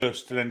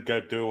first to then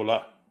go do all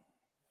that.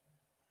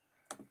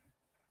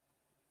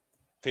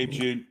 Theme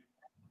tune.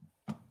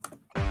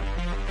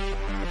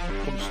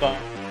 Come start.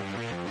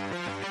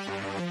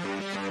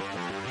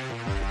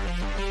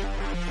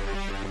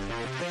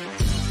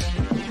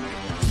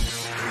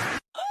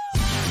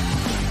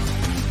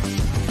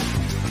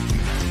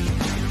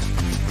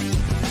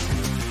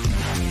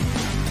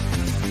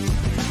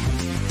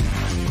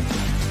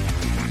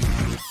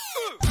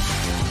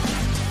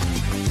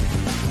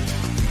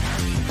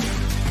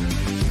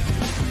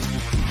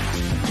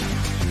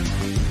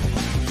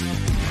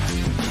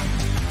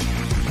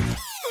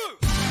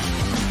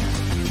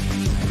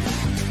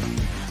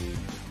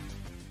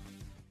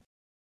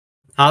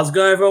 How's it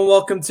going, everyone?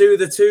 Welcome to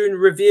the Toon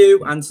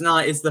Review, and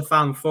tonight is the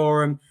Fan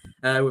Forum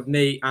with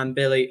me and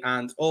Billy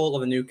and all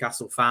of the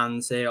Newcastle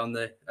fans here on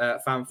the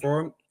Fan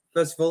Forum.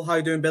 First of all, how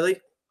you doing,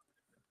 Billy?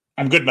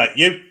 I'm good, mate.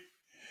 You?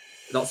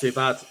 Not too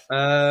bad.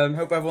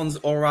 Hope everyone's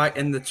all right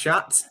in the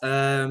chat.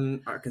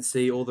 I can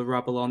see all the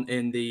rabble on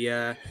in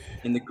the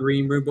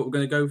green room, but we're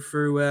going to go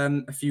through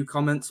a few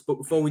comments. But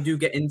before we do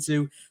get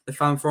into the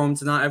Fan Forum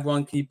tonight,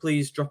 everyone, can you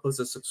please drop us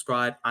a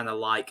subscribe and a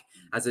like,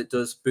 as it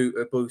does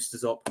boost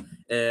us up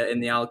in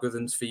the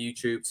algorithms for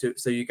YouTube,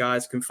 so you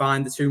guys can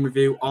find the Toon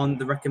Review on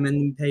the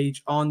recommending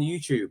page on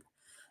YouTube,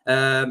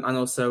 and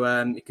also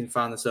you can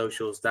find the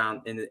socials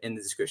down in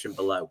the description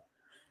below.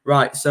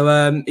 Right,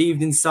 so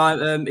evening,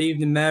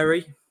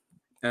 Mary.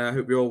 I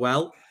hope you're all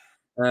well.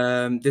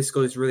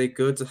 Discord is really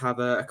good to have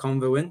a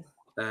convo in.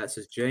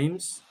 Says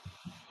James.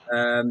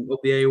 Up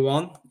the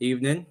A1,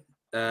 evening.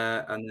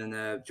 And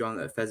then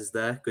John Fez is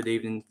there. Good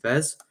evening,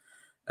 Fez.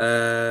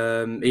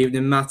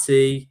 Evening,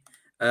 Matty.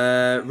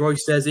 Roy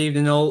says,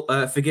 evening all.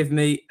 Forgive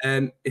me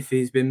if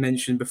he's been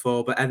mentioned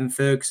before, but Evan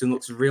Ferguson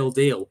looks a real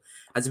deal.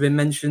 Has he been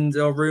mentioned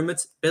or rumoured?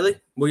 Billy,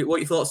 what are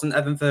your thoughts on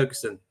Evan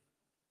Ferguson?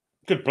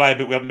 Good player,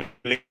 but we haven't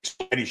linked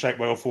any shape,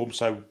 way, or form.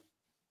 So,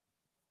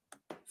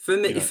 for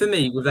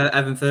me, with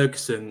Evan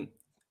Ferguson,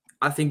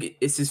 I think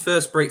it's his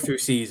first breakthrough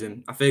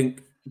season. I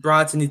think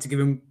Brighton need to give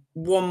him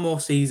one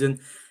more season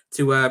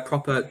to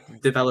proper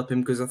develop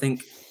him, because I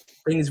think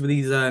things with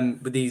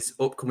these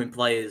upcoming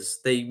players,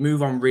 they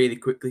move on really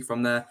quickly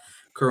from their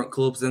current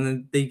clubs and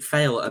then they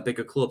fail at a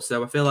bigger club.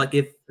 So I feel like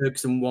give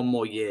Ferguson one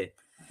more year.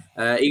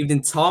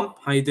 Evening, Tom.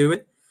 How you doing?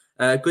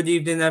 Good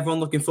evening, everyone.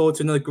 Looking forward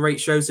to another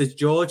great show, says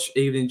George.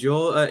 Evening,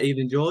 George.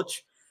 Evening,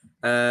 George.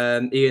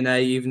 Ian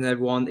A. Evening,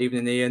 everyone.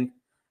 Evening, Ian.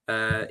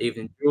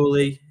 Evening,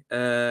 Julie.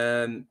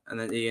 And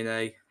then Ian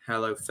A.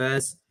 Hello,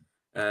 Fez.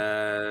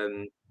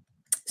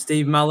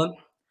 Steve Mallon.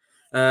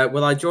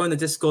 Well, I joined the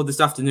Discord this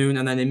afternoon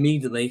and then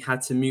immediately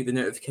had to mute the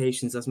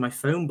notifications as my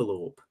phone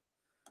blew up.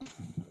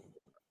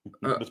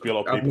 Must be a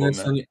lot of people on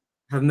there.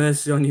 Have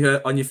mercy on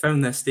your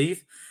phone there,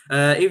 Steve.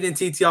 Evening,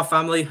 TTR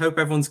family. Hope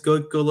everyone's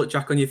good. Good luck,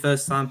 Jack, on your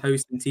first time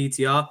hosting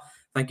TTR.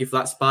 Thank you for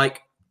that,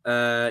 Spike.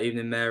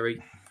 Evening,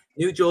 Mary.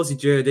 New Jersey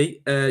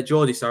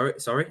Geordie,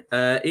 sorry.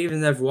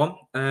 Evening, everyone.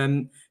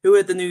 Who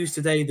heard the news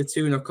today? The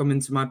Toon are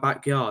coming to my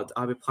backyard.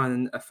 I'll be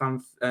planning a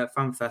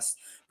fan fest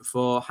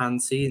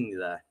beforehand seeing you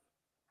there.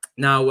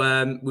 Now,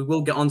 we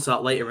will get onto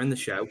that later in the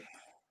show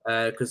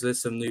because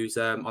there's some news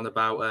on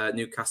about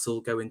Newcastle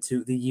going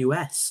to the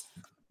US.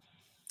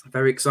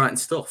 Very exciting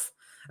stuff.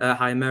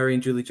 Hi, Mary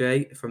and Julie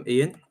J from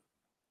Ian.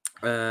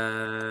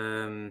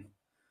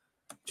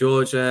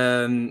 George,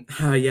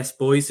 yes,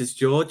 boys, is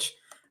George.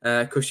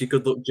 Cushy,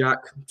 good luck, Jack.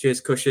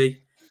 Cheers,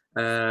 Cushy.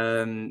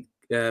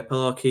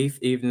 Pilar Keith,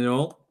 evening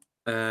all.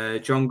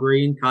 John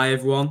Green, hi,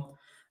 everyone.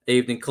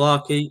 Evening,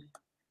 Clarkey.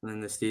 And then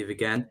there's Steve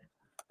again.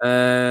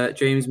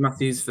 James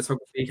Matthews,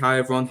 photography. Hi,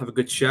 everyone. Have a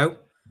good show.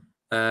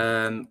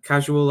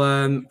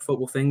 Casual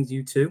football things,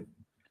 you too.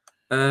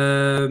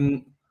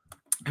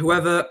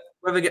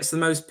 Whoever gets the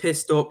most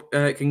pissed up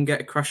can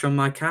get a crash on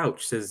my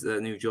couch, says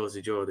New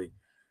Jersey Geordie.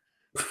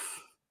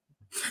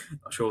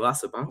 Not sure what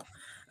that's about.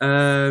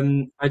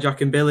 Hi,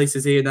 Jack and Billy,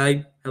 says Ian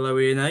A. Hello,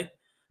 Ian A.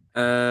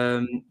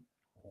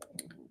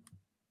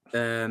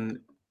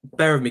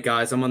 Bear with me,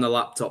 guys. I'm on the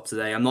laptop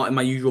today. I'm not in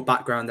my usual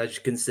background, as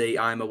you can see.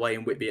 I'm away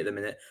in Whitby at the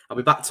minute. I'll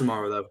be back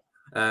tomorrow, though.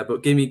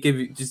 But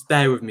just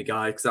bear with me,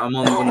 guys, because I'm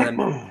on one of them.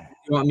 You know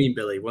what I mean,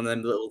 Billy? One of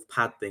them little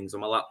pad things on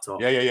my laptop.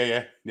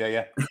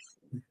 Yeah.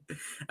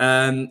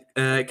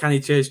 Can you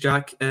cheers,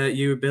 Jack?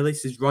 You and Billy,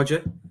 says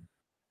Roger.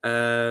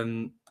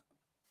 Hi,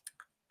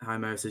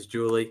 Mary, says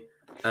Julie.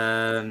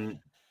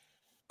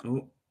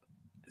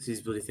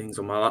 These bloody things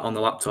on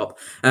the laptop.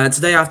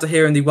 Today, after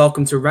hearing the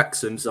 "Welcome to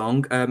Wrexham"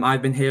 song,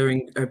 I've been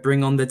hearing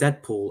 "Bring on the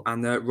Deadpool"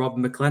 and Rob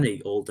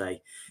McElhenney all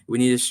day. We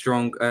need a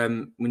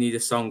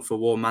song for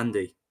War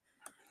Mandy.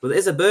 Well, it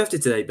is a birthday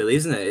today, Billy,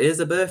 isn't it? It is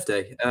a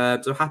birthday.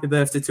 So happy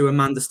birthday to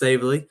Amanda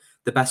Staveley,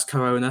 the best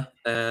co-owner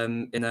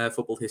in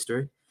football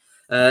history.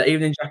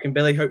 Evening, Jack and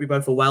Billy. Hope you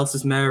both are well,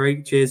 says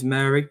Mary. Cheers,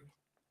 Mary.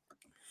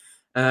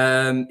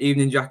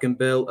 Evening, Jack and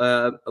Bill.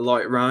 A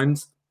lot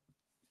rhymes.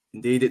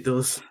 Indeed, it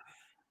does.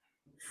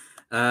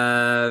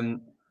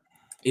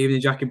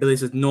 Evening, Jack and Billy,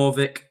 says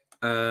Norvik.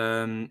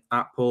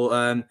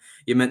 Apple,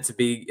 you're meant to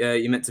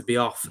be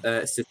off.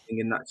 Sitting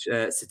in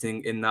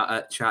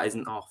that chat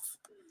isn't off.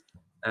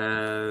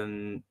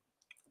 Hi,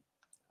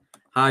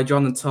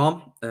 John and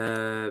Tom.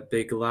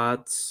 Big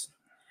lads.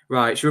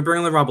 Right, should we bring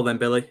on the rabble then,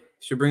 Billy?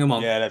 Should we bring them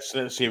on? Yeah, let's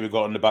see who we've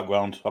got in the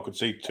background. I could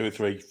see 2,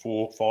 3,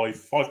 4,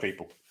 5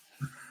 people.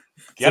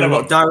 So we've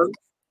got Darren,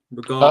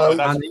 we've got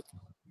Andy,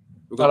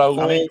 we've got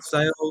Paul Andy.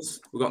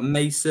 Sales, we've got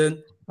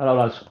Mason. Hello,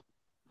 lads.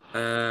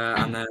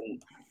 And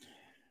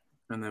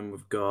then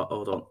we've got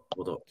hold on.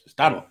 It's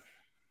Dan.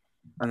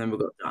 And then we've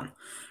got Dan.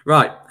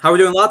 Right, how are we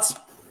doing, lads?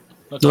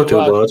 Not too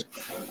bad.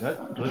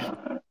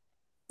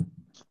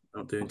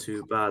 Not doing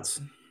too bad.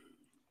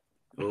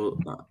 Oh,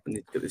 I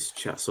need to get this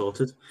chat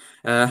sorted.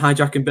 Hi,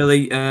 Jack and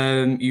Billy.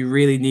 You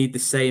really need the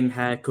same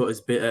haircut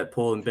as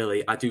Paul and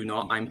Billy. I do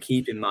not. I'm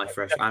keeping my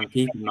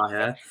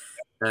hair.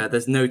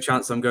 There's no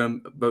chance I'm going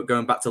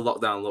back to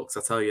lockdown looks.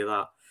 I'll tell you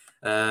that.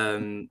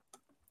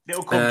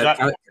 It'll come, Jack.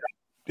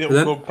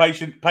 It'll come.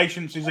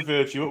 Patience is a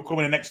virtue. It'll come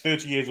in the next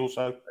 30 years or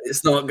so.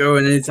 It's not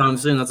going anytime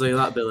soon. I'll tell you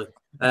that, Billy.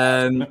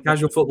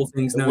 Casual football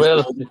things. No,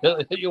 well,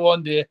 you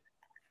one day.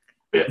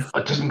 It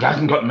hasn't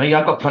got me.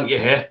 I've got plenty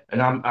of hair,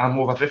 and I'm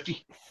over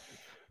 50.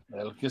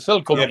 Well, you're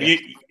still coming. Yeah,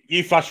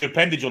 you flash your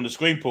appendage on the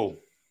screen, Paul.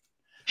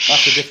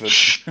 That's the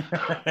difference.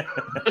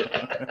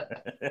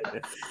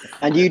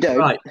 And you don't.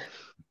 Right.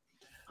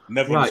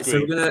 Never right.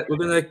 So we're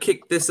gonna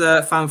kick this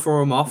fan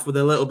forum off with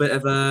a little bit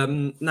of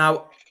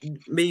now.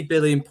 Me,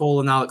 Billy, and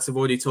Paul and Alex have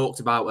already talked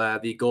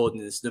about the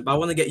Gordon incident, but I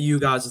want to get you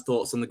guys'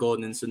 thoughts on the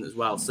Gordon incident as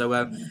well. So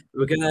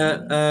we're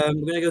gonna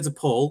go to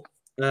Paul.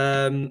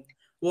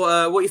 What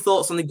are your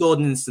thoughts on the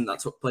Gordon incident that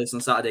took place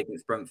on Saturday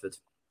against Brentford?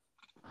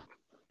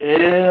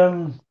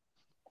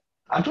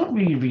 I don't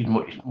really read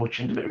much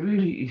into it.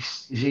 Really,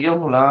 he's a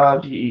young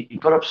lad. He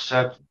got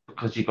upset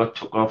because he got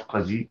took off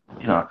because he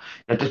had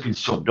just been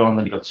subbed on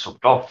and he got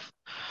subbed off.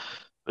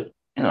 But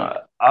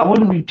I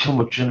wouldn't read too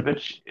much into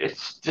it.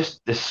 It's just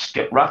the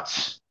skip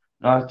rats.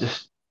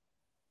 Just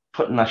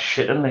putting that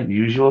shit in like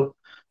usual.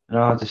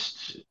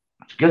 Just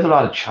give the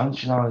lad a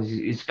chance.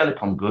 He's gonna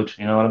come good.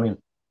 You know what I mean?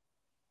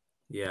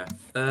 Yeah.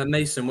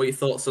 Mason, what are your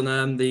thoughts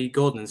on the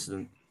Gordon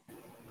incident?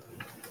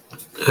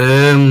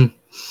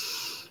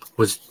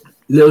 Was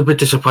a little bit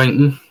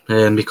disappointing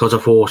because I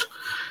thought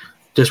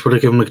this would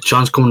have given him a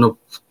chance coming up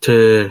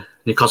to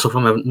Newcastle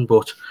from Everton,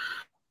 but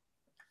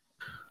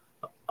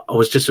I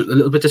was just a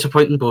little bit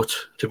disappointed. But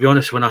to be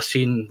honest, when I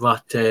seen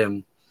that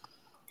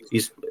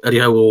he's Eddie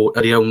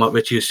Howe Matt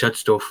Ritchie said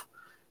stuff,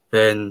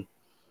 then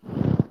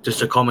just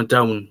to comment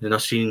down, and I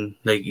seen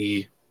like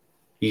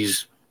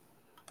he's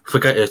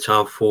forget it.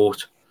 I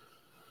thought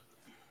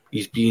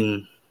he's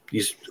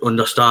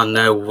understand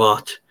now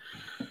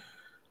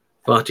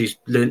that he's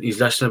learned his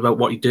lesson about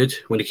what he did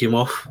when he came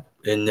off,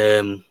 and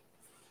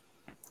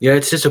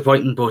it's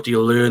disappointing, but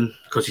he'll learn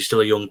because he's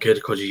still a young kid.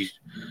 Because he's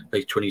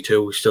like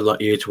 22, he's still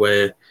that age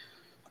where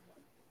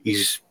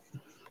he's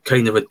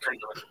kind of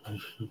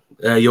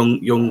a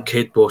young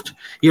kid, but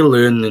he'll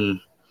learn. And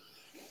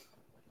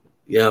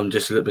I'm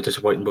just a little bit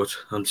disappointed, but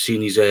I'm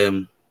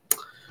seeing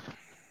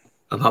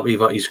I'm happy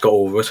that he's got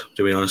over it,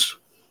 to be honest.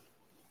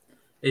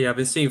 Yeah, I've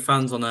been seeing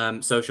fans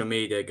on social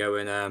media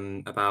going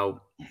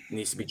about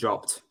needs to be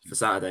dropped for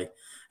Saturday.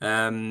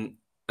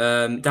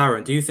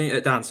 Darren, do you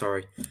think Dan?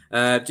 Sorry,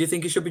 do you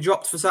think he should be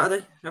dropped for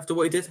Saturday after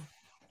what he did?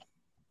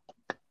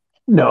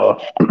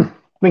 No, I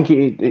think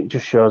it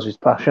just shows his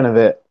passion of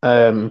it.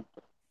 I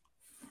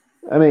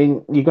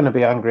mean, you're going to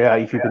be angry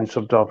at if you've been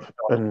subbed on,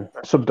 and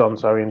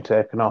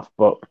taken off.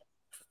 But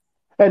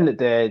end of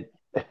the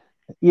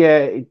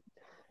day,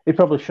 he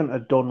probably shouldn't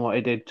have done what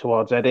he did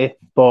towards Eddie,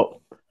 but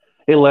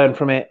he'll learn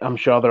from it. I'm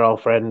sure they're all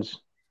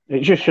friends.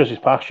 It just shows his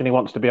passion. He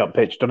wants to be on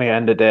pitch, doesn't he, at the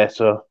end of the day?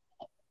 So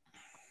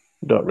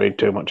don't read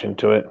too much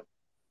into it.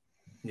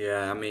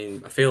 Yeah, I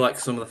mean, I feel like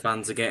some of the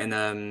fans are getting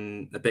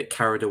a bit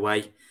carried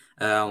away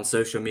on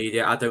social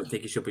media. I don't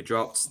think he should be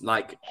dropped.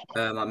 Like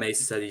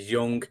Mason said, he's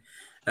young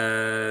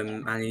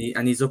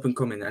and he's up and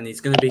coming, and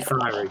he's going to be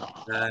fiery.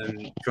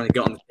 Trying to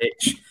get on the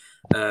pitch,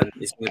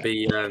 he's going to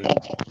be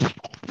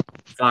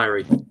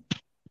fiery, and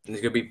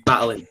he's going to be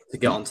battling to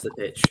get onto the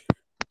pitch.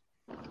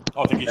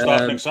 I think he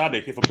starts next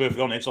Saturday. If I'm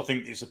perfectly honest, I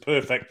think it's a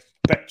perfect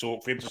pep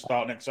talk for him to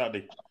start next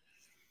Saturday.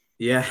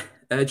 Yeah,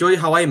 Joy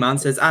Hawaii Man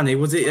says, Annie,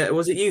 was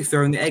it you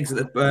throwing the eggs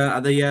at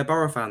the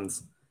Borough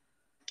fans?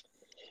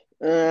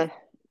 I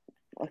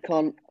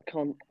can't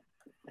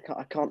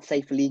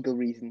say for legal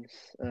reasons.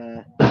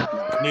 Can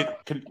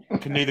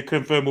neither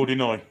confirm or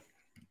deny.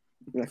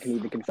 I can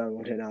neither confirm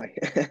or deny.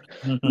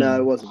 No,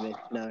 it wasn't me.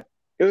 No,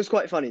 it was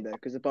quite funny though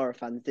because the Borough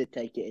fans did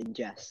take it in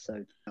jest,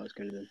 so that was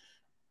good of them.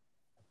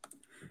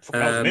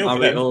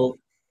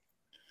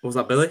 What was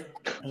that, Billy?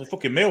 It was a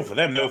fucking meal for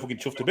them. They were fucking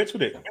chuffed to bits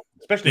with it,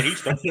 especially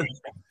Easter.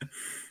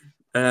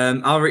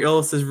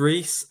 Alright, says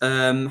Reese.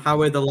 How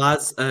are the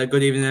lads?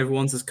 Good evening,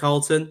 everyone, says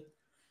Carlton.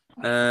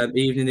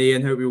 Evening,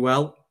 Ian. Hope you're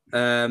well.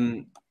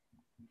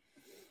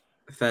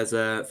 Fez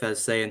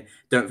saying,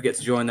 don't forget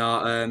to join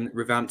our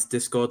revamped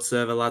Discord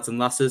server, lads and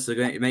lasses. So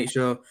make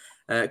sure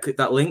click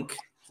that link,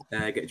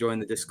 join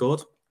the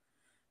Discord.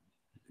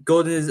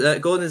 Gordon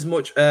is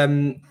much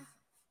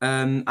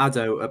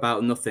Addo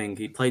about nothing.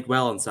 He played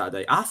well on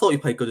Saturday. I thought he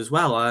played good as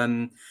well.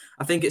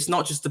 I think it's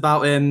not just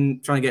about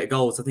him trying to get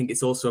goals. I think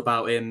it's also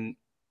about him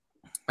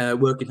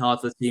working hard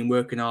for the team,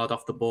 working hard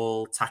off the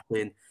ball,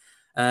 tackling.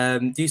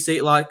 Do you see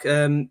it like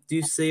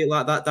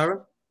that,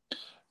 Darren?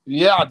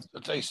 Yeah,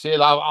 I say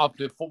I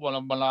played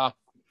football when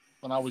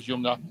I was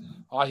younger.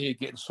 I hate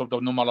getting subbed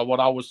off no matter what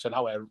I was said.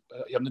 However,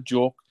 I'm the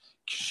joke.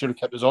 Should have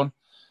kept us on.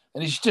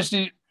 And it's just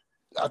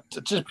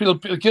people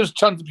gives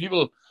chance to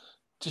people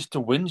just to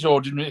win. Or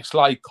didn't make a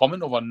slight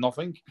comment over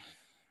nothing.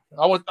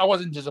 I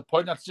wasn't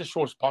disappointed. That just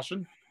shows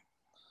passion.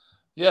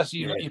 Yes,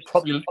 he's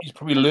probably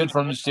learned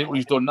from the mistake what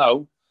he's done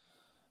now.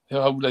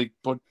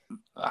 But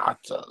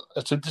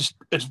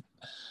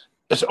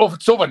it's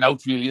over now.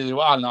 Really,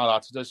 I know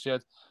that. As I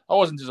said, I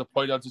wasn't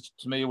disappointed.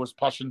 To me, it was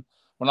passion.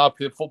 When I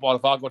played football,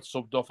 if I got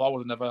subbed off, I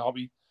was never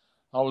happy.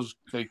 I was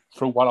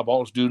through what I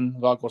was doing.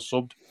 If I got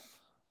subbed,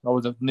 I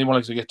would never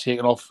like to get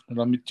taken off. Do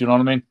you know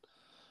what I mean?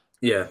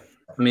 Yeah,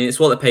 I mean it's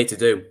what they're paid to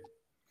do.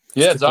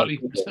 Yeah, exactly.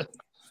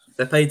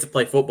 They're paid to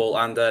play football,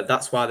 and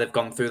that's why they've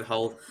gone through the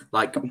whole.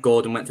 Like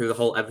Gordon went through the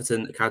whole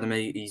Everton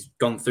academy. He's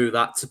gone through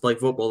that to play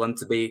football and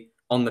to be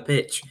on the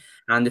pitch.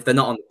 And if they're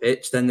not on the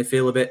pitch, then they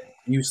feel a bit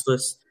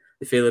useless.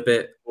 They feel a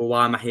bit, well,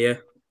 why am I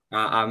here?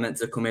 I'm meant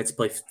to come here to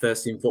play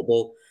first team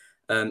football.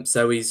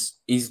 So he's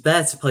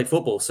there to play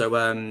football. So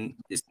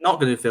it's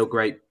not going to feel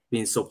great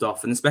being subbed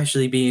off, and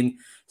especially being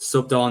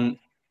subbed on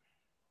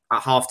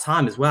at half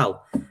time as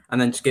well,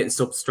 and then just getting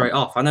subbed straight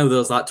off. I know there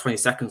was like 20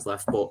 seconds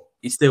left, but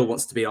he still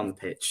wants to be on the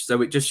pitch.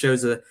 So it just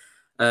shows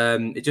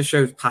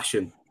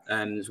passion,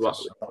 is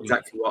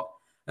exactly what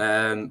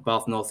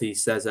Bath North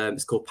East says.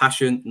 It's called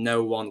passion.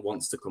 No one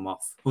wants to come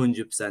off.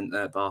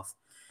 100% Bath.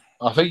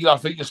 I think you're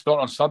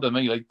starting on Saturday,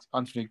 me, like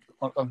Anthony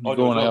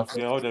going out.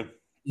 Yeah, I do.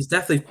 He's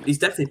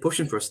definitely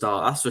pushing for a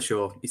start. That's for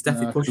sure. He's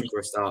definitely pushing for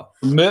a start.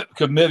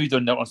 Murphy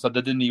done that on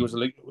Saturday, didn't he? He was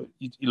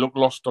he looked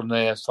lost on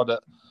there. Saturday,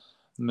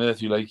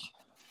 Murphy,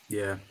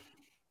 yeah.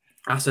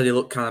 I said he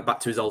looked kind of back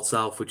to his old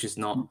self, which is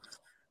not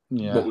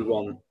what we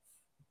want.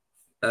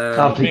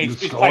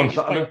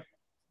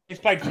 He's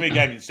played 3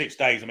 games in 6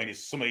 days. I mean,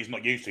 it's something he's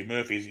not used to.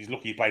 Murphy, he's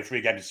lucky he played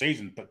 3 games a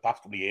season, but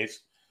past couple of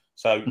years.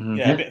 So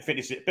a bit of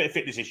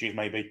fitness issues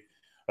maybe.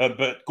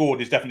 But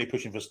Gordon is definitely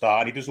pushing for a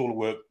start, and he does all the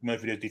work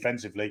Murphy does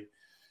defensively,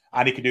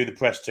 and he can do the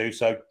press too.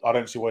 So I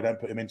don't see why I don't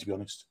put him in, to be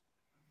honest.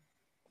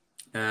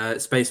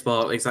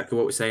 Spacebar, exactly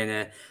what we're saying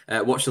here.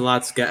 Watch the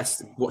lad get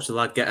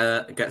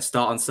a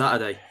start on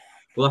Saturday.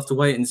 We'll have to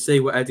wait and see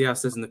what Eddie Howe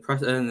says in the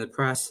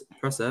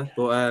presser,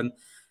 but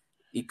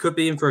he could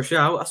be in for a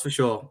shout, that's for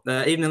sure.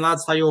 Evening,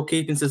 lads. How you all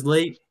keeping? Says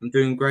Lee. I'm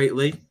doing great,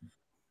 Lee.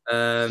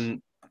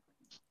 Troll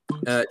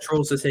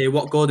says here,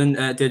 what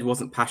Gordon did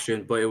wasn't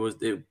passion, but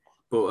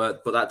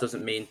but that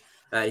doesn't mean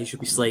he should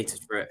be slated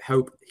for it.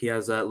 Hope he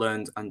has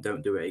learned and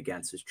don't do it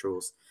again, says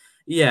Trolls.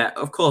 Yeah,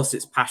 of course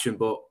it's passion,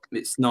 but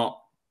it's not.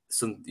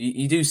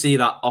 You do see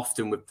that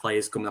often with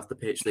players coming off the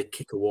pitch. They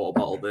kick a water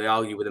bottle. They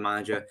argue with the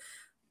manager.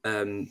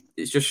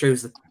 It just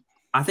shows that.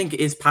 I think it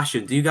is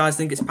passion. Do you guys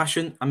think it's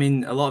passion? I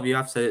mean, a lot of you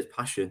have said it's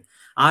passion.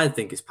 I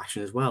think it's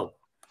passion as well.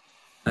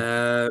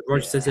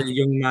 Roger says a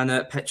young man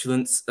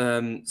petulance,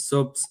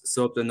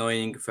 subbed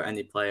annoying for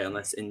any player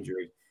unless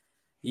injury.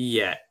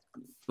 Yeah,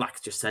 like I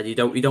just said, you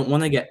don't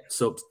want to get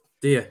subbed,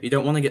 do you? You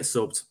don't want to get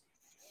subbed.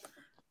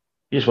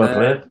 You just want to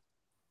play.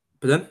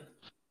 Pardon?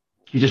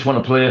 You just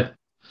want to play.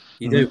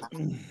 You do.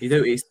 You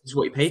do. It's just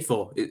what you paid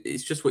for.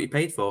 It's just what you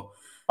paid for.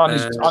 And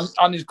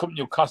he's coming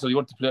to Newcastle. You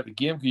want to play at the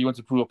game because you want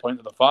to prove a point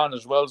to the fan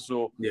as well.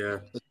 So yeah,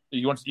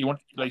 you want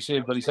like say,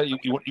 but he said you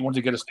want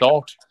to get a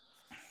start.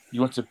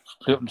 You want to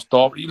play up and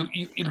start. He'll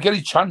get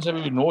his chance.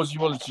 Everybody knows you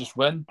will. It's just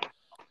when.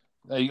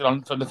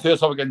 On the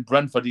first half against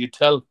Brentford, you could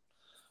tell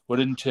we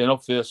didn't turn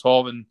up first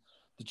half and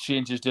the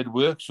changes did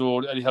work. So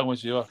Eddie Howe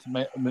was here.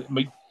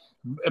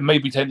 It may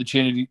be time to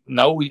change it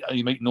now.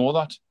 You might know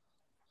that.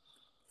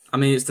 I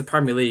mean, it's the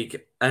Premier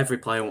League. Every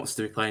player wants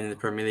to be playing in the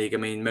Premier League. I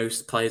mean,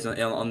 most players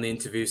on the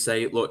interview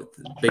say, look,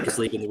 the biggest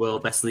league in the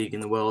world, best league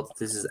in the world.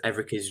 This is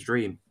every kid's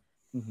dream.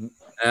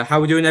 Mm-hmm. How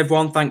are we doing,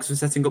 everyone? Thanks for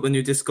setting up the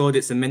new Discord.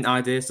 It's a mint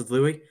idea, said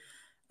Louis.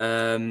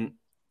 Can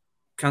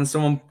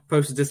someone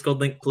post a Discord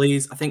link,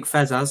 please? I think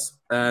Fez has.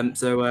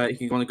 So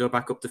if you want to go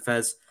back up to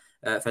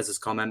Fez's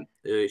comment,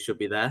 it should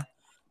be there.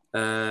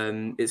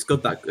 It's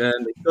good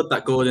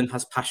that Gordon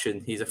has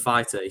passion. He's a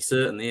fighter. He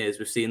certainly is.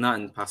 We've seen that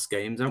in past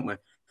games, haven't we?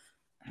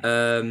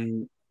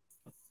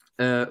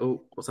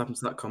 What's happened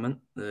to that comment?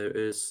 There it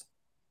is.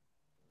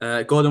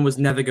 Gordon was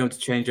never going to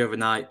change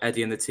overnight.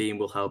 Eddie and the team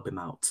will help him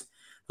out.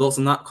 Thoughts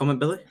on that comment,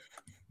 Billy?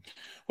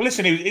 Well,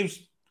 listen, he was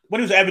when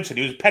he was at Everton,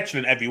 he was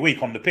petulant every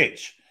week on the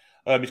pitch.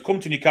 He's come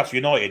to Newcastle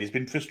United. It's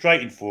been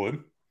frustrating for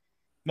him.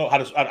 Not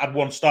had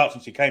one start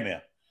since he came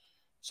here.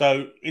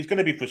 So he's going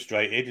to be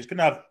frustrated. He's going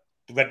to have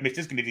the red mist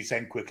is going to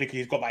descend quickly because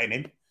he's got that in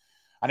him.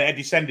 And it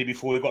descended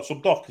before he got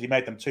subbed off because he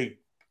made them 2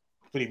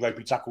 pretty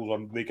ropey tackles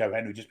on Rico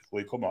Henry just before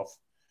he come off.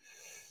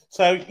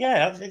 So,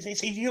 yeah,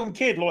 he's a young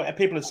kid. Like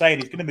people are saying,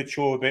 he's going to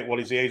mature a bit while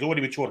he's here. He's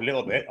already matured a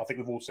little bit. I think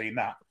we've all seen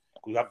that.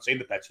 We haven't seen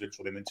the petulance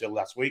from him until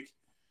last week.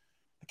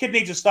 kid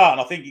needs a start,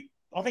 and I think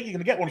you're going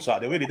to get one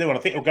Saturday. I really do, and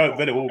I think he'll go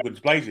Villa all guns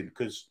blazing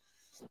because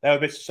they're a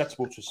bit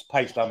susceptible to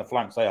pace down the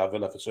flanks. They are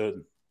Villa for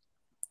certain.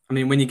 I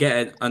mean, when you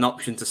get an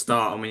option to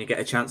start and when you get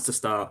a chance to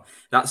start,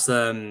 that's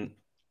an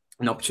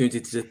opportunity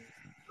to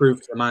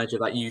prove to the manager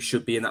that you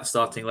should be in that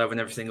starting 11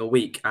 every single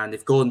week. And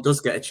if Gordon does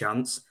get a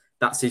chance,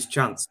 that's his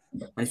chance.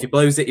 And if he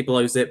blows it, he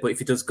blows it. But if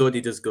he does good,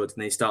 he does good. And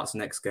then he starts the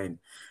next game.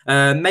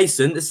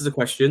 Mason, this is a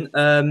question.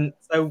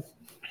 So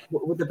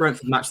with the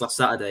Brentford match last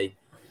Saturday,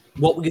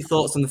 what were your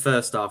thoughts on the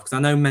first half? Because I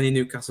know many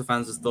Newcastle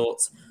fans have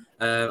thoughts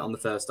on the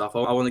first half.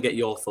 I want to get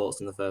your thoughts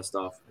on the first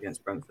half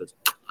against Brentford.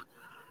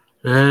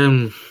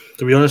 To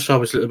be honest, I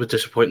was a little bit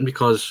disappointed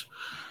because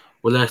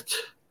we let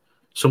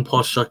some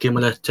parts of that game,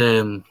 we let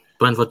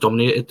Brentford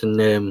dominated, and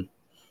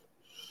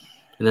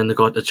then they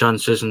got the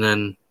chances, and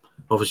then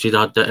obviously they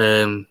had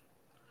the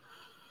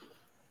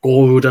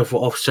goal ruled out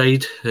for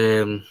offside,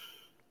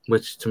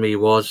 which to me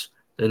was,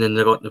 and then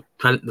they got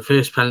the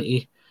first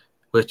penalty,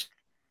 which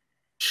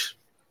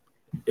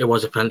it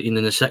was a penalty, and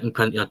then the second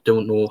penalty, I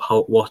don't know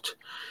what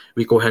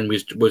Rico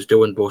Henry was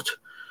doing, but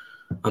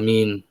I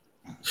mean,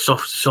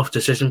 soft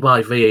decision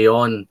by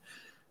VAR and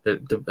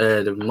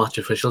the match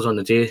officials on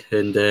the day,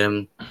 and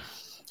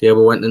we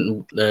went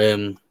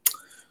in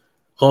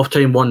half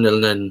time 1-0,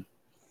 and then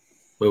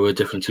we were a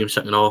different team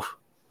second half.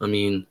 I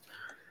mean,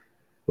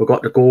 we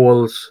got the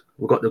goals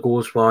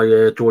by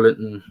Joe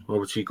Linton,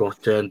 obviously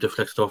got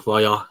deflected off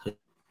Raya,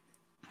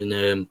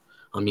 and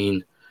I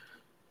mean,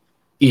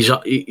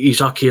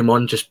 Isaac came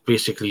on just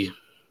basically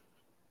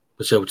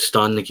was able to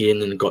stand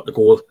again and got the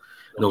goal,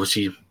 and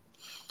obviously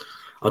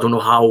I don't know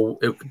how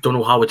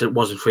it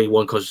wasn't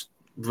 3-1 because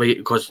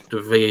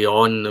the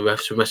VAR and the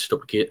refs messed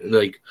up again.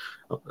 Like,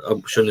 I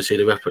shouldn't say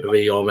the ref, but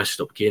the VAR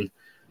messed up again.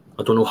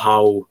 I don't know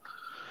how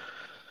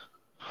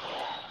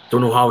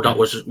that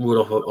was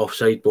ruled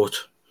offside, but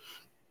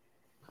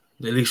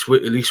at least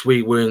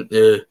we weren't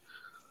the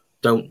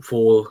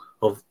downfall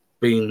of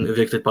being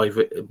evicted by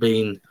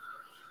being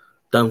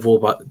downfall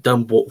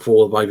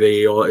by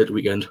VAR at the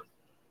weekend.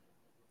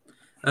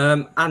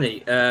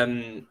 Annie,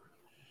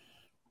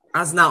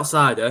 as an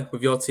outsider,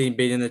 with your team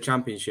being in the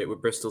Championship with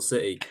Bristol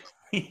City,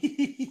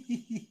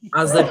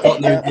 as they've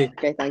got no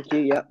okay, thank you.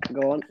 Yep,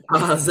 go on.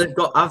 As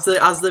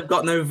they've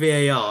got no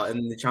VAR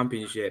in the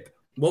Championship,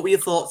 what were your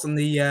thoughts on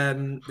the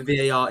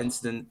VAR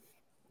incident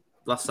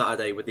last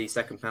Saturday with the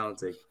second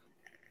penalty?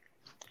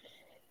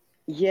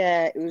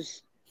 Yeah,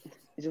 it's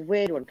a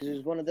weird one because it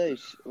was one of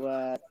those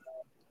where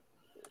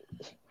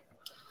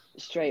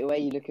straight away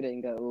you look at it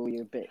and go, "Oh,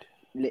 you're a bit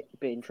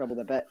in trouble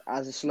there." But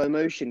as the slow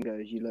motion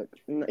goes, you look,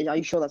 "Are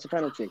you sure that's a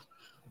penalty?"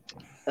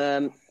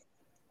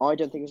 I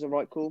don't think it was the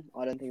right call.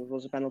 I don't think it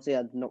was a penalty.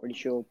 I'm not really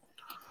sure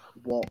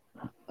what.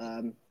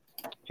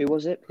 Who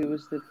was it? Who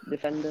was the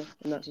defender?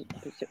 And that's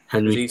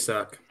Henry. It was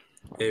Isak.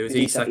 It was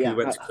Isak who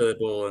went to clear the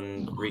ball,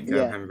 and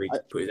Rico Henry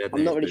put his head.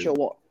 I'm not really sure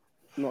what.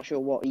 I'm not sure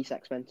what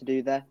Isak's meant to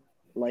do there.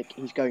 Like,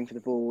 he's going for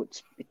the ball.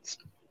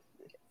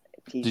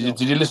 Did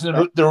you listen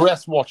to the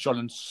rest watch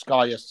on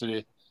Sky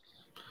yesterday?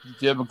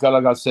 David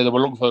Gallagher said they were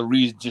looking for a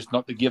reason just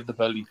not to give the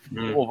penalty.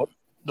 They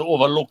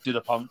overlooked it.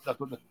 Apparently, that's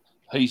what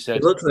he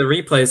said. They looked at the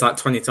replays like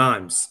 20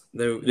 times.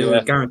 They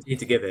were guaranteed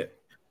to give it.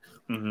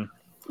 Mm-hmm.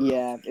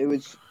 Yeah, it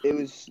was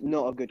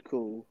not a good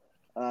call.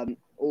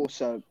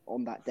 Also,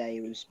 on that day,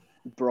 it was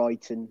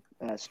Brighton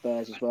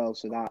Spurs as well,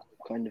 so that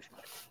kind of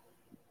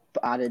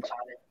added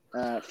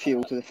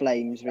fuel to the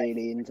flames,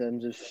 really, in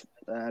terms of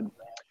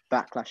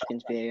backlash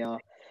against VAR.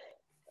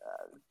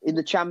 In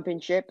the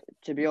Championship,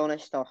 to be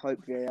honest, I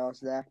hope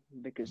VAR's there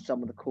because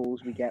some of the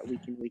calls we get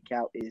week in, week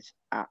out is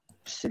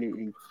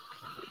absolutely...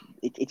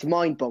 It's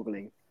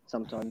mind-boggling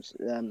sometimes.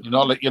 You're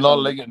not like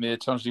it,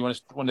 mate. Honestly,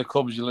 when it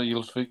comes,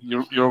 you'll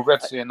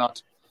regret saying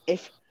that.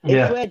 If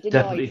we're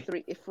denied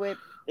three... If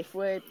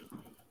we're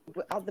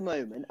at the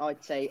moment,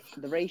 I'd say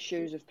the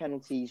ratios of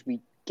penalties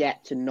we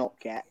get to not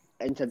get,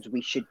 in terms of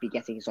we should be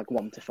getting, is like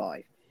 1 to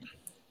 5.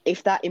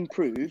 If that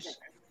improves,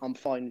 I'm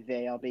fine with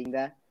VAR being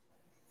there.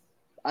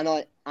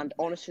 And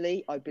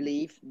honestly, I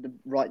believe the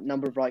right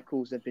number of right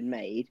calls that have been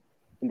made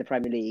in the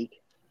Premier League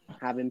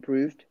have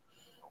improved.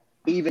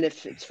 Even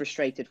if it's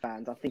frustrated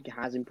fans, I think it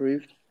has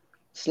improved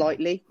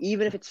slightly.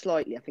 Even if it's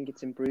slightly, I think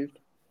it's improved.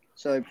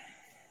 So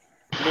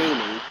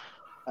really,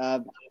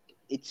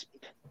 it's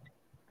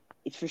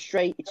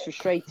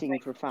frustrating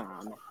for a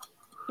fan,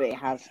 but it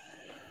has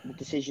the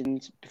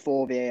decisions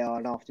before VAR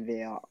and after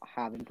VAR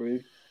have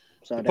improved.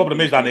 So the problem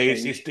is,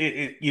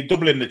 Danny, you're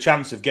doubling the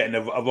chance of getting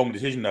a wrong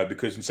decision, though,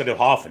 because instead of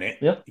halving it,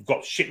 you've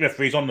got shit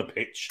referees on the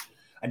pitch,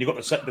 and you've got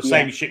the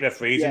same shit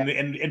referees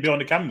in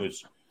behind the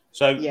cameras.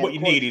 So what you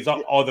need is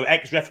either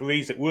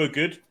ex-referees that were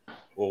good,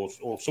 or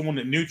someone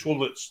neutral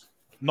that's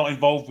not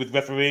involved with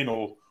refereeing,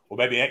 or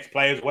maybe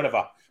ex-players, or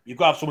whatever. You've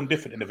got to have someone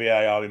different in the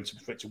VAR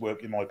for it to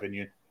work, in my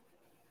opinion.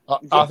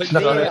 I think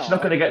it's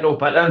not going to get no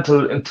better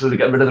until they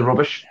get rid of the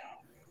rubbish.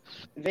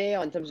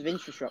 VAR in terms of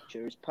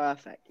infrastructure is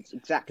perfect. It's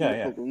exactly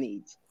what football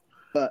needs.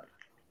 But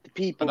the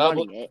people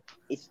running it,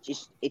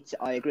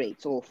 I agree,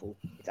 it's awful.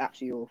 It's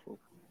absolutely awful.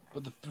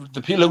 But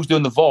the people who's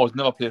doing the VARs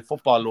never played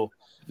football, though.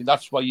 And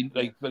that's why you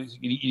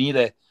need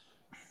a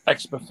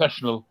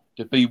ex-professional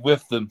to be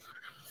with them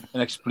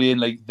and explain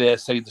like their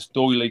side of the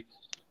story.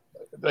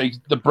 Like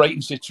the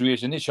Brighton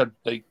situation, they should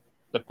like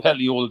the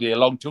penalty all day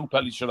long. 2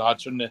 penalties should have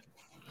had, shouldn't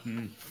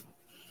they?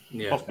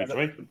 Yeah. Possibly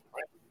 3.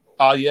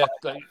 Yeah.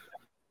 Like,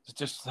 it's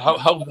just how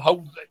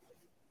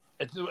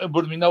it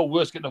would have been no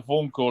worse getting a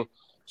phone call.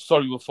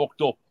 Sorry, we're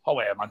fucked up.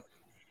 However, man,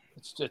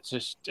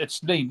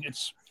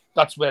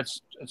 that's where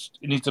it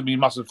needs to be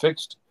massive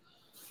fixed.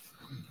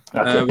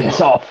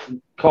 Piss off,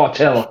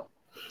 cartel.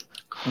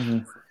 I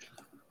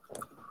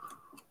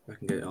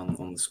can get it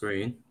on the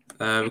screen.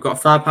 We've got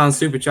a £5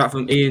 super chat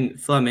from Ian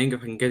Fleming.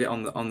 If I can get it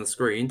on the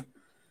screen.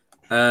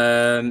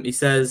 He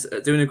says,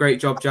 "Doing a great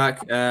job,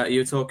 Jack.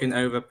 You're talking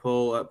over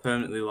Paul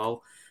permanently,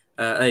 lol."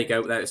 There you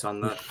go. There it's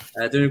on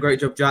there. Doing a great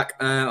job, Jack.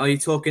 Are you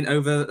talking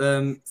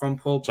over from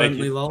Paul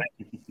permanently, lol?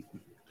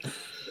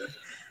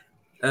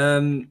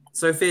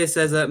 Sophia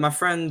says, "My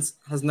friend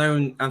has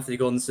known Anthony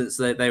Gordon since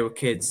they were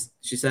kids.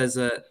 She says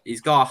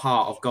he's got a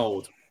heart of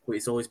gold, but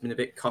he's always been a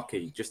bit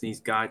cocky. Just needs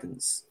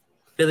guidance."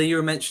 Billy, you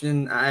were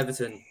mentioning at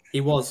Everton,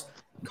 he was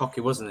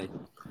cocky, wasn't he?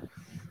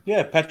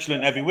 Yeah,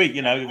 petulant every week.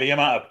 You know, the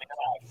amount of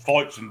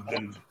fights and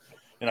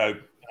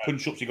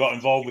punch-ups he got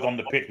involved with on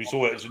the pitch. We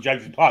saw it at St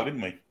James's Park,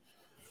 didn't we?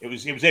 It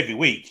was every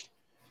week.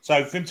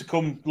 So for him to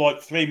come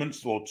like 3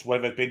 months or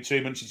whatever it's been,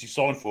 2 months since he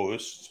signed for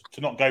us,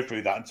 to not go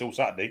through that until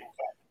Saturday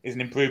is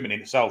an improvement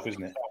in itself,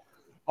 isn't it?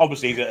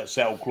 Obviously, he's at a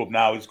settled club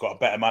now. He's got a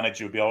better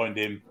manager behind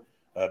him,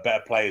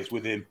 better players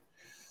with him.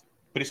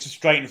 But it's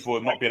frustrating for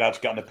him not being able to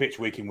get on the pitch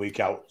week in, week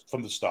out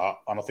from the start.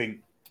 And I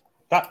think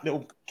that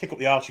little kick up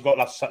the arse you got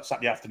last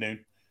Saturday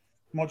afternoon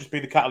might just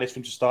be the catalyst for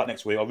him to start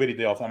next week. I really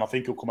do. And I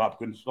think he'll come out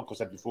because, like I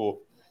said before,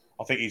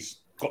 I think he's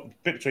got a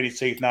bit between his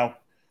teeth now.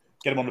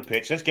 Get him on the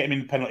pitch. Let's get him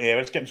in the penalty area.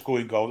 Let's get him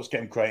scoring goals. Let's get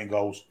him creating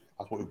goals.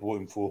 That's what we brought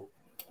him for.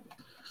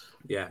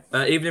 Yeah.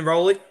 Evening,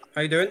 Rowley.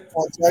 How you doing?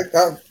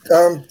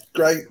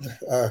 Great.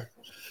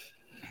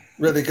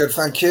 Really good,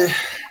 thank you.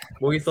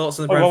 What were your thoughts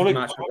on the Brentford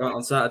match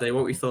on Saturday?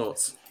 What were your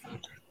thoughts?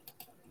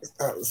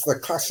 That was the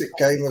classic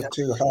game of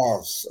two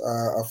halves.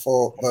 I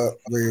thought that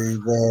we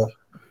were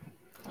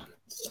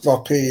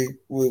sloppy.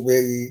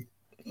 We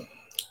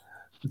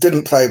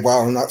didn't play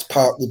well, and that's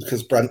partly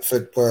because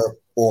Brentford were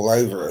all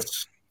over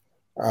us.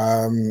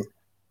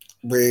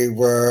 We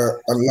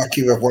were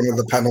unlucky with one of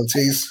the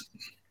penalties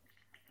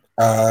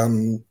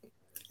in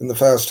the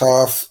first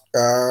half,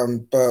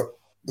 but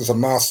there's a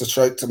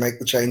masterstroke to make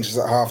the changes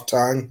at half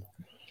time.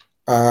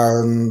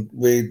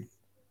 We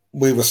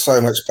were so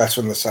much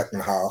better in the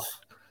second half.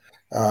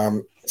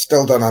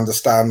 Still don't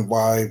understand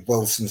why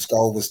Wilson's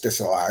goal was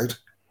disallowed.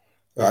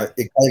 Right,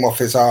 it came off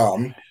his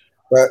arm,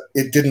 but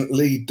it didn't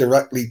lead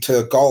directly to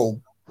a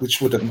goal, which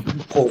would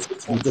have caused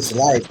it to be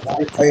disallowed.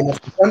 It came off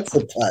the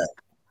Brentford player.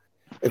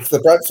 If the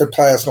Brentford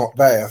player's not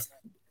there,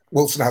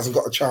 Wilson hasn't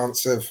got a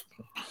chance of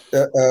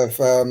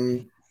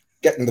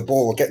getting the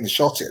ball or getting the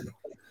shot in.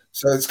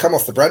 So it's come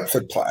off the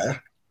Brentford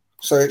player,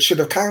 so it should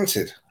have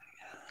counted.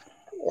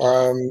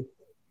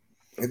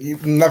 You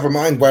never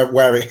mind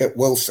where it hit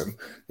Wilson.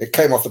 It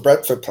came off the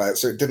Brentford player,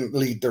 so it didn't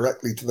lead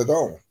directly to the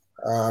goal.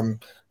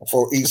 I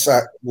thought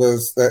Isak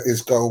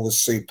his goal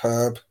was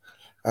superb.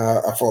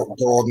 I thought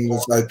Gordon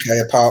was okay,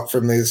 apart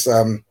from his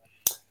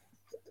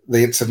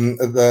the incident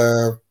of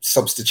the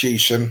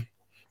substitution.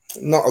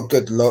 Not a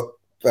good look,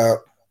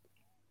 but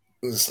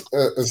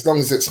as long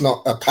as it's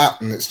not a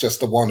pattern, it's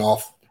just a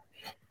one-off.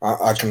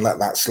 I can let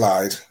that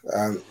slide.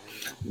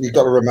 You've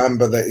got to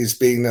remember that he's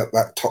been at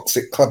that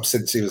toxic club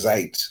since he was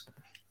 8.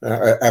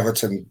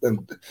 Everton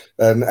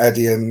and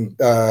Eddie and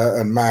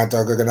Mad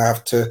Dog are going to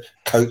have to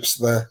coach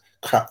the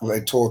crap that they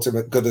taught him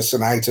at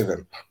Goodison out of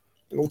him.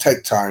 It'll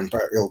take time,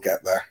 but he'll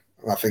get there.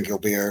 I think he'll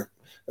be a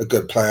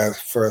good player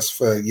for us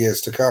for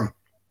years to come.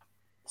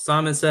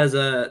 Simon says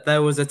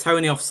there was a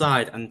Tony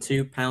offside and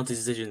 2 penalty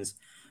decisions,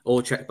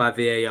 all checked by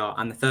VAR,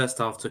 and the first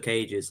half took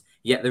ages.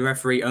 Yet the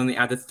referee only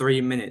added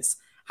 3 minutes.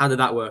 How did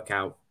that work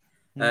out?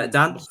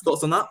 Dan,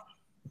 thoughts on that?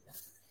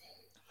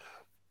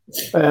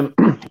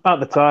 At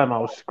the time, I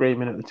was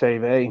screaming at the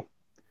TV.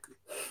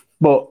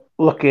 But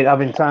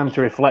having time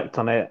to reflect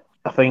on it,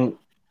 I think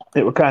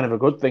it was kind of a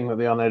good thing that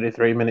they only had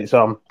 3 minutes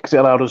on, because it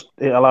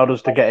allowed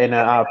us to get in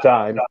at half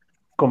time,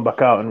 come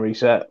back out and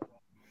reset.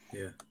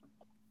 Yeah.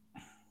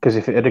 Because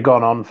if it had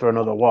gone on for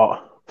another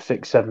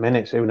 6-7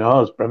 minutes, who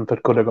knows?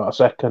 Brentford could have got a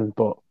second.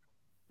 But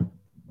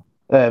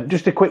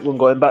just a quick one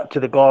going back to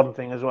the Gordon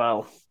thing as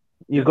well.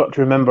 You've got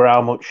to remember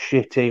how much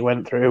shit he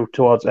went through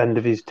towards the end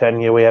of his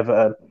tenure with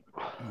Everton.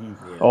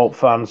 All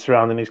fans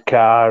surrounding his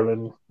car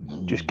and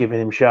just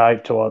giving him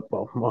shite toward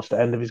most of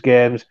the end of his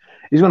games.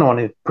 He's going to want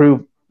to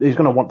prove. He's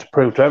going to want to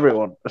prove to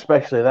everyone,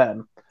 especially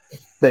then,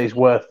 that he's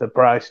worth the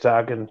price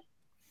tag and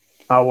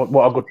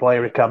what a good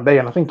player he can be.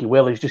 And I think he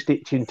will. He's just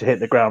itching to hit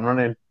the ground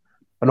running,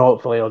 and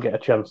hopefully he'll get a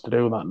chance to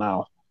do that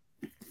now.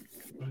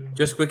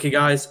 Just quickly,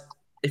 guys,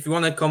 if you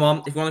want to come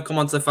on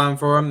to the fan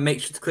forum,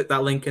 make sure to click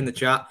that link in the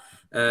chat.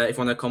 If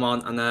you want to come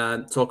on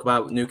and talk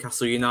about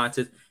Newcastle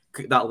United,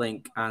 click that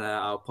link and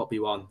I'll pop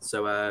you on.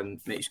 So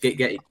make sure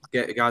get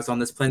the guys on.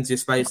 There's plenty of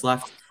space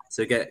left,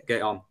 so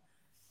get on.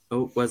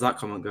 Oh, where's that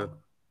comment go?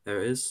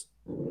 There it is.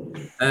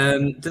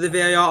 Do the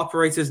VAR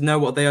operators know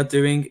what they are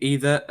doing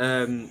either?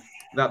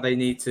 That they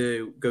need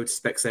to go to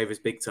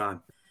Specsavers big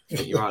time. I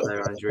think you're right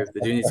there, Andrew.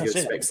 They do need to go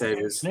to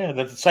Specsavers. Yeah,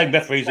 the same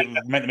referees that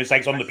make the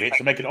mistakes on the pitch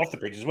are making it off the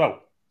pitch as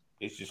well.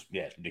 It's just,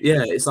 it's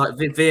ridiculous. Yeah, it's like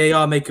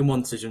VAR making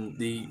one decision,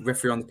 the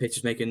referee on the pitch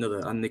is making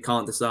another, and they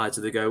can't decide.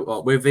 So they go,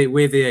 "Oh, we're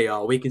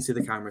VAR, we can see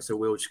the camera, so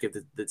we'll just give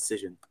the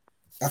decision."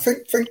 I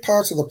think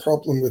part of the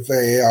problem with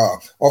VAR,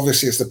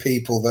 obviously, is the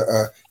people that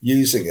are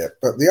using it.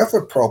 But the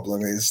other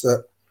problem is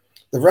that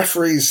the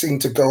referees seem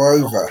to go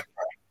over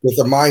with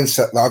the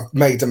mindset that I've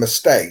made a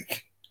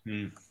mistake.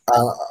 I'm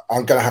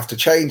going to have to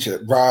change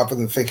it, rather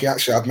than thinking,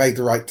 actually, I've made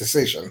the right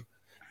decision.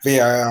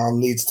 VAR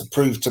needs to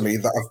prove to me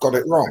that I've got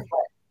it wrong.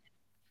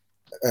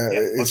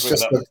 It's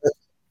just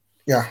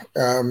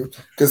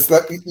because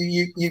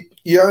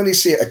you only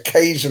see it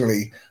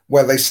occasionally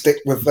where they stick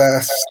with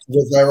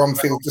their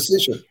on-field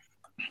decision,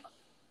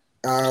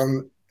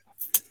 and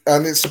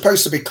it's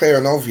supposed to be clear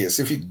and obvious.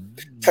 If you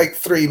take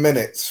 3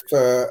 minutes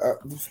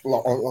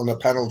on a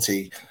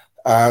penalty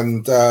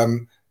and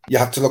you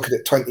have to look at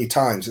it 20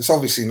 times, it's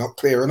obviously not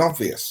clear and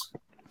obvious.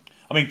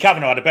 I mean,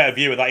 Kavanagh had a better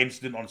view of that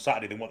incident on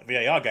Saturday than what the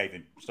VAR gave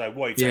him. So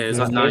why? Yeah, it was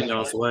like 9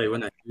 yards away,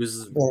 wasn't it?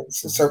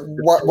 So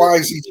why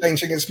is he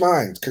changing his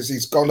mind? Because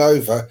he's gone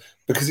over,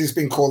 because he's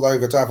been called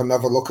over to have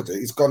another look at it.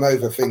 He's gone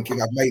over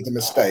thinking, I've made a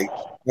mistake,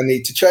 I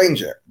need to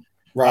change it,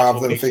 rather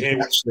than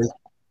thinking, actually.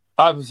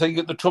 I'm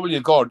thinking the trouble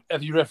you got,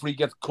 every referee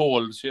gets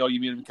called, say, you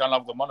mean we can't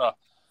have them on her.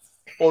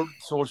 Or,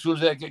 so as soon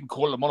as they're getting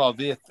called them on her,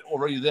 they're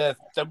already there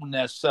down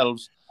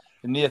themselves,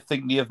 and they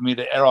think they have made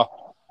an error.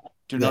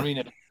 Do you know what I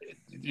mean?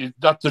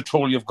 That's the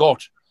trouble you've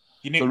got.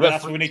 We need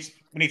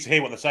to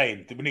hear what they're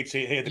saying. We need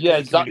to hear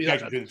the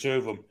communication between the two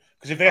of them.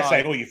 Because if they're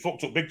saying, you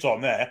fucked up big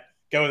time there,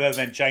 go there and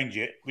then change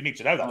it, we need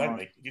to know that, don't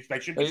we? They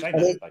shouldn't be saying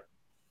that.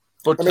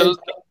 But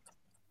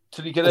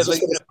till you get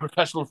a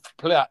professional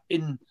player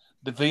in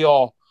the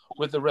VR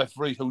with the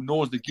referee who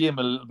knows the game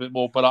a little bit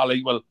more, but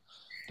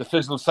the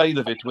physical side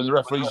of it, when the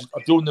referees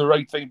are doing the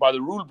right thing by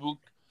the rule book,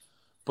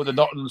 but they're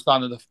not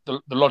understanding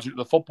the logic of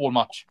the football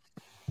match.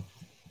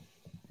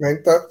 I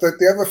mean,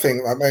 the other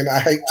thing, I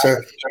hate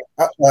to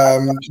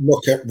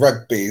look at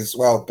rugby as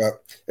well,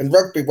 but in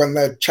rugby, when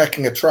they're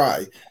checking a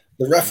try,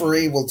 the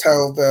referee will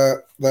tell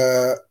the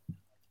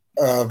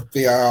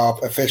VAR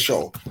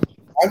official,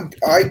 I'm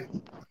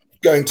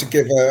going to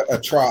give a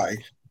try.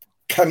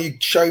 Can you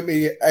show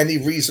me any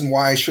reason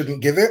why I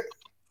shouldn't give it?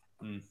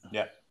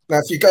 Yeah. Now,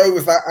 if you go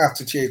with that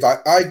attitude,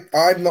 like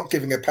I'm not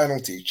giving a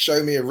penalty,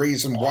 show me a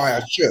reason why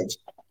I should.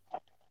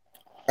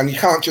 And you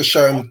can't just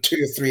show him 2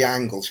 or 3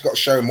 angles. You've got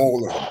to show him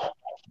all of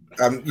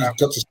them. You've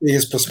got to see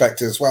his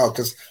perspective as well,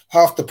 because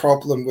half the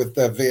problem with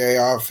the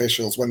VAR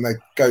officials when they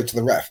go to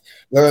the ref,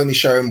 they're only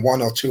showing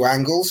 1 or 2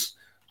 angles,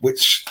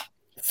 which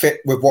fit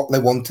with what they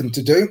want him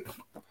to do.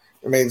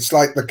 I mean, it's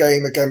like the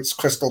game against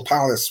Crystal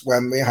Palace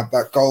when we had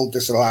that goal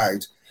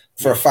disallowed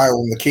for a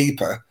foul on the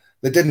keeper.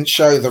 They didn't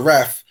show the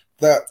ref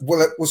that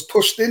Willett was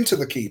pushed into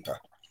the keeper.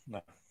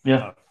 No.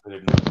 Yeah.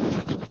 We've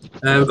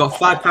got a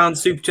 £5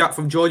 super chat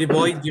from Geordie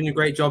Boy. Doing a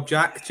great job,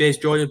 Jack. Cheers,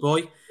 Geordie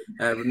Boy.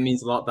 It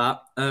means a lot,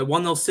 that.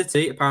 1-0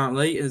 City,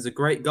 apparently, is a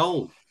great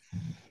goal.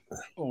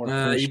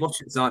 Are you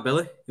watching it tonight,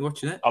 Billy? You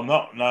watching it? I'm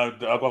not. No, I've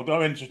got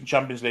no interest in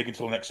Champions League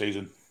until next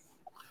season.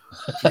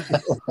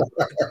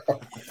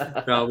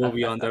 No, we'll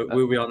be on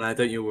there.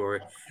 Don't you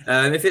worry.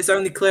 If it's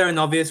only clear and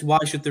obvious, why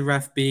should the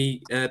ref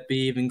be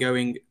even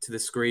going to the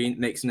screen?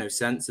 Makes no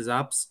sense, as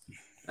Abs.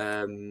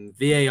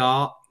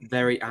 VAR,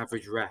 very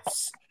average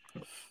refs.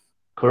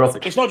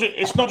 Corrupt. It's not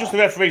just the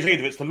referees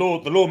either. It's the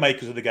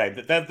lawmakers of the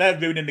game. They're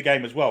ruining the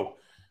game as well.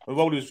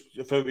 Roll was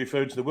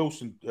referring to the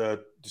Wilson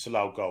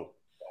disallowed goal.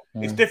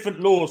 It's different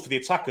laws for the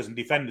attackers and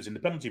defenders in the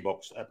penalty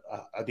box.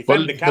 A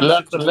defender can the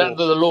letter of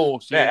the law.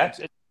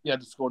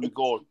 To score the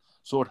goal,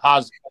 so it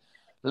has.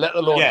 Let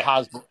the law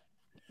has.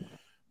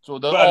 So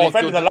they're all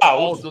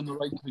done the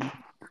right thing.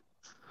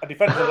 A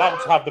defender's allowed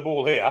to have the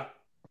ball here,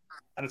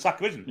 an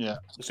attacker isn't. Yeah.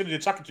 As soon as the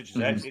attacker touches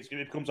it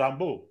becomes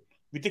handball.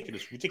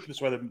 Ridiculous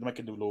where they're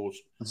making the laws.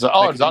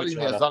 Exactly.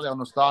 I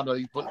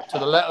understand. But to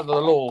the letter of the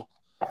law,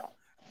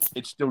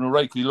 it's doing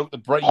right. Because you look at the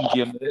Brighton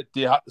game,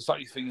 they had the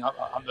same thing at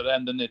the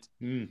end, didn't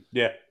it?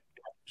 Yeah.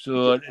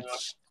 So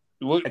it's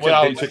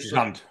didn't touch his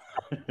hand.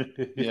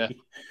 Yeah.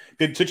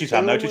 Didn't touch his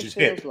hand, no, touch his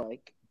hip.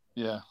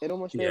 It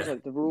almost feels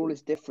like the rule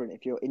is different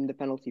if you're in the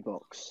penalty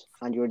box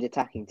and you're the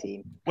attacking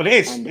team. Well, it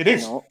is. It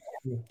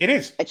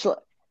is.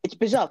 It's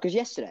bizarre because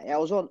yesterday I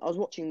was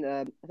watching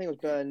I think it was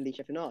Burnley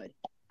Sheffield United,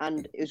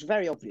 and it was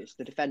very obvious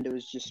the defender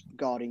was just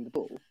guarding the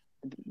ball.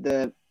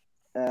 The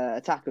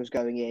attacker was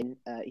going in.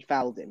 He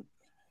fouled him.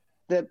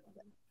 The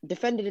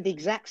defender did the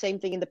exact same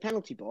thing in the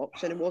penalty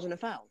box, and it wasn't a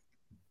foul.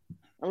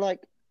 I'm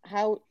like,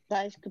 how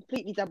that is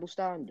completely double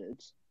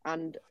standards,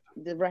 and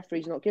the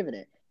referee's not giving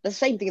it. The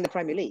same thing in the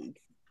Premier League.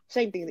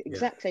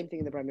 Exact same thing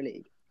in the Premier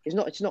League. It's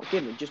not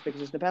given just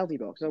because it's the penalty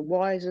box. So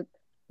why is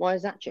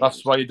that changed?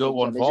 That's why you don't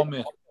want for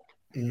me.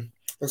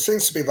 It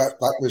seems to be that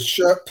with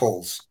shirt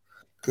pulls,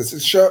 because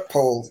it's shirt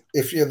pull.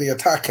 If you're the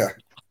attacker,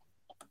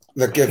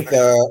 they give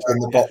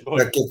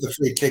the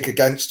free kick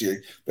against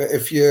you. But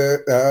if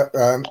you're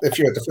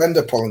a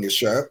defender pulling your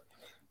shirt,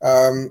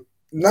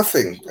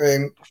 nothing.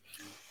 In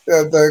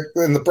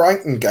the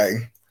Brighton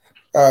game,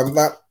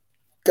 that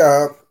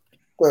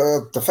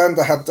the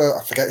defender had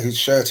I forget whose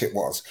shirt it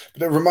was,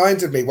 but it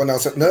reminded me when I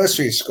was at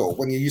nursery school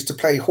when you used to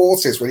play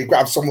horses when you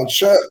grab someone's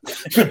shirt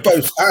with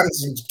both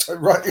hands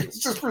and right. It was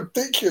just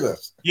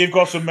ridiculous. You've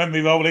got some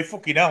memory, Rolly.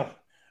 Fucking hell.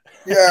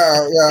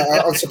 Yeah.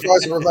 I'm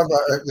surprised I remember.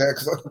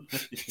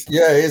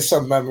 Yeah, it is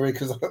some memory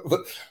because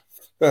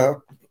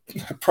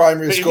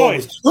primary school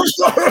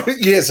was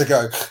years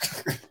ago.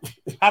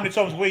 How many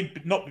times we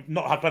not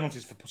had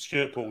penalties for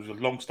shirt pulls with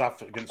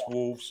Longstaff against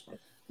Wolves?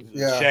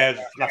 Yeah. Shares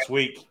last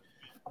week.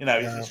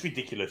 It's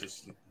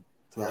ridiculous.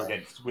 We're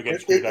getting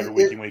screwed over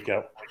week in, week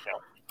out.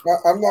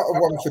 I'm not a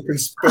one for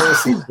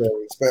conspiracy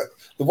theories, but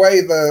the way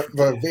the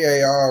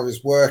VAR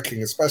is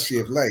working, especially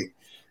of late,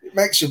 it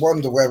makes you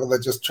wonder whether they're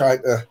just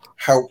trying to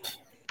help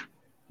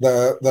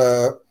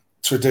the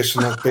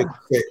traditional big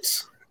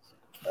six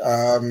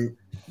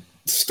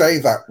stay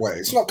that way.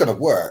 It's not going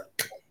to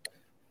work,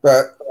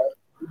 but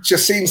it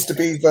just seems to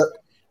be that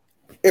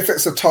if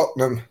it's a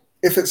Tottenham,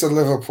 if it's a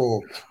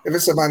Liverpool, if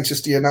it's a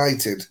Manchester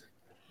United,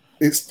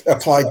 it's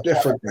applied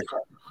differently.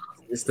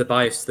 It's the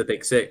bias to the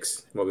big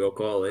six, what we all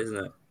call it, isn't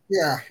it?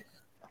 Yeah.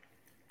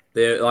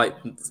 They're like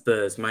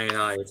Spurs, Man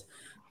United.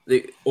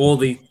 All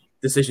the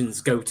decisions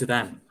go to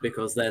them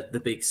because they're the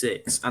big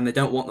six, and they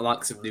don't want the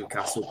likes of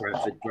Newcastle,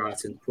 Brentford,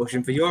 Brighton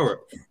pushing for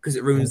Europe because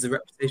it ruins the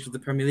reputation of the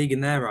Premier League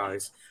in their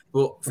eyes.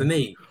 But for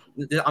me,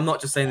 I'm not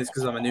just saying this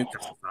because I'm a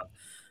Newcastle fan.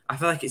 I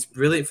feel like it's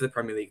brilliant for the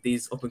Premier League.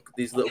 These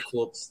little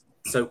clubs,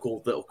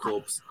 so-called little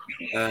clubs,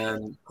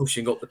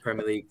 pushing up the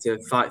Premier League to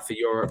fight for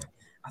Europe.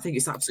 I think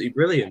it's absolutely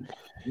brilliant.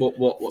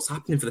 What's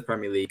happening for the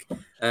Premier League?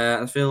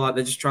 I feel like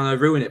they're just trying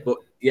to ruin it. But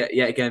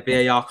yet again,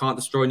 VAR can't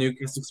destroy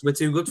Newcastle because we're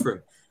too good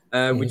for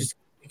them. We're just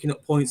picking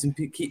up points and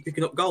keep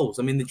picking up goals.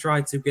 I mean, they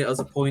tried to get us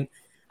a point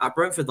at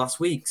Brentford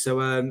last week, so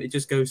it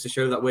just goes to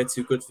show that we're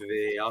too good for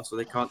VAR, so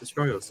they can't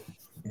destroy us.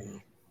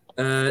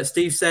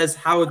 Steve says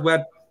Howard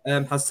Webb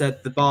has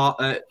said the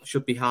bar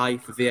should be high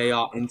for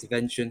VAR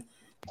intervention.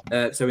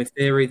 So in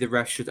theory, the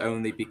ref should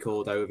only be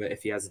called over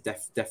if he has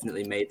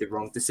definitely made the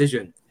wrong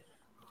decision.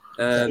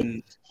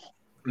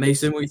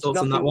 Mason, what are your thoughts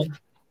on that one?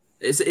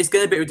 It's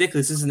getting a bit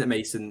ridiculous, isn't it,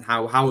 Mason?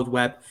 How Howard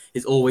Webb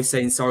is always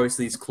saying sorry to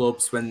these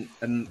clubs when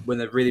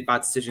a really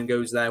bad decision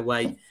goes their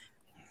way.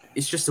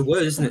 It's just a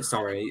word, isn't it?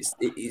 Sorry.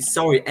 It's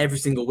sorry every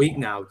single week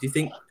now. Do you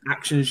think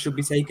action should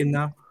be taken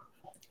now?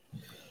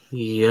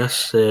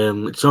 Yes,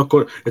 it's not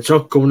good. It's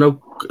not going out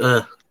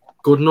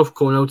good enough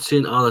going out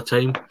saying all the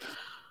time.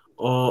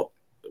 Or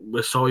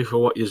we're sorry for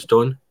what you've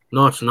done.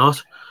 No, it's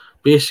not.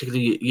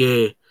 Basically,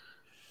 yeah,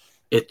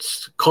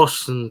 it's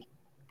costing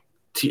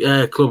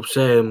clubs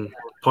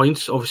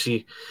points.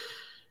 Obviously,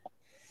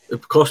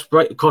 it cost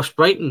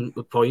Brighton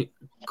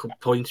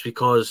points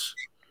because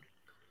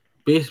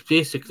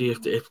basically,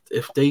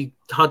 if they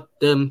had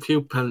them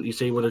few penalties,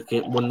 they would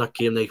have won that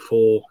game like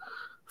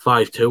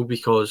 4-5-2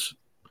 because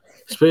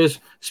Spurs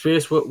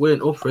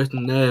weren't up for it,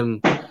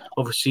 and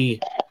obviously,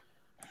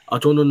 I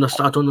don't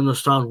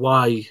understand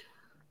why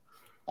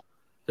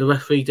the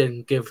referee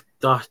didn't give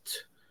that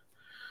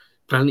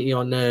penalty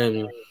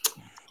on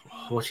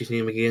what's his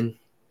name again?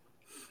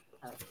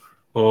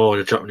 Oh,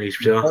 the Japanese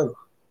player.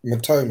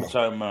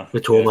 Matoma.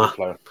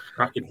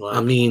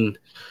 I mean,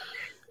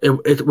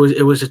 it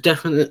was a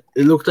definite.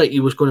 It looked like he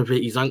was going to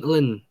break his ankle,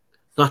 and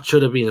that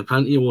should have been a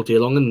penalty all day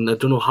long. And I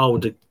don't know how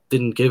they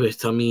didn't give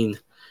it. I mean,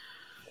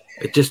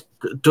 it just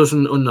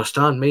doesn't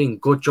understand me.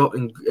 And good job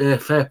and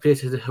fair play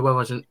to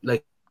whoever's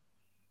like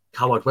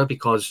Howard Webb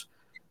because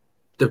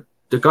the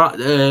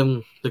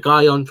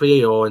guy on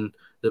VAR and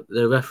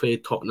the referee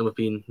at Tottenham have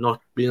been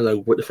not being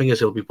allowed. But the thing is,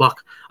 he'll be back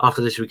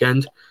after this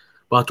weekend.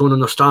 But I don't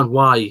understand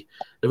why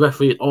the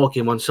referee at our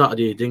game on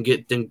Saturday and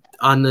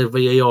the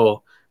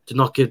VAR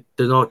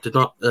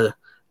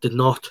did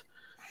not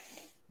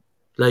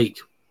like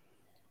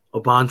a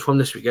ban from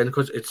this weekend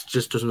because it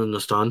just doesn't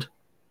understand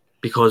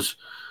because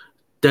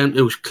them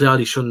who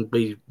clearly shouldn't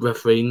be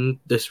refereeing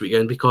this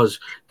weekend because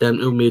them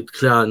who made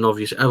clear and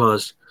obvious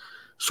errors.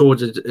 So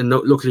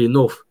luckily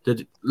enough,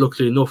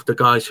 the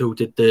guys who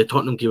did the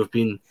Tottenham game have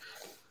been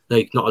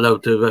like not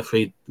allowed to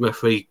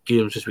referee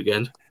games this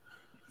weekend.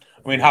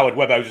 I mean, Howard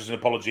Webb owes us an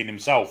apology in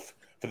himself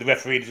for the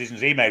referee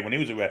decisions he made when he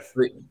was a ref.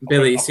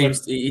 Billy, he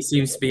seems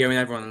to be owing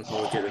everyone an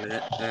apology at the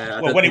minute.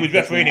 Well, when he was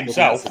refereeing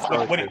himself,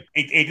 when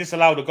he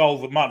disallowed a goal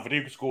that Martin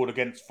Viduka scored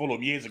against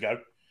Fulham years ago,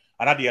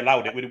 and had he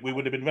allowed it, we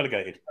would have been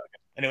relegated.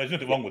 And there was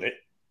nothing wrong with it.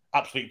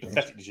 Absolutely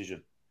pathetic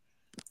decision.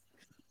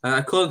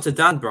 According to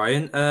Dan,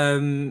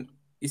 Brian,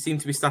 you seem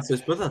to be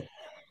Stato's brother.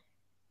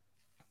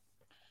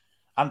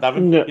 And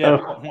Davin.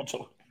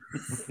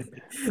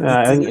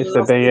 I think it's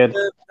the beard.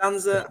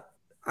 Dan's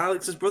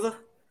Alex's brother?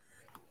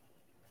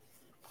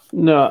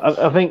 No,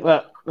 I think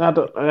that... I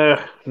don't...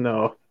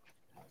 no.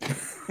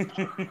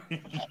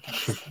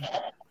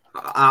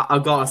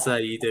 I've got to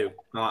say, you do.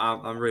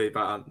 I'm really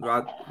bad.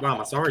 Wow,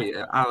 I'm sorry.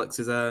 Alex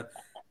is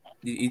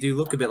you do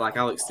look a bit like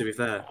Alex, to be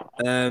fair.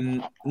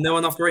 No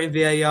one operating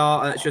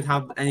VAR should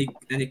have any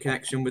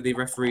connection with the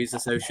referees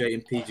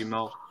associating PG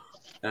Mall.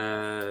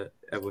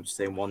 Everyone's just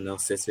saying 1-0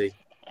 City.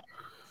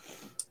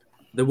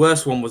 The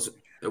worst one was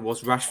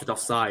Rashford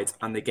offside,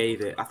 and they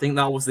gave it. I think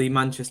that was the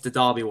Manchester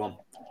Derby one.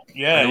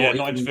 Yeah,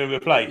 not interfering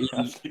with play.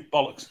 Absolute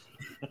bollocks.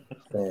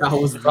 That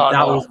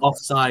was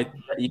offside.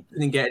 You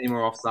couldn't get any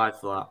more offside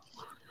for that.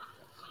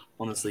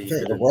 Honestly, you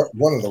couldn't.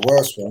 One of the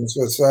worst ones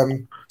was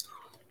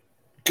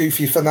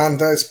Goofy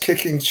Fernandez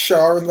kicking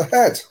Shah in the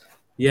head.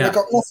 Yeah, they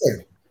got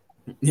nothing.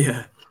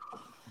 Yeah,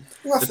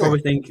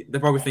 Nothing. they're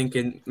probably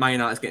thinking Man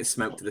United's getting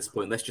smoked at this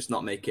point. Let's just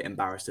not make it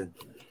embarrassing.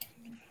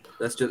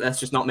 Let's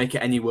just not make it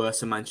any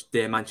worse than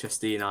dear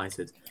Manchester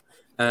United.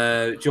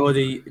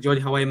 Geordie,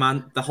 how are you,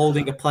 man? The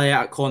holding a player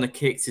at corner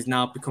kicks is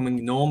now becoming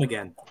the norm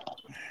again.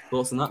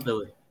 Thoughts on that,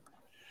 Billy?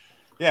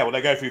 Yeah, well,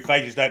 they go through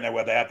phases, don't they,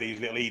 where they have these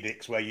little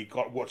edicts where you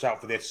got watch out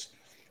for this.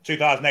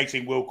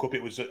 2018 World Cup,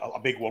 it was a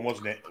big one,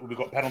 wasn't it? We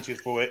got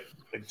penalties for it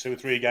in 2 or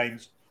 3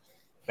 games.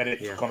 Then it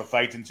kind of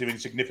fades into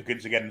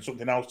insignificance again, and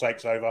something else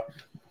takes over.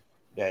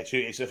 Yeah,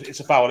 it's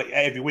a foul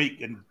every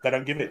week, and they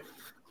don't give it.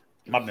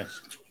 Madness.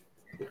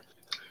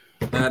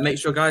 Make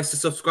sure, guys, to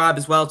subscribe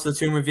as well to the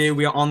Toon Review.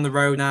 We are on the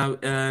road now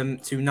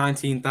to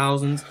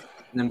 19,000, and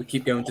then we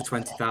keep going to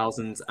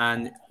 20,000.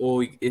 And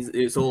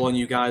it's all on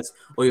you guys.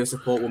 All your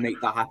support will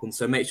make that happen.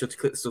 So make sure to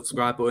click the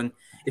subscribe button.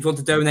 If you want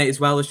to donate as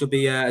well, there should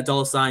be a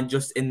 $sign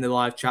just in the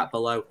live chat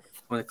below. If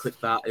you want to click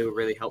that, it will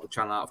really help the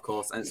channel out, of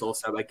course. And it's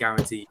also a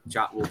guaranteed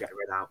chat we'll get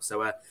read out.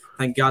 So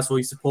thank you guys for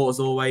your support as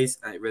always,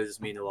 and it really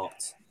does mean a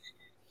lot.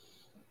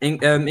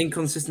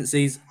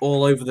 Inconsistencies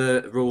all over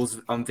the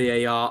rules on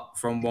VAR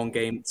from one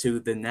game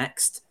to the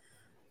next.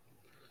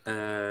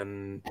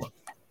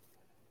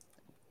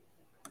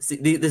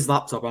 This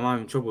laptop, I'm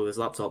having trouble with this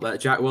laptop.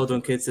 Jack, well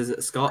done, kids, says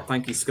it, Scott.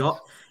 Thank you, Scott.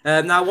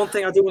 Now, one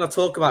thing I do want to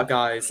talk about,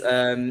 guys,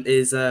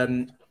 is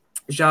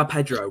João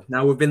Pedro.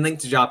 Now, we've been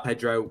linked to João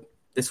Pedro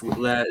this week.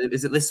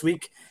 Is it this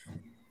week?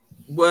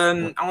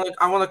 I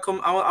want to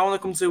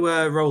come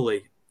to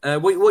Rowley.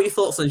 What are your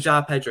thoughts on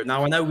João Pedro?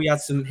 Now, I know we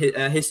had some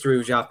history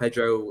with João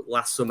Pedro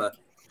last summer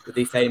with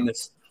the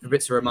famous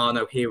Fabrizio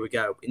Romano, here we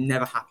go. It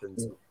never happened.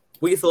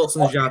 What are your thoughts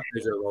on João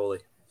Pedro, Rowley?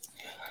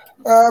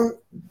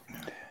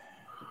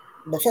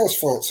 My first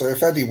thoughts are,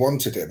 if Eddie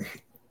wanted him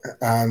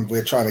and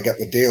we're trying to get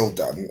the deal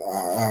done,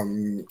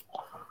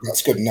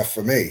 that's good enough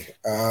for me.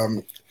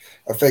 I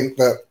think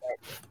that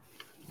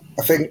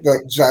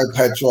João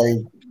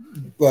Pedro,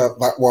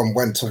 that one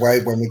went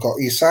away when we got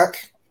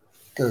Isak,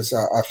 because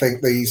I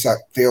think the Isak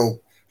deal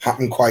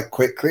happened quite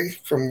quickly,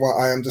 from what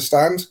I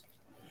understand.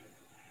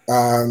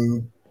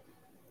 So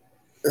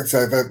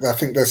I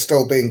think they're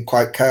still being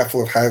quite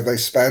careful of how they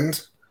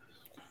spend,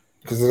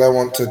 because they don't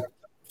want to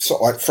sort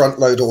of like front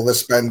load all the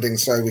spending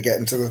so we get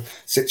into the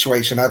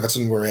situation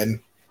Everton were in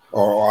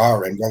or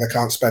are in, where they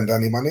can't spend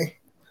any money.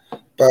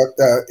 But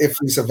if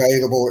he's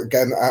available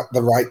again at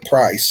the right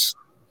price,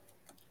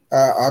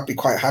 I'd be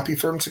quite happy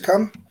for him to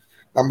come.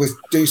 And we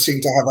do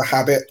seem to have a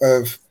habit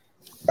of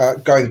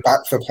going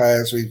back for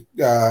players we've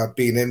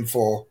been in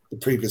for the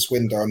previous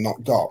window and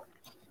not got.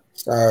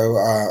 So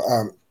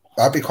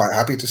I'd be quite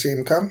happy to see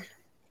him come.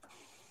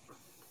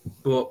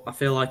 But I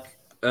feel like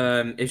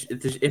if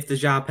the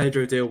João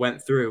Pedro deal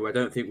went through, I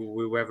don't think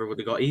we ever would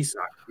have got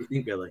Isak. Do you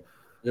think, Billy?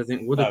 I don't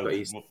think we would have got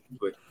Isak.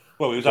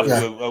 Well, it was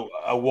after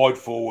a wide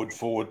forward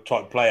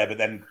type player, but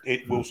then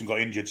Wilson got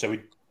injured, so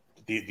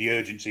the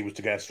urgency was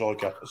to get a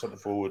striker, a centre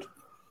forward.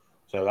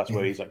 So that's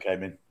where Isak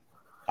came in.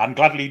 And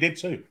gladly he did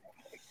too.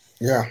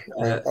 Yeah.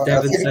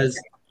 Devin says,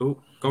 go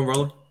on,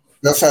 Roller.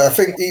 I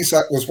think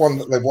Isak was one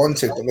that they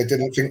wanted, but they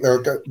didn't think they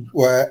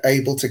were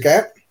able to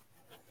get.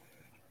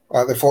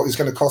 They thought he was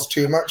going to cost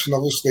too much, and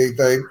obviously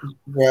they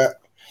were.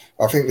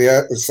 I think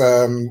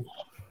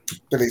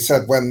Billy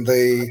said when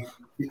the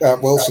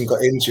Wilson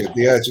got injured,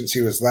 the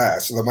urgency was there,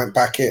 so they went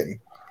back in,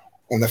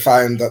 and they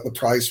found that the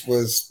price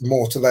was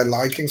more to their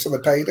liking, so they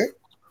paid it.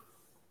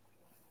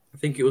 I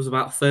think it was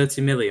about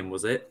 30 million,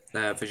 was it,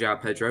 for João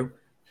Pedro?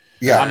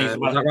 Yeah, and he's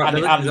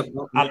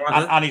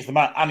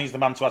the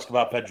man to ask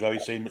about Pedro.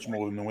 He's seen much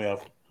more than we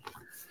have.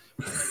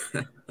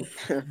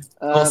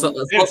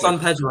 Thoughts on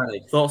Pedro,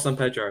 Ellie? Thoughts on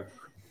Pedro?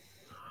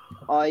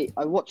 I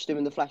watched him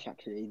in the flesh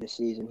actually this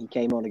season. He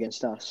came on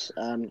against us.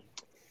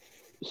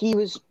 He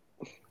was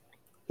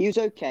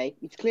okay.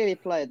 He's clearly a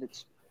player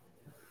that's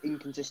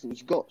inconsistent.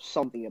 He's got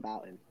something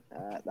about him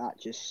that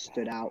just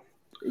stood out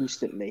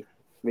instantly.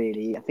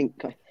 Really, I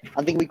think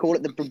we call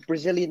it the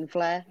Brazilian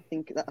flair. I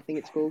think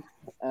it's called.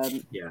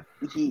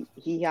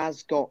 He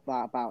has got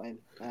that about him.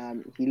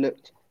 He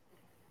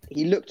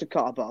looked a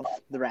cut above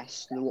the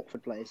rest, the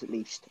Watford players at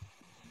least.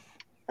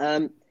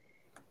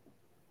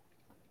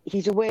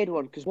 He's a weird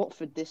one because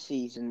Watford this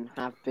season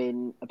have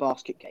been a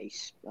basket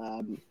case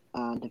and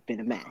have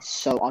been a mess.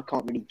 So I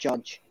can't really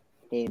judge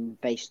him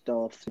based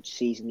off the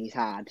season he's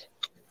had.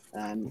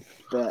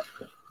 But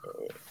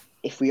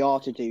if we are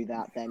to do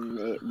that, then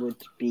it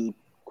would be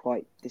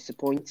quite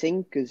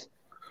disappointing because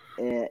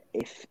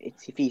if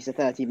he's a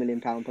 £30 million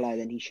player,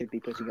 then he should be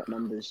putting up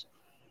numbers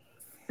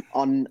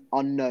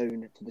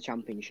unknown to the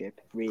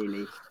Championship,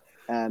 really.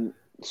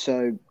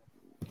 So,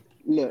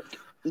 look,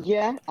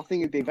 yeah, I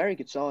think it'd be a very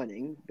good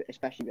signing,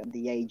 especially at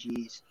the age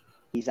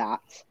he's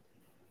at,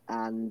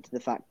 and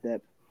the fact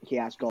that he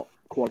has got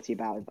quality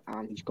about him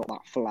and he's got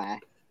that flair.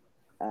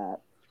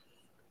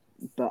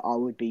 But I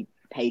would be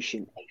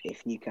patient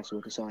if Newcastle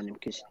were to sign him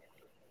because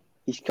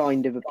he's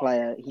kind of a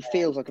player. He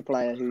feels like a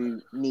player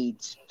who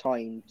needs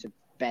time to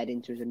bed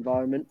into his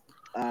environment,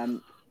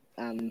 and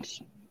I'm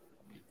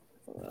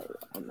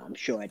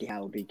sure Eddie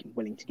Howe would be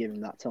willing to give him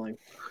that time.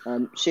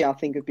 So yeah, I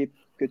think it'd be a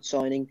good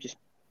signing. Just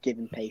give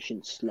him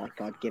patience, like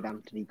I'd give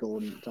Anthony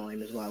Gordon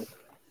time as well.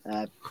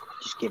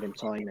 Just give him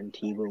time, and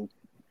he will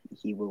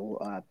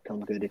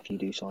come good if you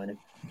do sign him.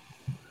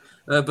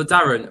 But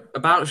Darren,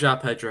 about João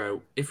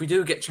Pedro, if we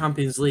do get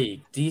Champions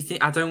League, do you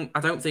think I don't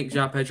think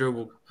João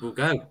Pedro will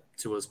go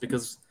to us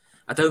because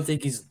I don't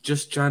think he's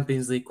just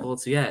Champions League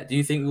quality yet. Do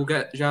you think we'll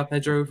get João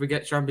Pedro if we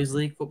get Champions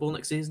League football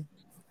next season?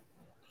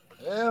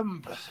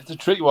 It's a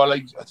tricky one.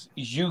 Like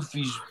his youth,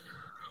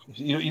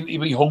 he'll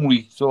be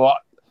hungry. So I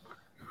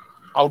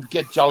would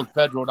get João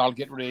Pedro and I'll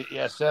get rid of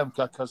ASM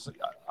because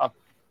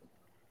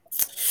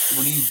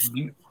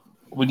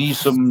we need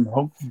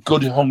some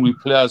good hungry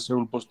players who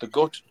will bust the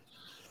gut.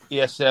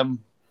 ASM,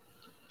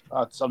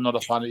 I'm not a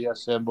fan of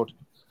ASM, but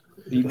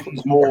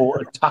he's more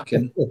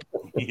attacking.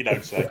 You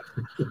don't say.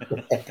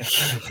 I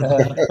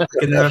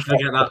can never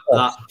forget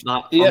that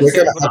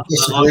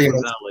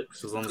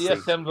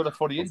ASM got a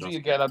funny injury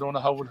again. I don't know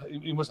how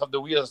he must have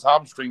the weirdest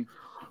hamstring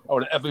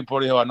out of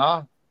everybody who are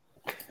now.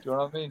 Do you know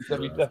what I mean?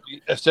 Every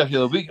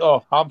other week,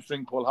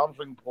 hamstring pull.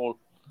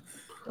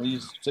 And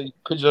he's on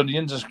the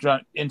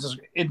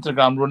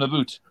Instagram run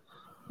about.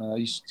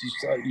 He's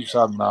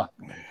sad now.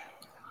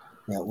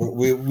 Yeah,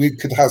 we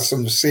could have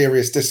some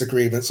serious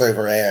disagreements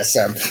over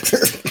ASM.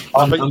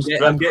 I'm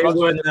getting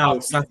word now.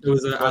 Sato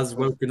has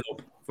woken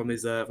up from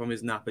his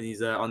nap and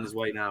he's on his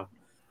way now.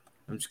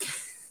 I'm just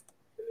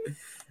kidding.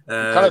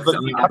 Kind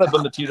of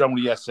build a team around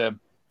with ASM.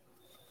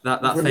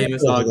 That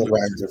famous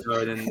argument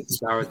between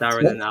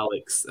Darren and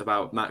Alex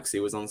about Maxi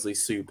was honestly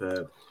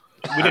superb.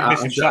 We didn't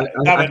miss him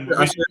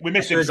Saturday. We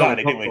missed him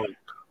Saturday, didn't we?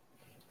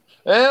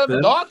 No,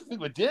 I don't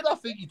think we did. I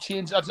think he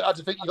changed. I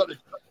think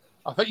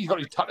he got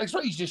his tactics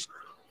right. He's just.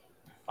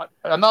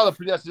 I know the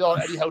player said,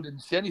 Eddie Howe didn't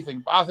say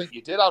anything, but I think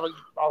he did. I think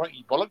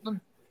he bollocked them.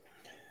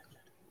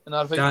 And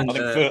I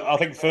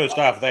think first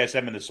half of the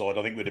ASM in the side,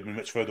 I think we'd have been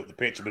much further up the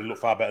pitch and we'd look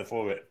far better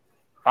for it.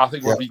 I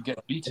think we'll be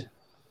getting beat.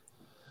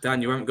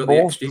 Dan, you haven't got the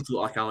XG to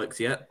look like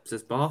Alex yet,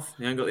 says Barth.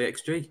 You haven't got the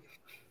XG.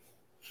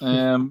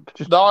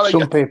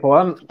 Some people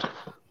haven't.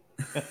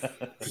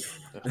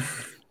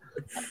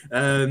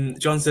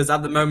 John says,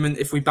 at the moment,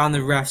 if we ban the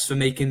refs for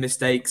making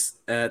mistakes,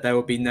 there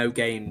will be no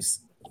games.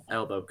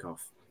 Elbow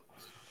cough.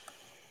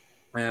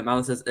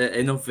 Alan says,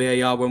 enough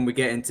VAR when we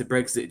get into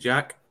Brexit,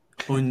 Jack.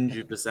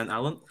 100%,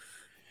 Alan.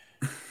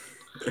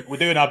 We're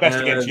doing our best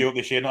to get to Europe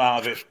this year, not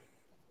out of it.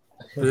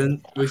 But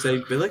then we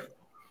say, Billy?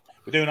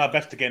 We're doing our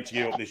best to get into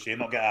Europe this year,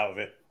 not get out of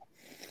it.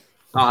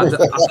 I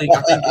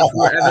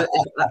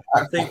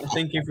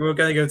think if we were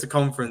going to go to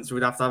conference,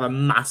 we'd have to have a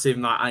massive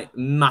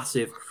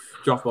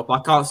drop off. I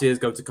can't see us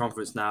go to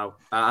conference now.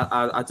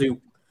 I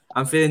do.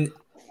 I'm feeling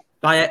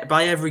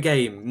by every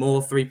game,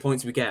 more 3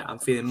 points we get, I'm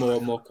feeling more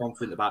and more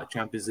confident about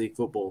Champions League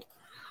football.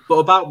 But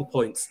about the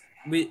points,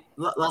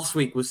 last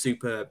week was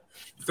superb.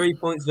 3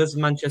 points versus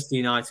Manchester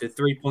United,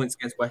 3 points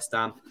against West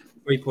Ham,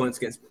 3 points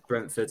against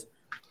Brentford.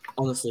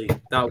 Honestly,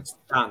 that was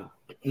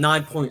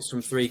 9 points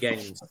from 3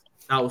 games.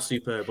 That was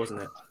superb,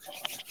 wasn't it?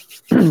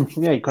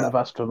 Yeah, you couldn't have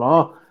asked for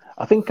more.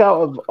 I think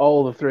out of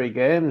all the 3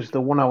 games,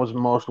 the one I was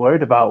most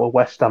worried about was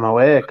West Ham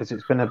away because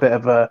it's been a bit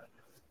of a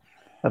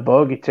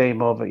bogey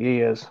team over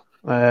years.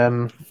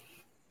 I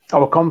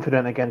was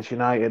confident against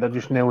United. I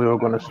just knew we were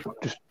going to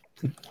just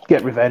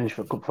get revenge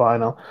for cup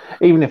final,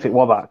 even if it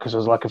was that. Because,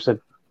 like I've said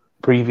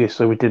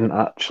previously, we didn't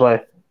actually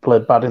play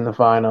bad in the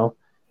final.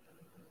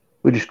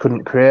 We just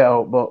couldn't create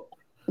out. But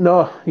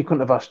no, you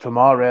couldn't have asked for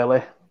more.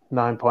 Really,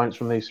 9 points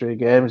from these 3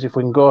 games. If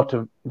we can go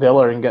to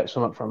Villa and get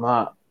something from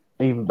that,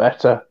 even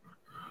better.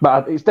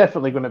 But it's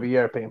definitely going to be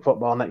European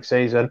football next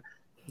season.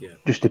 Yeah,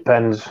 just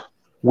depends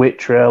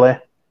which really.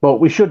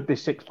 But we should be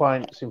 6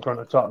 points in front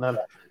of Tottenham.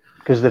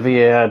 Because the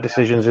VAR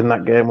decisions in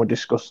that game were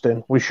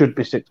disgusting. We should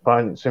be 6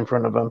 points in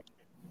front of them.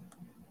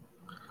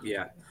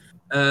 Yeah.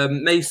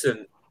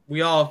 Mason,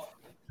 we are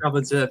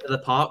travelling to Villa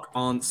Park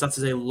on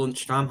Saturday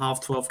lunchtime,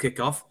 12:30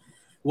 kickoff.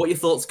 What are your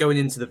thoughts going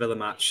into the Villa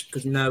match?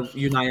 Because you know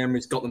Unai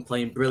Emery's got them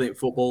playing brilliant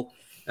football.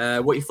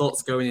 What are your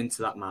thoughts going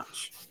into that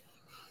match?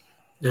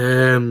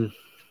 It'll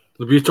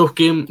be a tough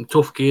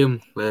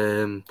game,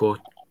 but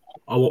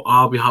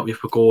I'll be happy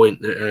if we go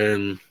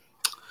into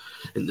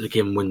the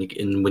game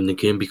and win the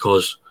game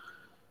because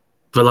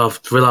Villa are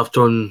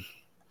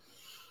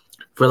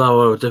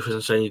a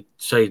different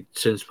side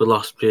since we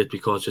last played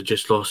because they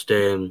just lost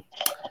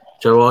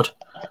Gerrard.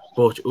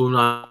 But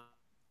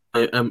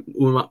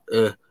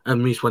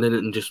and Reece went in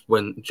and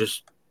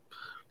just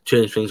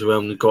changed things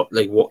around. And got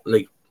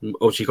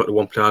obviously got the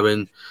one player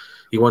in.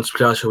 He wants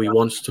players who he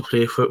wants to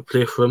play for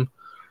him.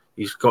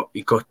 He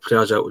got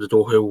players out of the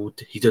door who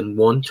he didn't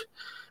want,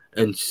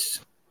 and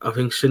I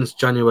think since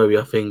January,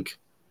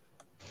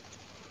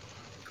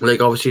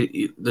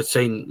 obviously they're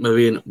saying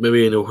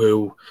Marino,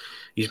 who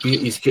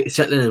he's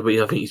settling in, but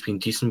I think he's been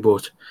decent.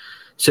 But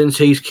since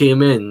he's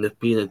came in, they've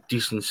been a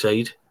decent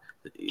side.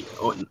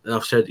 And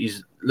I've said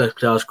he's let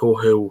players go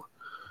who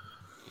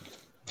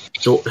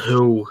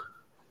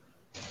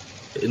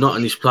not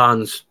in his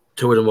plans.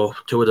 Two of them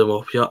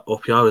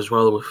up here as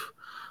well with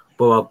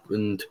Boab,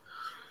 and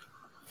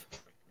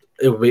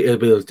it'll be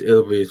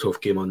a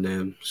tough game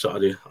on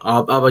Saturday.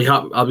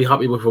 I'll be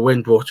happy with a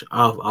win, but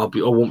I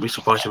won't be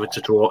surprised if it's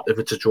a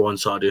draw on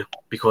Saturday,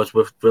 because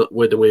with the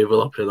way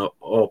Villa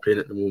are playing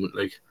at the moment,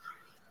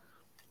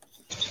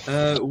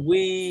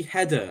 We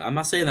Header. Am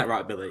I saying that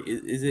right, Billy?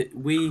 Is it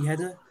We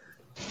Header?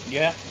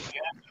 Yeah.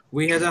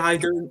 We Header. How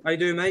you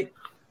doing, mate?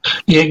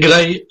 Yeah,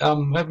 g'day.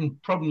 I'm having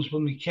problems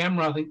with my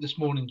camera, I think, this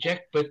morning,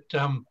 Jack. But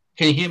can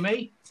you hear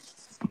me?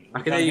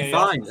 I can hear you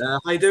fine.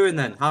 How you doing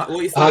then? What are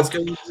your thoughts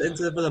going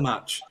into the Villa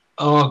match?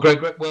 Oh,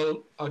 great.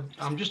 Well,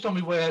 I'm just on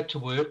my way out to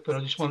work, but I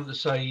just wanted to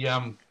say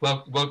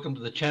welcome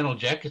to the channel,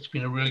 Jack. It's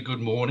been a really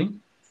good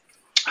morning.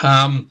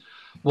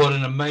 What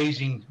an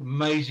amazing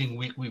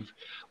week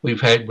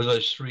we've had with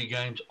those 3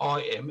 games.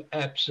 I am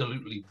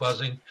absolutely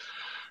buzzing.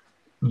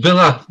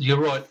 Villa,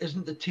 you're right,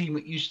 isn't the team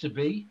it used to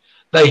be.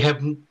 They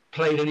haven't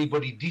played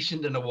anybody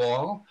decent in a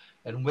while,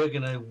 and we're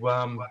gonna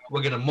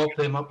mop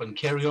them up and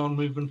carry on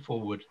moving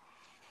forward.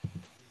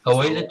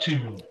 Away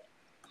to.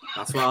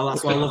 That's what I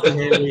love to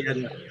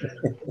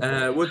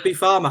hear. Would-be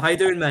Farmer, how you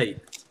doing, mate?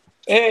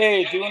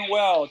 Hey, doing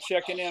well.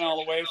 Checking in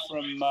all the way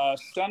from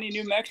sunny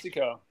New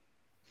Mexico.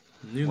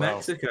 New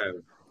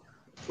Mexico.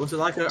 What's it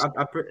like?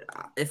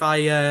 If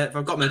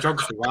I've got my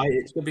geography right,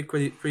 it's gonna be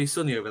pretty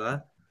sunny over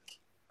there.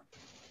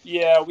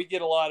 Yeah, we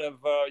get a lot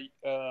of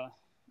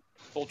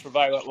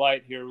ultraviolet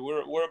light here.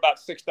 We're about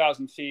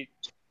 6,000 feet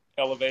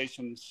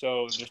elevation,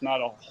 so there's not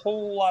a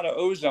whole lot of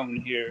ozone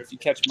here, if you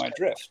catch my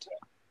drift.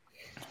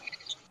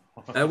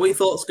 What are your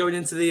thoughts going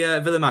into the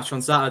Villa match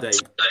on Saturday?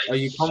 Are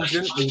you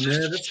confident? Are you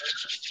nervous?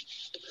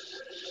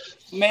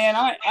 Man,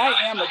 I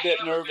am a bit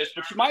nervous,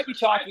 but you might be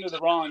talking to the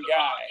wrong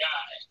guy.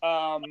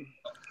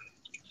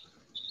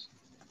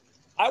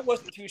 I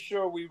wasn't too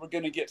sure we were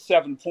going to get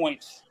 7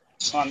 points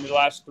on the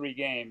last 3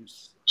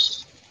 games.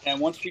 And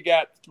once we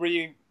got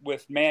 3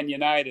 with Man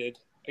United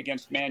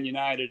against Man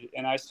United,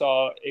 and I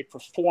saw a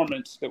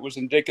performance that was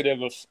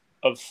indicative of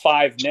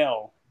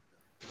 5-0,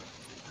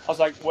 I was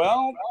like,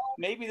 well,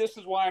 maybe this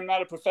is why I'm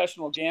not a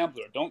professional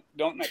gambler. Don't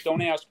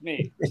ask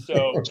me.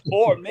 So,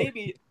 or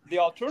maybe the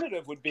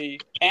alternative would be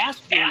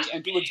ask me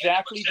and do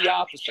exactly the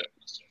opposite.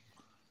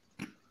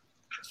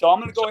 So I'm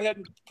going to go ahead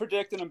and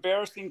predict an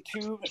embarrassing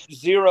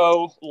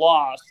 2-0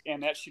 loss,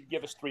 and that should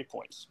give us 3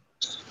 points.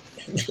 A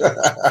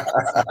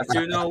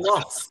 2-0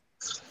 loss.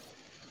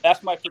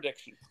 That's my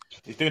prediction.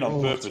 He's doing it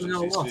on purpose.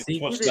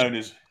 It's what's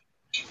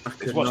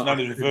known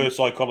as reverse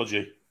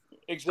psychology.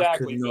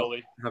 Exactly,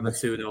 Billy. Have a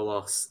 2-0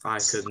 loss. I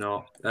could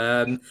not.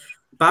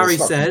 Barry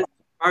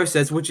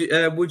says, would you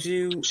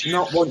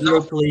not want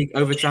Europa League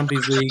over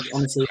Champions League?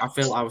 Honestly, I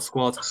feel our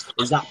squad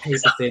is that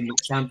paper thin.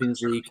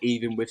 Champions League,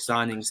 even with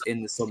signings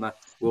in the summer,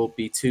 will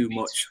be too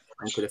much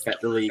and could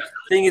affect the league.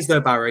 Thing is,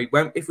 though, Barry,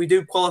 if we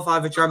do qualify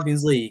for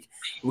Champions League,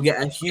 we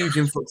get a huge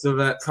influx of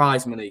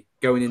prize money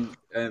going in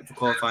for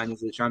qualifying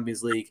into the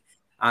Champions League,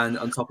 and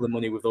on top of the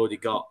money we've already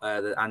got,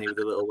 Annie with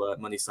a little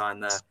money sign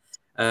there.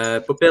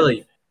 But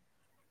Billy,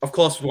 of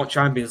course, we want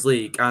Champions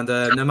League, and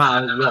no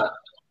matter what,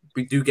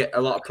 we do get a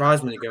lot of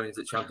prize money going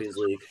into the Champions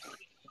League.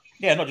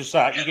 Yeah, not just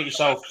that. You get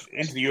yourself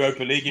into the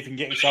Europa League, you can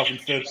get yourself in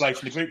 3rd place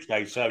in the group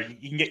stage. So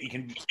you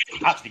can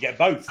actually get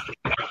both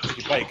if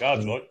you play your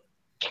cards right.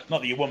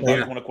 Not that you want both,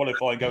 you want to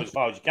qualify and go as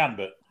far as you can,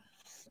 but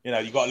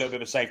you've got a little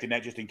bit of a safety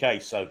net just in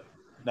case. So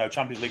no,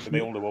 Champions League for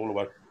me all the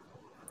way.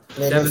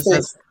 Devin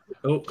says,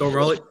 go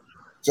roll it.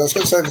 So I was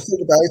going to say, the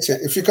thing about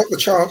it, if you've got the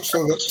chance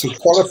to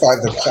qualify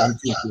the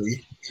Champions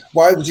League,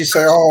 why would you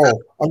say,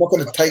 I'm not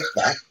going to take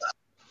that?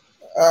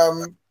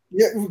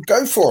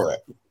 Go for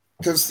it.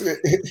 Because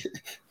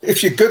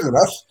if you're good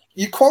enough,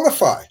 you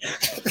qualify.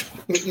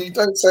 You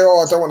don't say,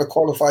 I don't want to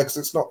qualify because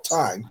it's not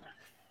time.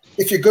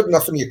 If you're good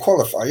enough and you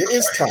qualify, it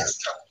is time.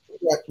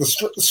 Like the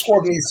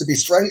squad needs to be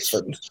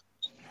strengthened,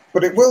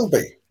 but it will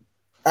be.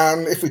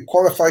 And if we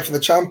qualify for the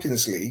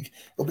Champions League,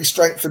 it'll be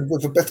strengthened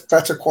with a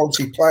better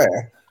quality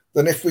player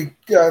than if we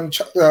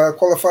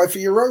qualify for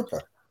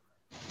Europa.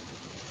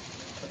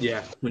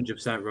 Yeah,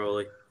 100%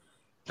 Rolly.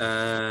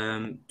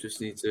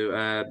 Just need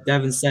to.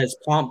 Devin says,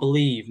 can't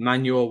believe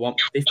Man U want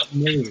 50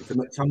 million for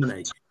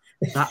McTominay.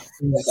 That's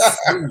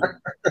insane.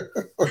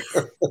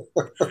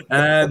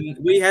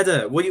 We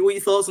Header, what are your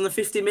thoughts on the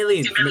 50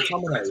 million for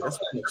McTominay? That's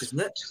much, isn't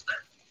it?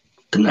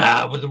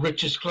 Nah, we're the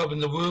richest club in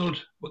the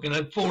world. We're going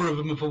to have 4 of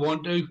them if we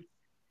want to.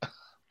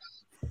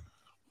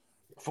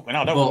 Fucking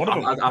hell, I don't want one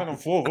of them.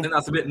 I think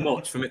that's a bit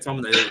much for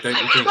McTominay, don't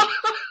you think?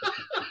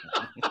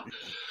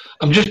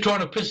 I'm just trying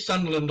to piss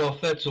Sunderland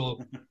off, that's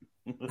all.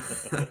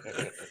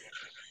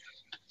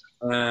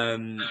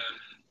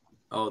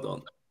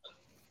 Hold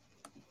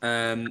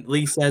on.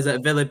 Lee says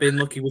that Villa been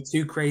lucky with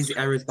 2 crazy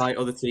errors by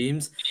other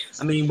teams.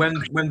 I mean,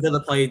 when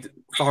Villa played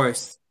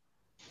Forest,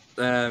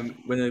 when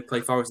they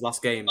played Forest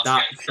last game,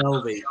 that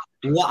Shelby,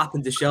 what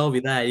happened to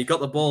Shelby there? He got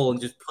the ball and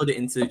just put it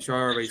into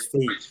Traore's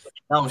feet.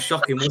 That was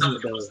shocking, wasn't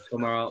it, Bill?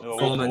 From our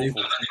former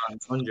Newcastle.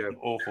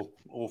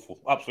 Awful,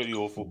 absolutely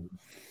awful.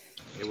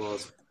 It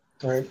was.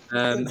 Right.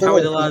 How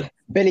are the lads?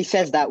 Billy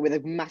says that with a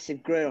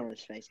massive grin on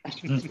his face.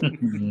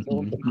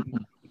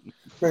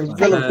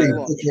 Villa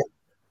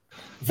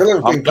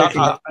have been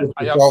picking up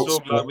I am so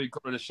glad we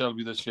got rid of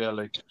Shelby this year.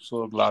 Like,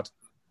 so glad.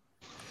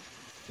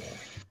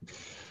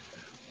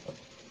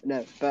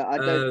 No, but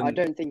I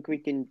don't think we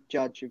can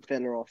judge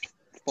Villa off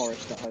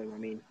Forest at home. I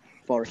mean,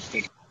 Forest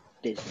are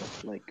dismal.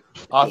 Like,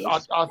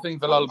 I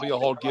think Villa will be a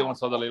hard game on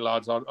Saturday,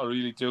 lads. I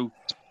really do.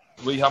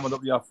 We hammered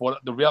up the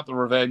F4. We have the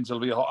revenge. I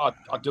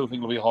do think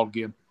it'll be a hard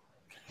game.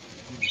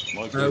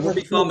 We'll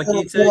be fine. Can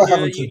you turn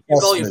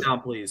your volume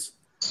down, please?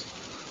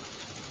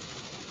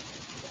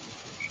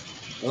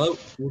 Hello,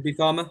 Would-be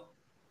Farmer?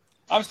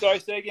 I'm sorry,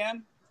 say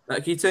again?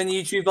 Can you turn the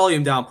YouTube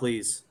volume down,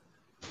 please?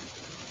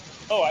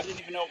 Oh, I didn't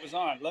even know it was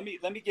on. Let me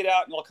get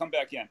out and I'll come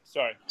back in.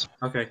 Sorry.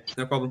 Okay,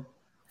 no problem.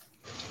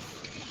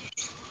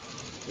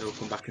 We'll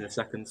come back in a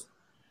second.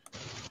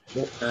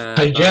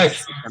 Hey, Jack.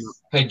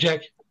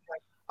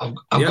 I'm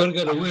going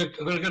to go to work.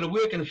 I'm going to go to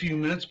work in a few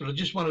minutes, but I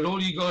just wanted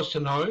all you guys to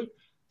know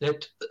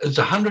that it's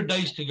 100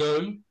 days to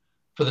go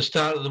for the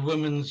start of the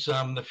women's,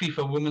 the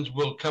FIFA Women's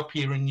World Cup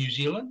here in New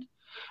Zealand.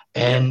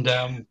 And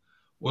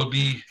we'll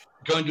be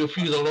going to a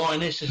few of the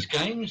Lionesses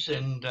games,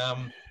 and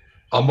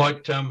I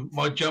might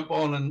jump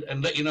on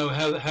and let you know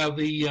how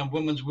the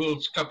Women's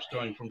World Cup's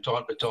doing from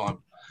time to time.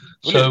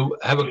 So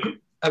have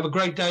a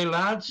great day,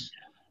 lads,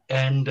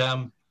 and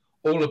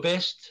all the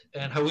best.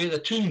 And how are the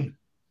tune?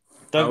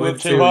 Don't work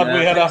too hard,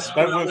 we header.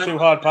 Don't work too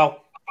hard,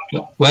 pal.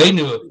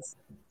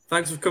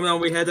 Thanks for coming on,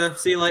 we header.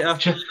 See you later,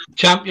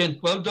 champion.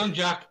 Well done,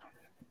 Jack.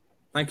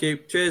 Thank you.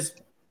 Cheers.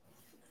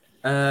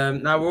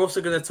 Now we're also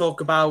going to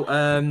talk about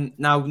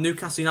now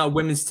Newcastle United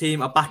women's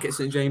team are back at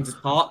St James's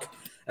Park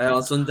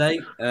on Sunday.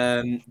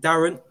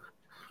 Darren,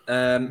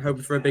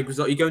 hoping for a big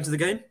result. Are you going to the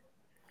game?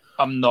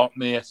 I'm not,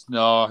 mate.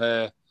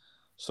 No,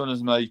 son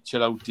is my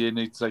chill out day.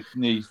 It's like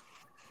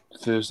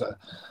Thursday.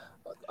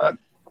 I'm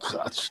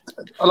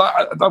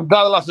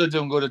glad the lads are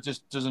doing good. It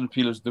just doesn't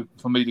appeal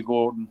for me to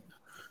go out and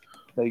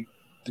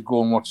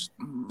watch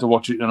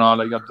it.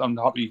 I'm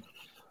happy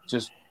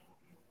just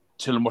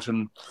chilling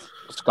watching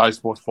Sky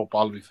Sports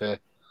football, to be fair,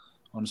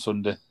 on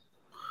Sunday.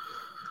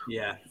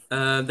 Yeah.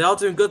 They are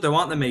doing good, though,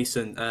 aren't they,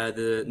 Mason?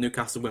 The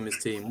Newcastle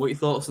women's team. What are your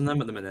thoughts on them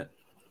at the minute?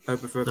 I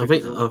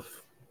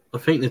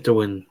think they're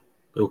doing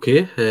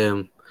okay.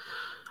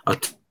 I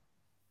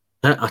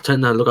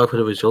tend to look out for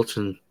the results,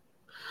 and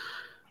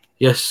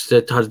yes, they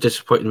had a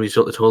disappointing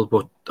result at all,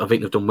 but I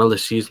think they've done well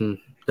this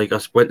season. Like, I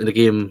went to the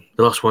game,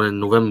 the last one in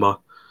November.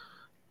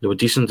 They were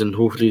decent, and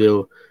hopefully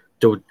they'll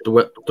do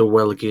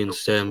well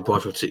against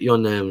Bradford City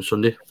on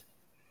Sunday.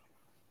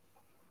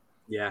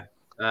 Yeah,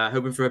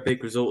 hoping for a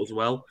big result as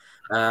well.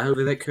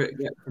 Hopefully they could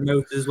get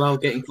promoted as well,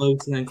 getting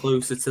closer and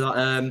closer to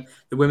that,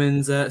 the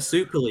Women's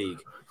Super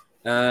League.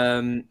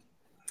 Brian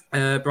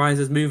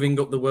says, moving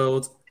up the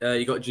world,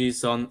 you got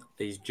Jesus on.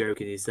 He's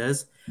joking, he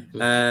says.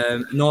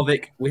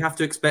 Norvik, we have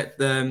to expect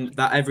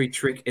that every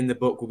trick in the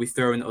book will be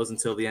thrown at us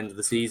until the end of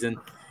the season.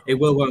 It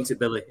will, won't it,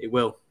 Billy? It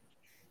will.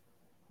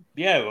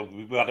 Yeah, well,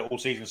 we've had it all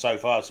season so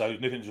far, so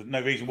there's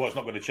no reason why it's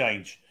not going to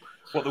change.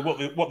 What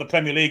the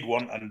Premier League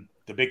want and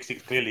the Big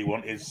Six clearly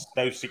want is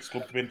those 6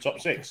 clubs to be in the top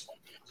 6.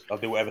 They'll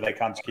do whatever they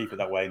can to keep it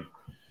that way.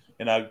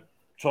 And,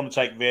 trying to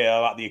take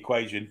VAR out of the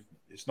equation,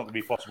 it's not going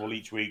to be possible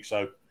each week.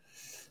 So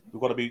we've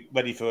got to be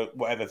ready for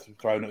whatever's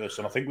thrown at us,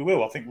 and I think we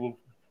will. I think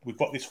we've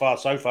got this far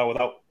so far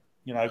without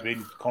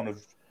being kind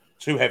of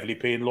too heavily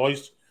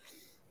penalised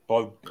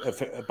by a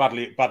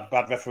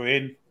bad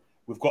refereeing.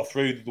 We've got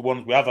through the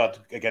ones we have had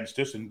against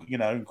us, and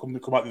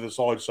come out the other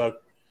side. So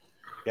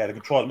yeah, they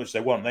can try as much as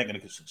they want. They ain't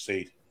going to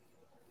succeed.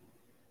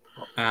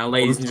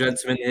 Ladies and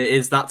gentlemen, it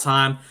is that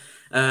time.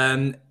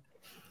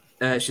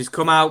 She's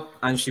come out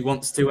and she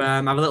wants to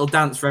have a little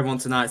dance for everyone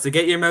tonight. So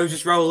get your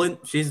emojis rolling.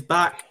 She's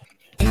back.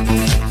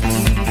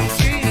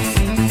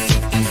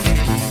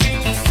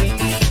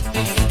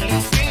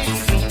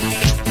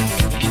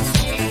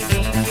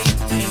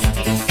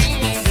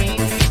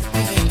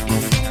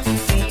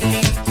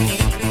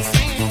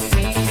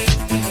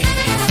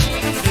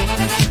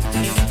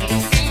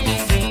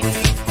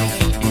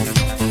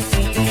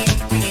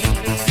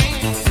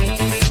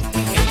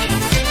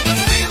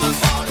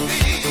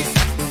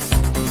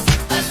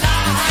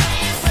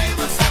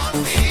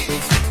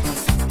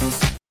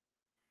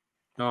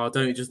 Oh,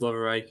 don't you just love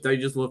her, Ray? Don't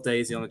you just love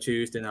Daisy on a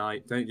Tuesday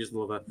night? Don't you just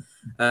love her?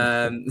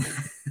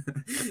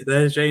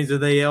 There's James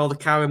with all the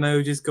cow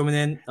emojis coming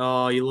in.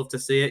 Oh, you love to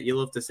see it. You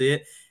love to see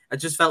it. I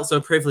just felt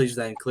so privileged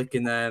then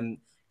clicking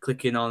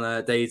clicking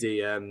on Daisy.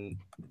 You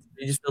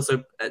just feel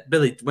so,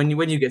 Billy. When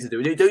you get to do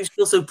it, don't you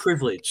feel so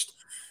privileged?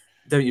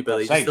 Don't you,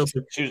 Billy?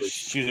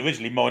 She was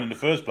originally mine in the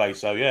first place,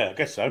 so yeah, I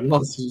guess so.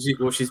 Well,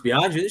 she's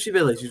behind you, isn't she,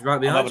 Billy? She's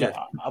right behind you.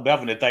 I'll be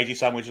having a Daisy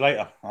sandwich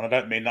later, and I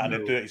don't mean that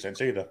in a dirty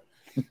sense either.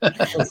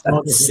 For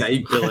God's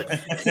sake, Billy.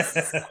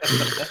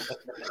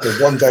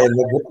 One day in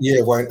the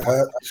year won't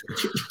hurt.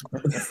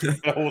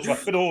 Bit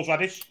of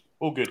horseradish,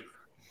 all good.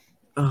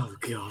 Oh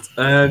God!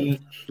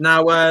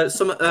 Now,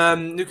 some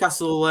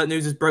Newcastle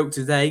news has broke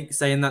today,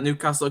 saying that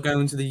Newcastle are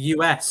going to the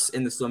US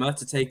in the summer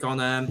to take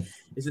on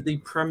is it the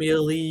Premier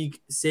League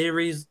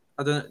series?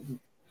 I don't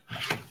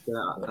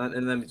know.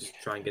 And let me just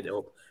try and get it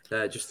up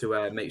just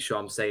to make sure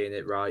I'm saying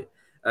it right.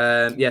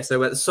 So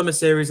the summer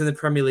series in the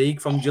Premier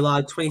League from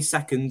July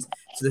 22nd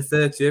to the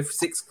 30th,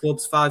 6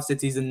 clubs, 5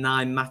 cities, and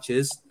 9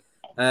 matches.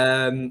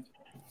 Now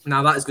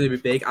that is going to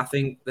be big. I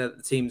think that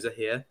the teams are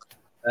here.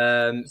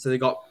 So they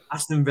got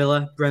Aston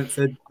Villa,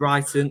 Brentford,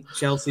 Brighton,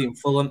 Chelsea, and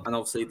Fulham, and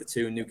obviously the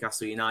 2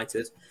 Newcastle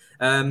United.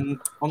 On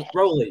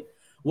Rowley,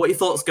 what are your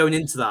thoughts going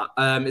into that?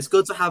 It's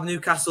good to have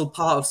Newcastle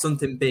part of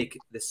something big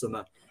this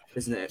summer,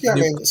 isn't it? Yeah, I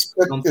mean, it's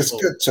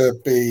good to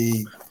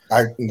be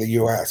out in the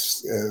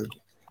US.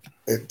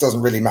 It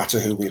doesn't really matter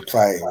who we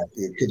play.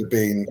 It could have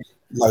been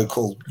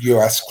local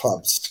US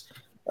clubs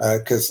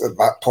because at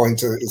that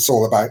point it's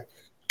all about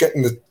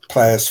getting the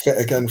players fit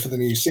again for the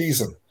new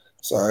season.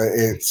 So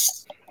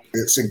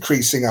it's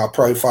increasing our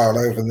profile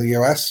over in the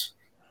US,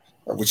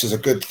 which is a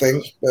good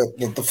thing. But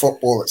the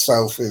football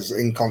itself is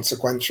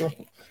inconsequential.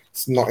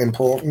 It's not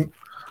important.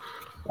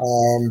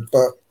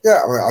 But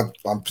yeah, I mean,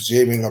 I'm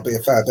presuming there'll be a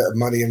fair bit of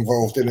money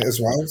involved in it as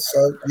well.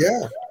 So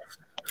yeah.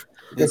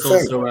 It's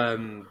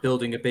also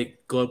building a big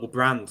global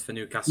brand for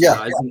Newcastle,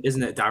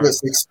 isn't it, Darren?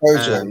 It's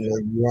exposure in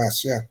the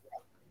US, yeah.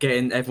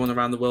 Getting everyone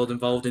around the world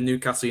involved in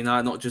Newcastle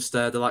United, not just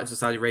the likes of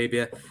Saudi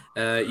Arabia,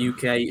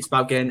 UK. It's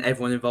about getting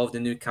everyone involved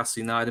in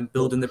Newcastle United and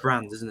building the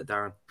brand, isn't it,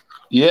 Darren?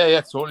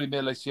 Yeah, totally,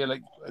 mate. Like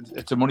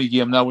it's a money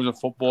game now with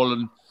football,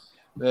 and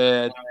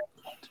it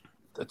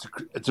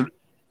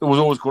was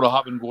always going to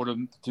happen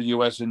going to the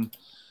US and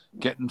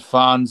getting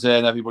fans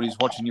and everybody's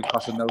watching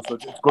Newcastle now. So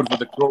it's good for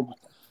the club.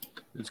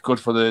 It's good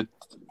for the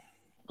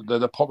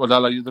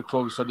popularity of the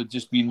club. Instead of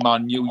just being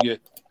Man U,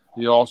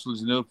 the Arsenals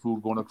and Liverpool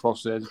going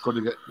across there. It's good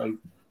to get like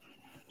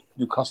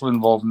Newcastle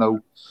involved now,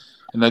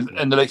 and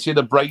then like say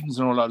the Brightons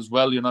and all that as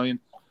well. You know, what I mean,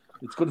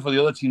 it's good for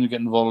the other team to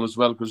get involved as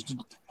well because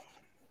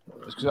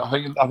I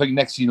think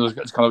next season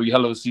it's going to be a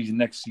hell of a season.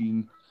 Next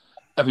season,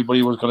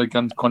 everybody was going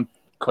to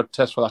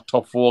contest for that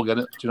top 4. Get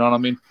it? Do you know what I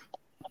mean?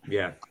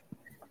 Yeah.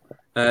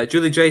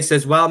 Julie J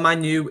says, while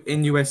Man U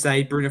in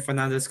USA, Bruno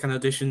Fernandes can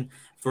audition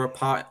for a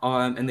part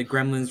in the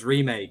Gremlins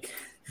remake.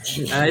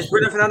 Is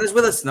Bruno Fernandes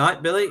with us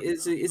tonight, Billy?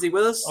 Is he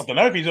with us? I don't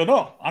know if he's or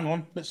not. Hang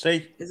on, let's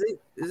see. Is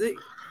he?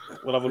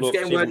 We'll have a look.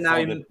 Getting word now.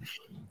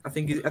 I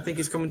think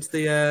he's coming to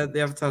the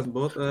advertising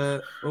board.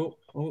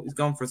 He's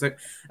gone for a sec.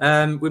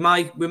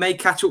 We may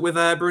catch up with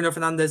Bruno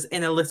Fernandes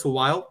in a little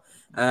while.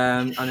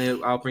 And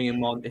I'll bring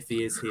him on if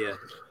he is here.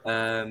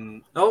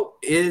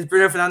 Here's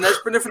Bruno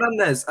Fernandes. Bruno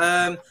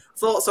Fernandes.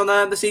 Thoughts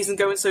on the season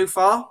going so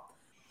far?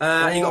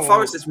 You got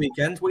Forest this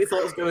weekend. What are your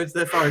thoughts going into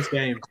the Forest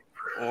game?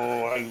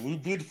 We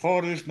beat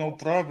Forest, no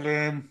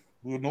problem.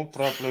 No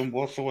problem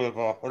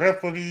whatsoever.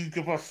 Referee,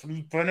 give us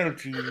 3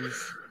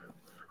 penalties.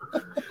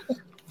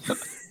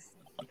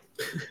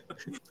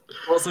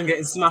 Thoughts on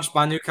getting smashed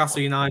by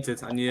Newcastle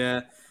United, and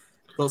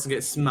thoughts on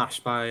getting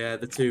smashed by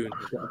the 2.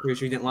 I'm pretty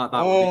sure you didn't like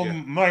that one, did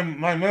you?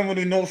 My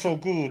memory not so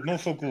good.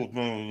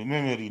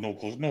 Memory no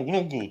good.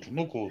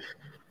 No good.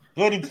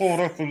 Very poor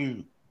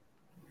referee.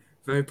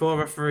 Very poor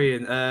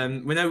refereeing.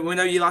 We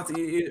know you like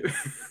to.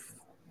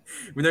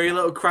 We know you're a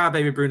little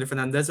crybaby, Bruno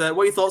Fernandes.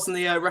 What are your thoughts on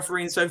the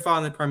refereeing so far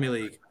in the Premier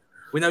League?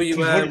 We know you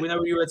were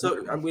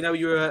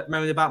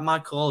moaning about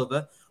Michael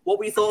Oliver. What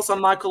were your thoughts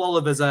on Michael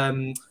Oliver's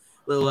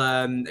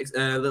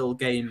little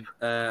game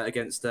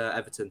against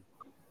Everton?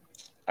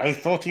 I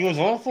thought he was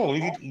awful.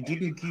 He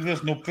didn't give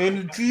us no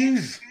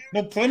penalties.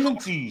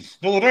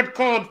 No red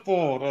card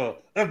for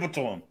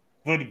Everton.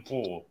 Very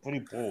poor.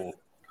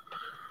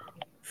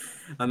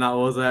 And that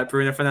was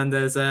Bruno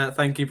Fernandes.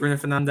 Thank you, Bruno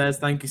Fernandes.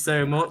 Thank you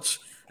so much.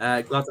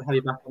 Glad to have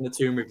you back on the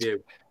Toon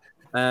Review.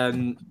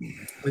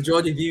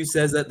 Majority View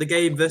says that the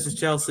game versus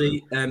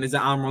Chelsea is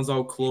at Almiron's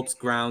old club's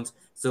ground,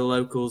 so the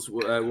locals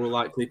will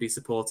likely be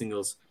supporting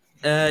us.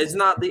 Isn't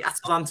that the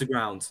Atalanta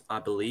ground, I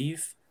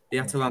believe? The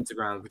Atalanta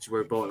ground, which is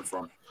where we bought it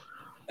from.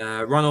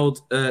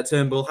 Ronald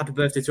Turnbull, happy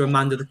birthday to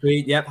Amanda the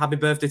Queen. Yep, happy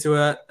birthday to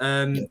her,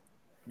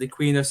 the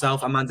Queen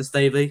herself, Amanda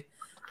Stavely.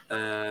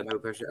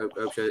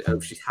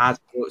 Hope she's had.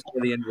 It's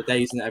the end of the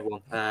day, isn't it,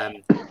 everyone?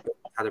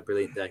 Had a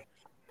brilliant day.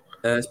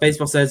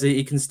 Spaceball says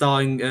he can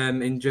star in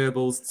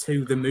Gerbils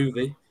 2, the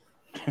movie.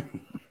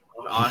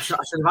 I should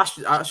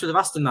have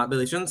asked him that,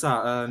 Billy, shouldn't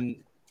I?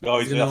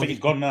 I think he's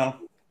gone now.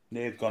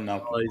 Yeah, he's gone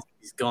now. Oh,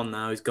 he's gone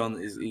now. He's gone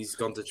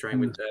to train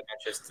with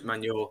Manchester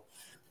Manual.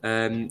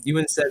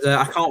 Ewan says,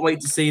 I can't wait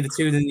to see the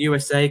 2 in the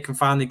USA. Can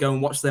finally go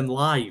and watch them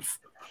live.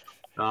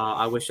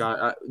 I wish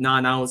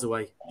 9 hours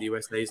away, the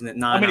USA, isn't it?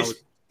 9 hours.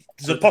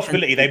 there's a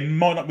possibility they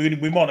might not. We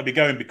might not be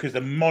going because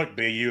there might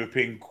be a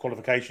European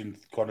qualification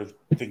kind of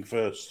thing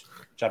first.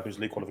 Champions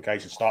League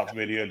qualification starts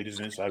really early,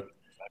 doesn't it? So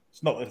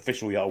it's not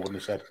official yet. I wouldn't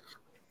have said.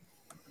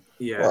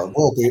 Yeah.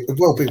 Well, it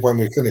will be when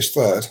we finish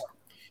third.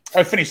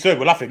 Oh, finish third.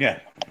 We're laughing, yeah.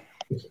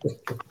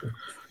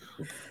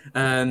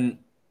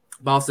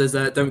 Bar says,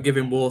 "Don't give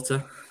him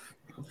water."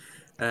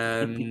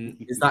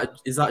 Is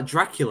that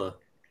Dracula?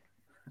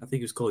 I think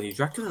he was calling you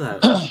Dracula there.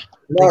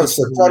 No, it's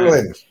the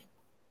Gremlins.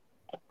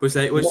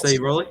 What'd you say,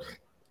 Rolly?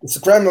 It's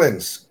the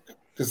Gremlins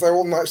because they're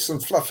all nice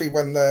and fluffy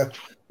when they're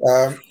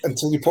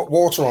until you put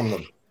water on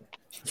them.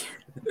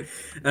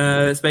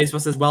 Spaceman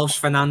says Welsh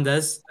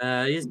Fernandez.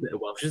 He is a bit of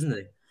Welsh, isn't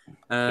he?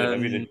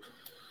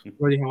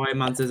 Roddy Hawaiian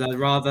Man says, I'd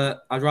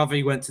rather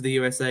he went to the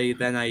USA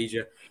than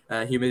Asia.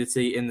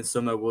 Humidity in the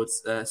summer would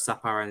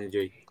sap our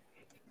energy.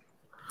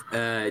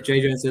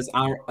 Jay Jones says,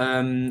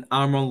 Armon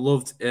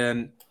loved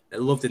in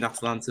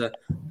Atlanta.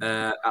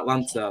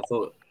 Atlanta, I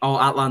thought. Oh,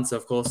 Atlanta,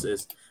 of course it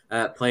is.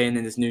 Playing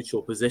in his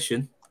neutral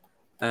position.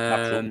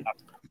 Natural.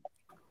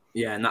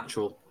 Yeah,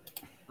 natural.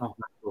 Oh,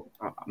 natural.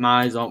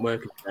 My eyes aren't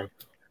working today.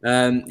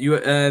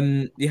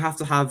 You have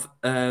to have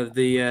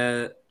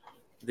the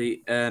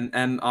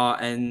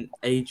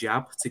mRNA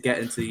jab to get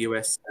into the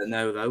US.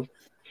 No, though.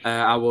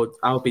 I would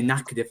be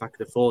knackered if I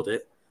could afford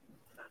it.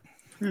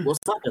 What's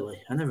that, Billy?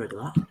 I never heard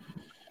of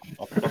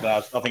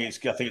that. I think it's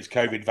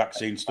COVID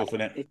vaccine stuff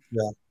in it.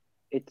 Yeah,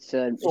 it's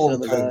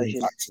another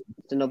version.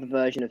 It's another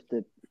version of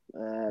the.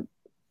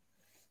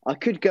 I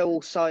could go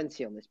all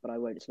sciencey on this, but I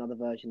won't. It's another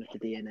version of the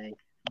DNA.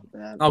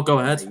 Go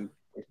ahead.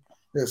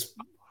 Yes.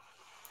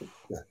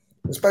 Yeah.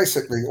 It's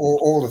basically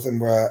all of them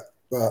were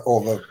all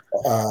the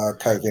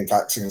COVID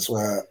vaccines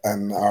were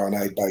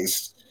mRNA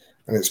based,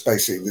 and it's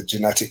basically the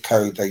genetic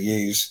code they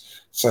use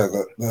so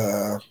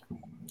that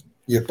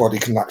your body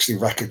can actually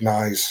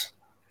recognise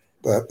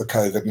the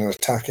COVID and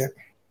attack it.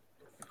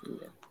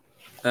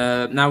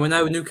 Now we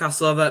know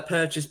Newcastle have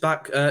purchased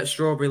back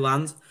Strawberry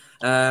Land.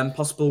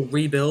 Possible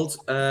rebuild.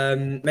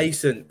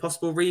 Mason,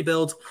 possible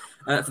rebuild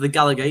for the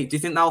Gallagate. Do you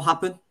think that'll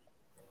happen?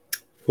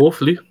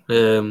 Hopefully.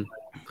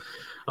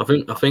 I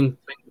think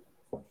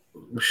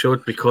we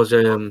should because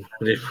to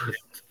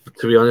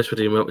be honest with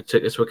you, the amount of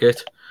tickets we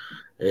get,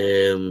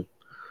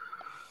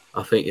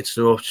 I think it's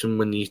an option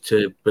we need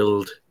to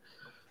build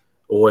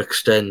or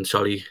extend,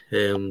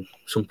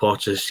 some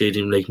parts of the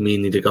stadium, like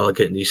mainly the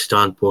Gallagate and East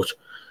Stand, but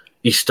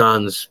East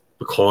Stands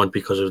we can't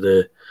because of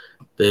the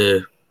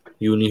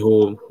uni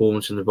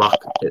homes in the back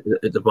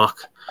at the back.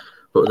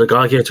 But the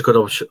Gallagate's a good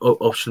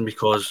option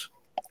because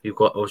you've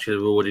got obviously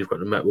the road, you've got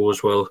the metro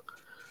as well.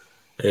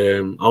 I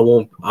don't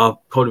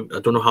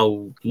know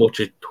how much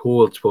it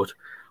holds, but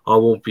I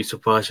won't be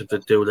surprised if they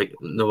do like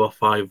another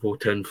 5,000 or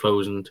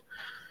 10,000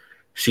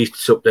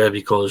 seats up there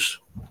because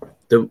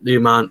the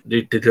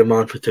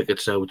demand for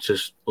tickets now is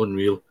just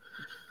unreal.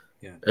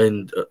 Yeah.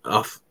 And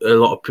a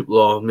lot of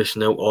people are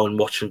missing out on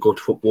watching good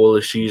football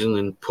this season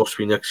and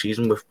possibly next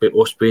season with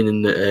us being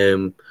in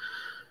the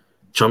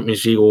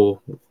Champions League or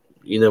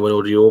you never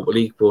know the Europa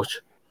League. But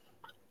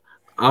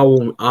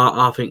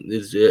I think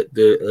there's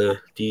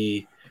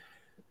the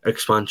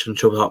expansion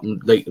should happen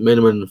like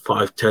minimum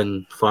 5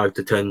 to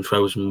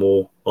 10,000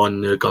 more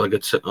on the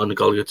Gallagher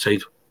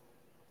side.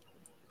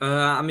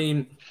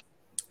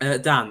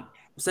 Dan,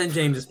 St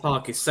James's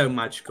Park is so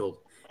magical.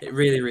 It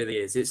really, really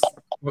is. It's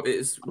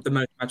the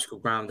most magical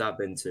ground I've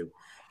been to.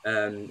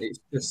 It's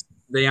just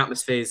the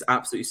atmosphere is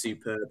absolutely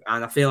superb,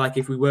 and I feel like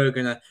if we were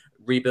going to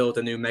rebuild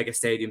a new mega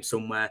stadium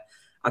somewhere,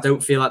 I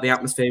don't feel like the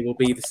atmosphere will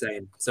be the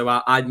same. So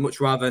I'd much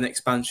rather an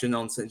expansion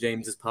on St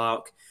James's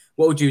Park.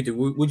 What would you do?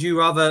 Would you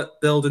rather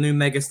build a new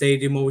mega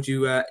stadium, or would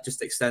you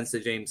just extend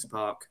St James's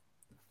Park?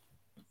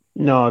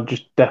 No,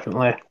 just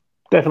definitely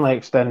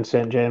extend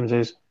St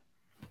James's.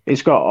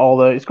 It's got all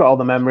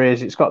the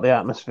memories. It's got the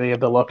atmosphere.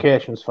 The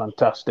location's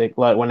fantastic.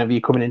 Like whenever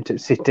you're coming into the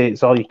city,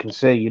 it's all you can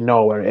see. You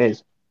know where it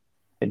is.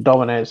 It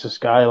dominates the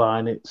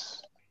skyline.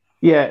 It's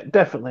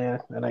definitely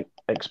an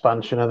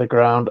expansion of the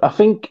ground. I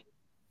think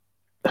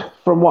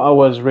from what I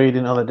was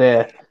reading the other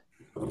day,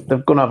 they're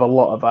going to have a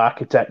lot of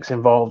architects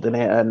involved in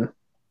it, and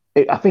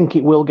I think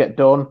it will get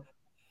done.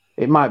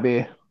 It might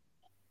be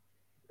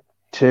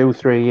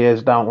 2-3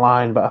 years down the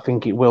line, but I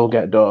think it will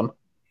get done.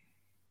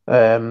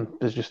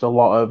 There's just a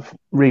lot of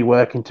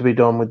reworking to be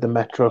done with the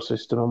metro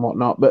system and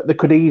whatnot, but they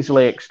could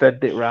easily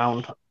extend it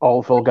round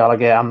all full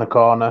Gallagher and the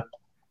corner.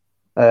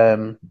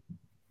 I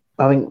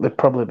think they'd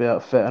probably be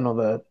able to fit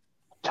another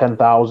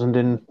 10,000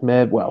 in,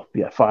 maybe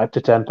 5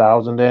 to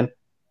 10,000 in,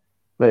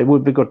 but it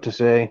would be good to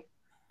see.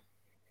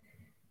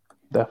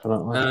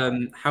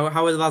 Definitely.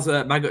 Howard Laz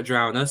Maggot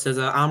Drowner says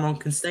Amron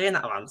can stay in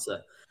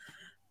Atlanta.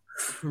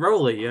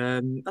 Rolly, I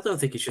don't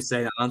think he should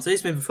stay in Atlanta.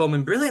 He's been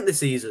performing brilliant this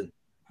season.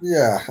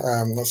 Yeah,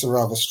 that's a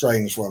rather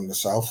strange one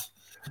myself.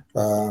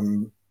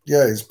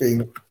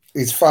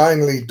 He's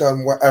finally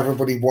done what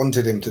everybody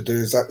wanted him to do,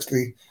 is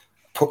actually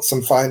put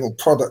some final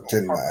product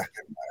in there.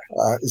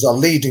 He's our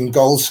leading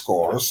goal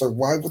scorer, so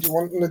why would you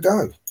want him to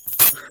go?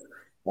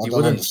 I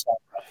don't understand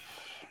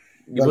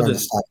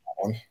that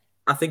one.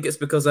 I think it's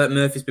because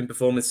Murphy's been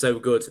performing so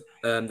good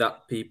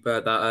that people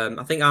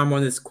I think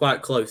Armon is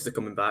quite close to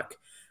coming back.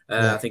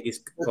 I think he's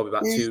probably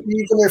about two.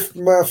 Even if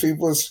Murphy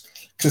was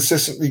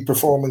consistently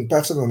performing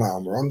better than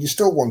Almiron, you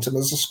still want him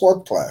as a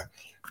squad player.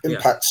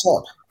 Impact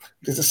sub,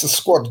 because it's a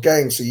squad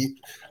game. So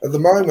at the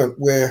moment,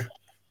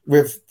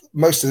 with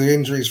most of the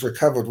injuries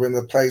recovered, we're in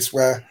a place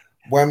where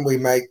when we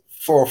make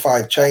 4 or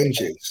 5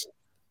 changes,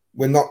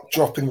 we're not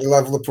dropping the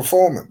level of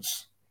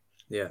performance.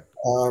 Yeah.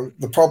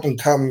 The problem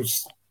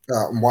comes,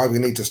 and why we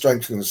need to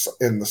strengthen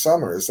in the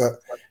summer, is that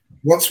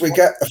once we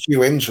get a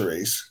few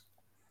injuries,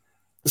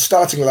 the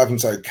starting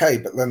 11's okay,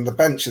 but then the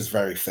bench is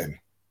very thin.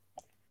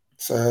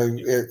 So, I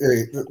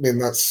mean,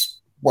 that's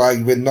why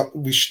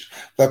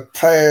the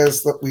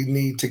players that we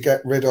need to get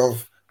rid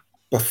of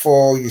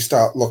before you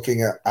start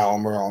looking at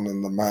Almiron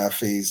and the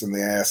Murphys and the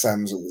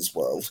ASMs of this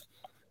world,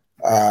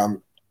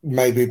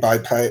 maybe by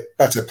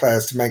better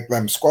players to make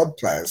them squad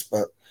players.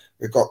 But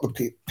we've got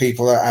the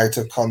people that are out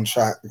of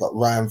contract. We've got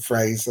Ryan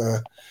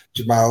Fraser,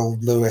 Jamal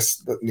Lewis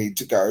that need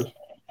to go.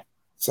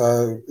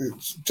 So it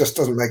just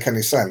doesn't make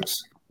any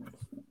sense.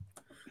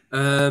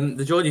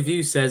 The Geordie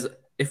View says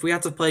if we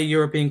had to play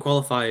European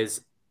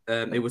qualifiers,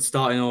 it would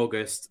start in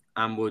August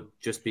and would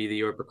just be the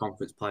Europa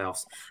Conference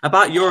playoffs.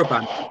 About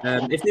Eurobank,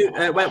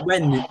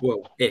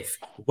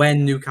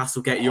 when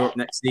Newcastle get Europe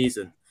next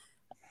season,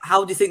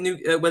 how do you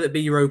think whether it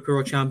be Europa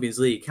or Champions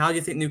League, how do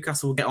you think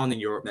Newcastle will get on in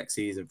Europe next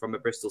season from a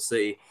Bristol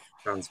City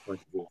fans' point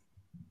of view?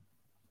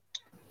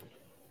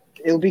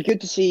 It'll be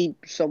good to see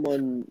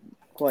someone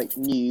quite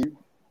new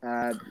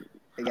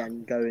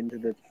again go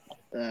into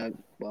the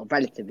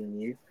relatively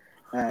new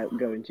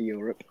go into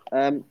Europe.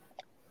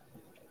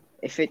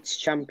 If it's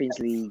Champions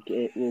League,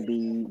 it will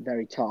be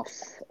very tough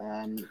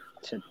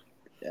to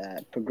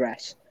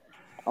progress.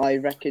 I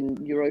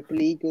reckon Europa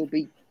League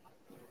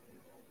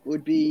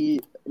would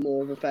be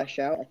more of a fair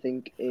shout. I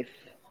think if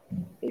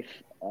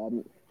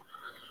the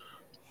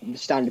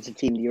standards of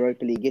team, the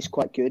Europa League is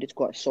quite good. It's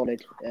quite a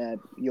solid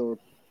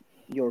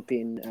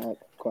European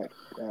quite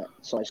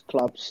sized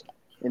clubs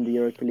in the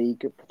Europa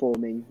League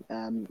performing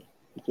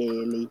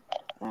yearly,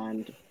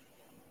 and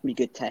be a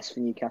good test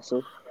for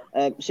Newcastle.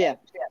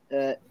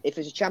 If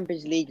it's a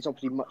Champions League, it's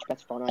obviously much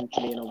better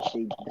financially, and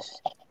obviously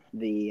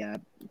the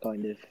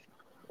kind of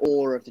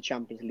aura of the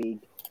Champions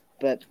League.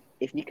 But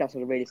if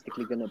Newcastle are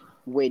realistically going to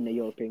win a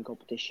European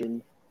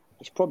competition,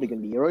 it's probably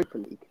going to be Europa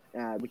League,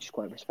 which is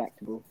quite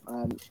respectable.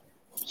 I'd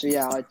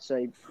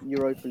say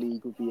Europa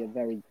League would be a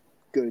very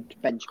good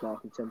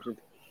benchmark in terms of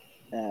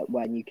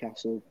where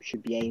Newcastle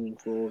should be aiming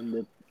for in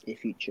the near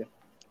future.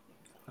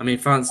 I mean,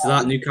 fancy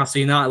that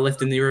Newcastle United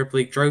lifting the Europa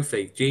League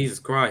trophy. Jesus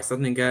Christ! I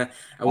think I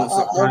won't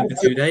stop crying for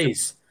 2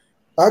 days.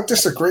 I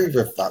disagree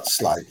with that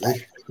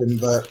slightly, in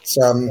that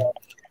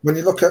when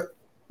you look at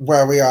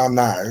where we are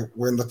now,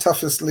 we're in the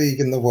toughest league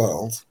in the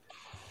world.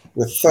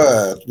 We're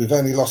third. We've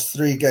only lost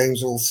 3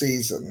 games all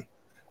season.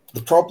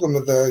 The problem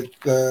with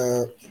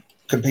the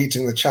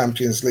competing in the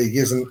Champions League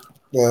isn't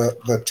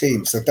the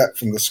teams, the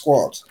depth in the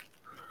squad.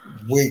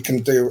 We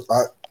can do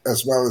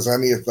as well as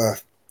any of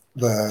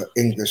the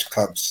English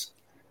clubs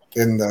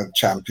in the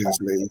Champions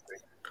League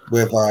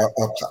with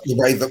the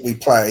way that we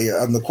play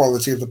and the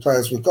quality of the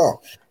players we've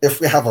got. If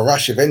we have a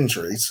rush of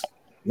injuries,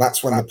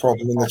 that's when the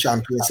problem in the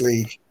Champions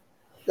League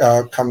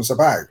comes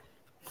about.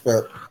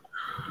 But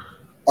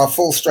our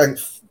full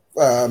strength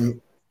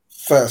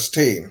first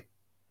team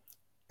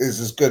is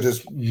as good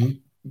as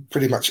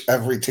pretty much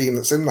every team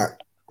that's in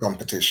that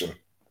competition.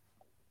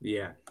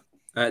 Yeah.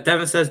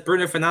 Devon says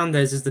Bruno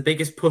Fernandes is the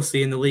biggest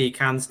pussy in the league,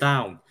 hands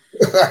down.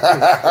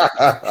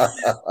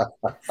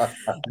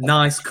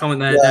 Nice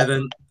comment there,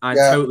 Devon. I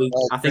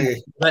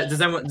think.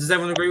 Does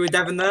everyone agree with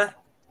Devon there?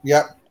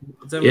 Yep.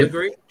 Does everyone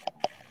agree?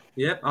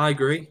 Yep, I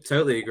agree.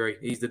 Totally agree.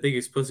 He's the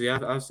biggest pussy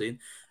I've seen.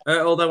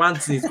 Although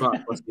Anthony's quite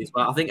a pussy as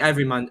well. I think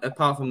every man,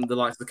 apart from the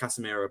likes of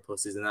Casemiro, are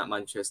pussies in that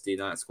Manchester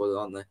United squad,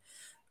 aren't they?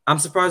 I'm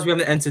surprised we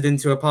haven't entered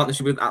into a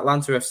partnership with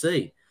Atlanta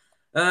FC.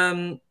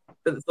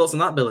 Thoughts on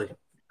that, Billy?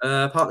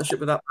 Partnership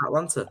with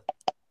Atlanta.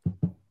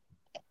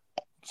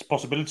 It's a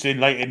possibility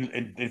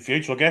in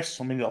future, I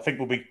guess. I mean, I think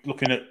we'll be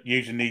looking at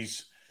using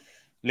these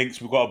links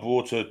we've got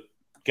abroad to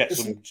get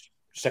some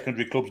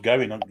secondary clubs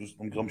going. I'm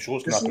sure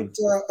it's going to happen.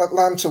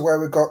 Atlanta where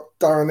we got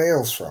Darren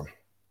Eales from?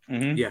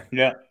 Mm-hmm. Yeah.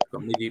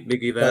 Got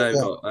Miggy there.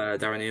 Got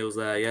Darren Eales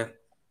there. Yeah.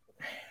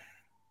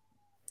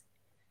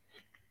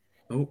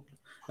 Oh.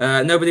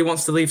 Nobody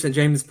wants to leave St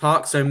James's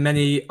Park, so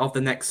many of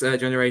the next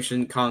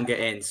generation can't get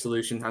in.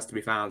 Solution has to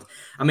be found.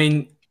 I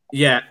mean,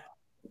 yeah.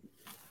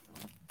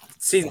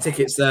 Season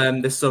tickets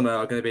this summer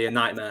are going to be a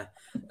nightmare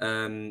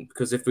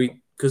because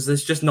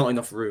there's just not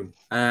enough room.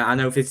 I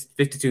know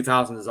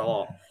 52,000 is a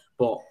lot,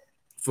 but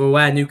for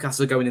where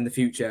Newcastle are going in the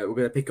future, we're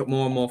going to pick up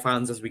more and more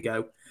fans as we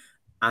go,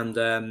 and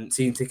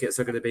season tickets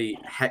are going to be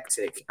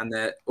hectic, and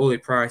they're all the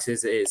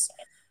prices it is,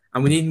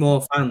 and we need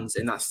more fans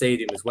in that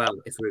stadium as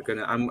well if we're going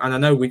to. And I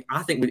know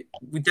I think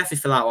we definitely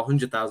fill out a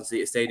 100,000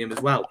 seat stadium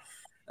as well.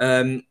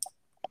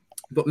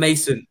 But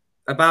Mason,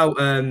 about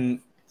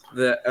the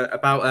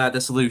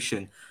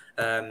solution.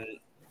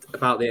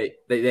 about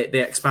the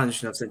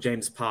expansion of St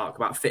James Park,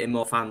 about fitting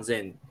more fans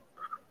in.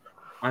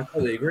 I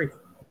totally agree.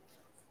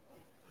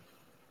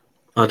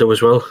 I do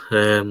as well.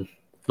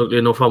 Luckily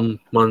enough, I'm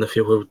one of the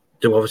few who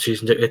do have a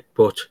season ticket,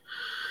 but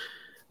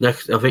I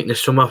think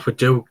this summer, if we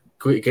do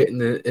get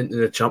into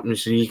the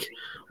Champions League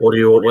or the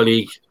Europa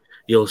League,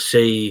 you'll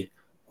see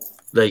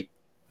like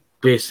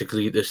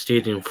basically the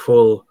stadium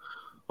full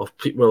of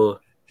people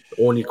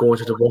only going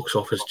to the box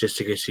office just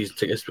to get season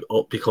tickets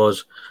up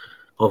because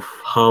of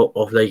how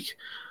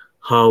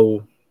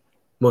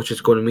much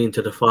it's going to mean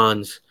to the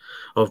fans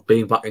of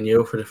being back in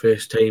Europe for the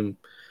first time.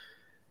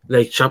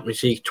 Like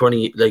Champions League,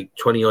 20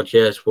 odd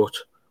years, but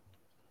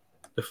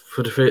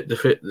for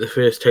the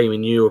first time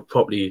in Europe,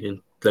 probably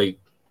in 10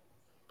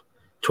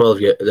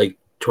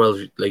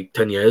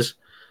 years.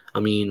 I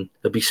mean,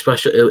 it'll be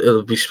special.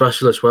 It'll be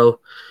special as well.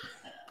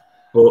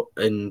 But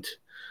I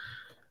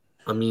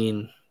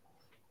mean,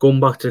 going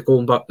back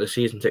to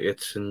season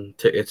tickets and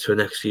tickets for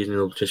next season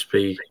will just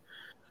be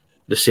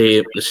the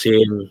same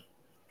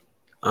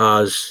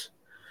as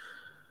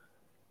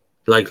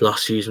like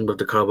last season with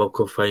the Carabao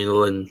Cup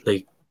final and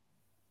like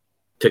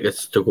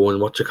tickets to go and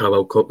watch the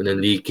Carabao Cup and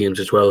then league games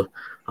as well.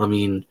 I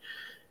mean,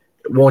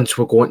 once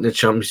we're going to the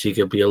Champions League,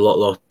 it'll be a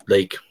lot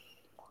like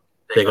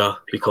bigger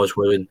because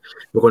we're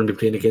going to be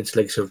playing against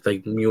likes of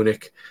like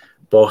Munich,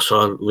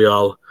 Barca,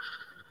 Real,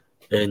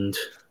 and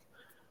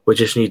we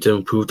just need to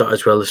improve that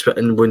as well.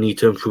 And we need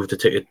to improve the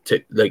ticket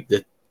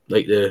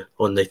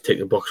on the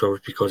ticket box office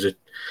because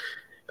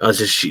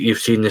you've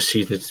seen this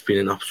season, it's been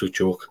an absolute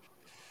joke.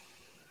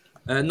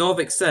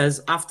 Norvik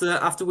says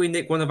after we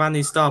nick one of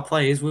Andy's star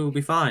players, we will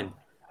be fine.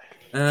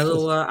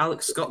 Little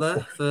Alex Scott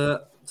there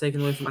for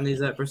taking away from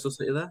Andy's Bristol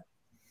City there.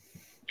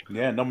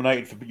 Yeah,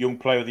 nominated for Young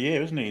Player of the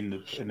Year, isn't he, in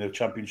the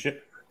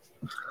Championship?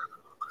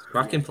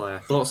 Cracking player.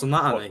 Thoughts on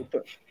that, Andy?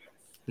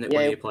 Nick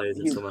one of your players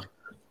in summer.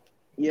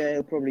 Yeah,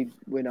 he'll probably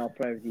win our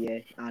Player of the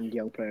Year and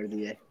Young Player of the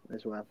Year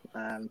as well.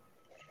 I've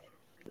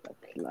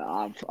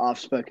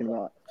spoken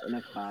about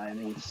enough about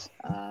him. He's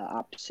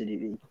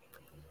absolutely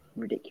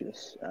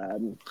ridiculous.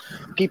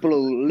 People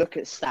will look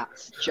at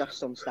stats,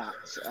 just on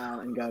stats,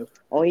 and go,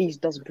 "Oh, he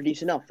doesn't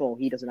produce enough, or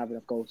he doesn't have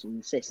enough goals and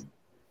assists."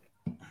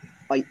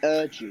 I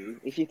urge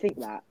you, if you think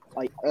that,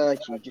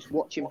 just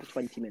watch him for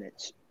 20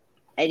 minutes.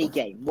 Any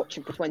game, watch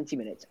him for 20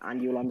 minutes,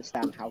 and you'll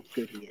understand how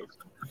good he is.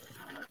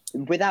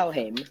 Without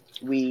him,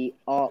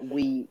 our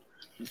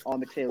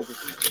midfield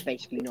is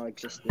basically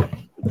non-existent.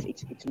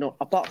 It's not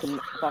apart from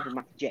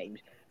Matthew James,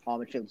 our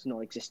midfield is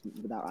non-existent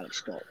without Alex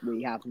Scott.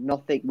 We have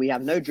nothing. We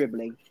have no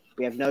dribbling.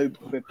 We've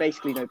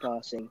basically no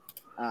passing,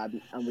 and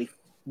we've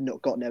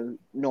not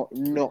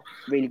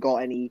really got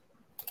any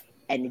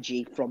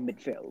energy from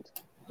midfield.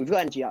 We've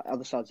got energy at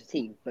other sides of the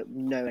team, but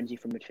no energy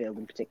from midfield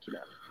in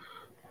particular.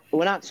 But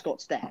when Alex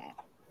Scott's there,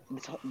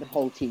 the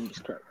whole team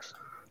just clicks.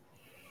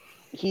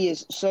 He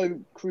is so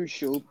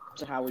crucial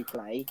to how we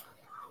play,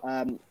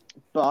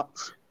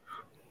 but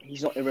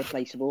he's not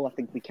irreplaceable. I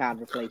think we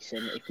can replace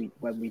him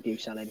when we do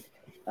sell him.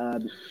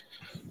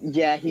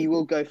 Yeah, he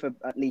will go for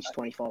at least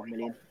 25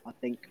 million, I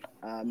think,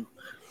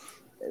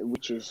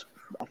 which is,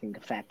 I think,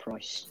 a fair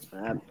price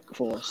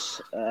for us.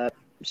 So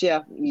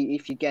yeah,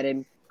 if you get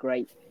him,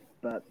 great,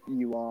 but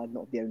you are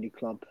not the only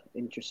club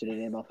interested in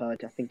him. I've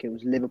heard, I think it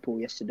was Liverpool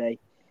yesterday,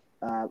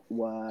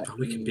 were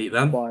we can beat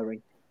them.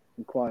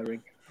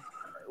 Inquiring.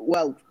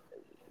 Well,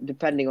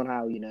 depending on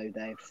how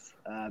they've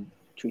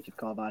treated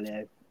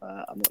Carvalho,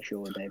 I'm not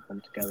sure they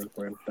want to go in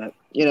for him. But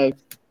it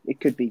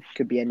could be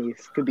any of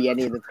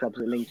the clubs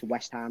that link to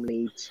West Ham,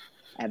 Leeds,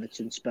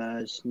 Everton,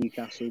 Spurs,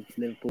 Newcastle,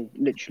 Liverpool.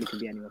 Literally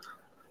could be anyone.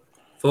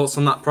 Thoughts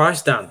on that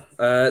price, Dan?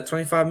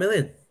 25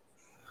 million.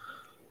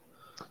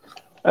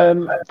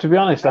 To be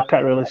honest, I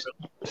can't really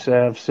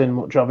say I've seen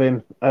much of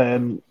him,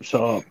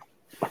 so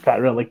I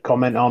can't really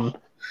comment on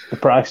the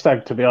price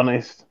tag. To be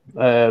honest.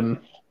 Yeah.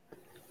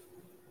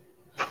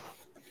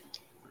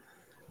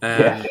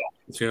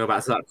 Let's go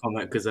back to that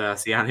comment because I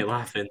see Annie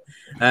laughing.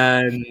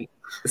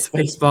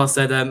 Spacebar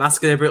said,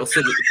 asking a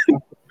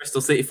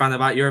Bristol City fan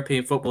about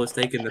European football is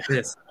taking the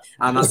piss.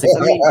 And that's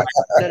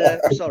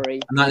sorry.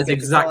 And that is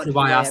exactly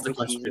why I asked the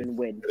question.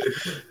 We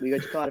go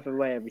to Cardiff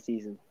away every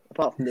season.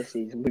 Apart from this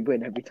season, we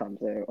win every time,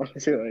 so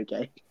we're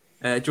okay.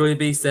 Joy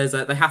B says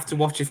they have to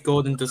watch if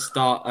Gordon does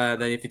start,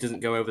 then if he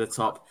doesn't go over the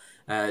top,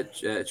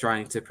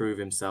 trying to prove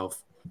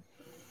himself.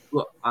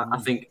 Look, I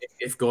think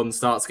if Gordon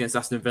starts against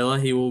Aston Villa,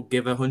 he will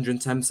give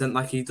 110%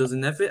 like he does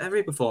in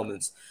every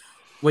performance.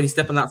 When he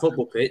steps on that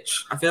football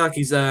pitch, I feel like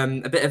he's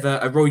a bit of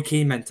a Roy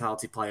Keane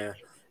mentality player.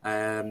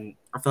 I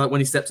feel like when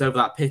he steps over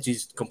that pitch,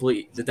 he's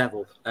completely the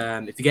devil.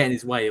 If you get in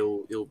his way,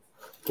 he'll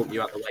put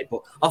you out the way.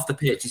 But off the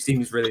pitch, he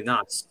seems really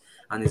nice,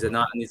 and he's a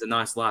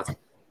nice lad.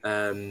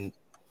 He's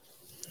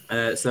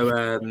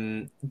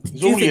only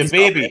a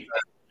baby.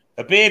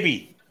 A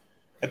baby.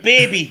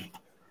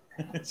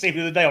 Same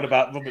the other day on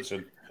about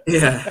Robertson.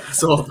 Yeah, I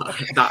saw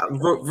that.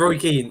 Roy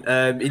Keane,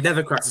 he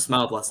never cracks a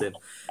smile, bless him.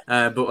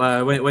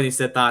 But when he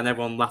said that and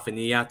everyone laughing,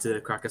 he had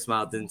to crack a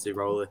smile, didn't he,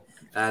 Rolly?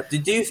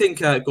 Do you think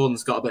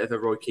Gordon's got a bit of a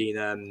Roy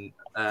Keane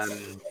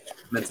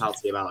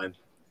mentality about him?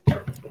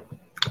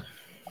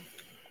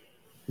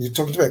 You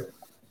talking to me?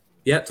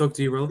 Yeah, talk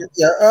to you, Roland.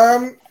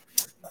 Yeah.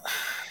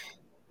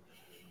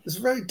 It's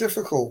a very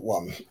difficult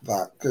one,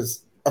 that,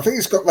 because I think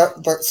he's got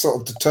that sort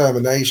of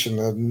determination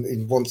and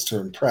he wants to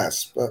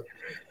impress. But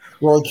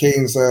Roy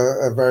Keane's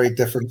a very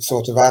different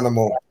sort of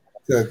animal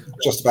to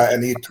just about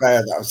any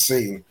player that I've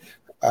seen.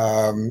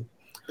 But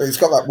he's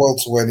got that will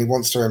to win. He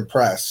wants to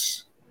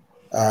impress.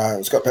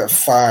 He's got a bit of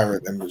fire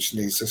in him, which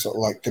needs to sort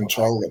of like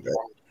control a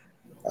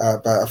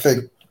bit. But I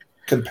think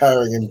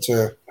comparing him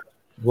to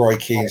Roy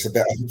Keane's a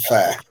bit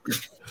unfair.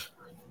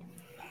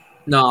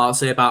 No, I'll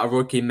say about a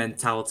Roy Keane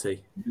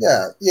mentality.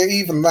 Yeah,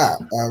 even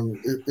that.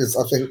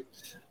 I think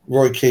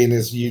Roy Keane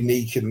is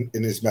unique in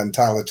his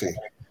mentality.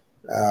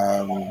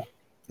 I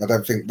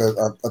don't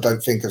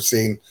think I've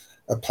seen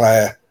a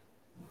player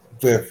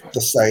with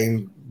the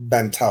same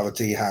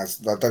mentality he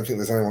has. I don't think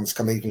there's anyone that's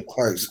come even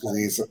close, because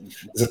he's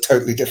a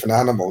totally different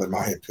animal, in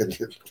my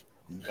opinion.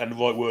 And the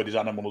right word is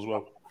animal as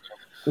well.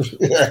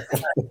 Yeah.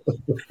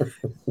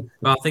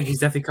 Well, I think he's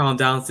definitely calmed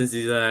down since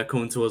he's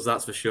coming to us,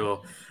 that's for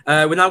sure.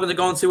 We're now going to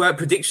go on to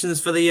predictions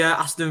for the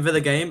Aston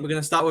Villa game. We're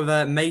going to start with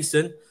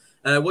Mason.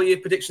 What are your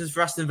predictions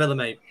for Aston Villa,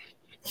 mate?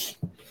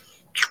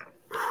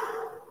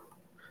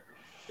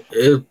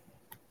 It'll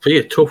be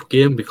a tough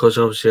game because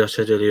obviously I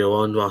said earlier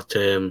on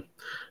that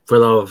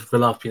Villa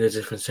have been a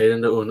different side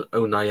under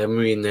Unai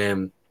Emery,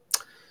 and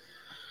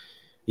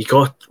he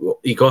got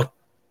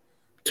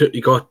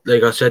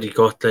like I said, he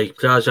got like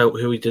players out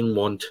who he didn't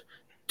want,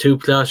 2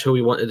 players who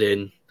he wanted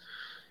in,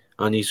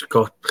 and he's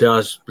got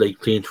players like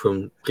playing for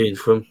him.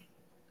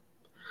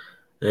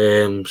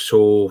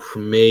 So for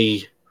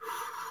me,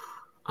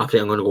 I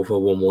think I'm going to go for a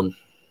 1-1.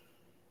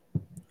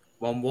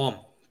 1-1.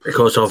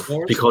 Because of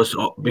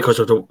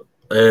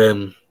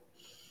the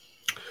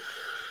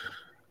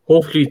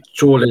hopefully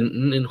Joe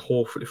Linton and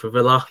hopefully for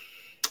Villa.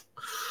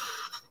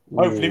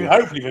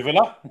 Hopefully for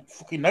Villa.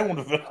 Fucking no one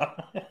for Villa.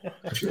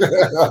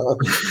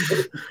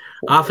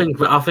 I think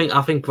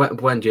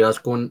Buendia's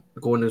going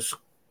to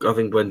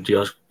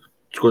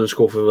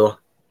score for Villa.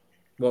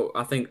 Well,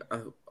 I think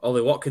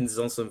Ollie Watkins is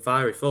on some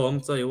fiery form.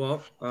 Tell you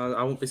what,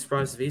 I won't be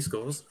surprised if he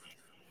scores.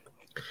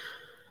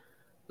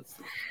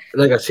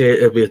 Like I say,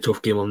 it'll be a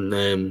tough game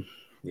on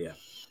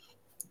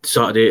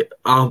Saturday.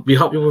 I'll be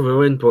happy with a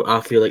win, but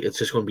I feel like it's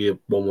just going to be a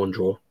 1-1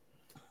 draw.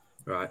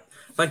 Right.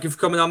 Thank you for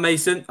coming on,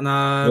 Mason, and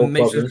No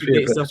make sure problem. to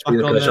get yourself back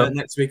on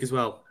next week as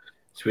well.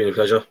 It's been a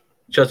pleasure.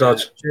 Cheers,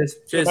 lads.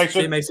 Cheers. Mason.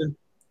 See you, Mason.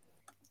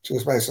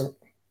 Cheers, Mason.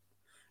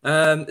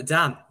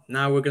 Dan,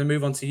 now we're going to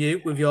move on to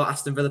you with your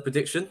Aston Villa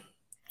prediction.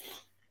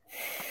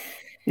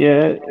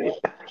 Yeah,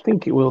 I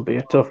think it will be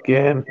a tough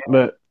game,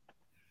 but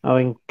I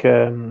think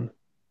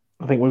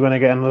we're going to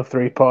get another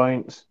 3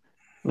 points.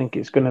 I think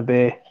it's going to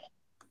be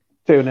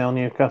 2-0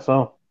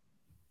 Newcastle.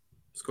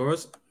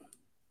 Scorers?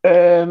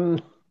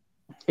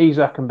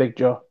 Isaac and Big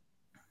Joe.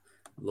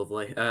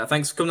 Lovely.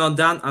 Thanks for coming on,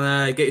 Dan,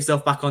 and get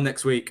yourself back on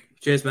next week.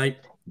 Cheers, mate.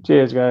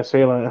 Cheers, guys. See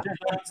you later.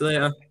 See you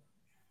later.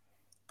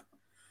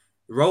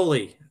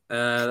 Rolly,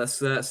 let's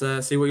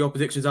see what your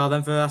predictions are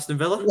then for Aston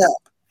Villa. Yeah,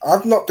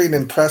 I've not been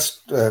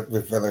impressed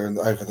with Villa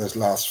over those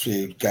last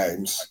few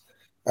games.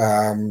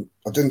 I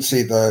didn't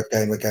see the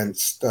game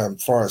against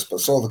Forest, but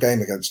saw the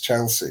game against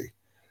Chelsea,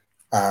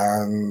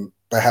 and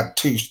they had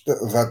 2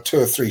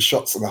 or 3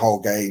 shots in the whole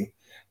game,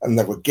 and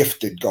they were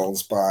gifted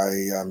goals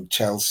by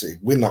Chelsea.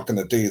 We're not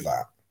going to do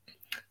that.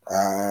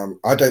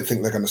 I don't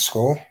think they're going to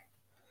score.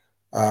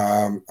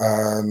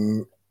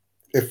 And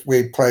if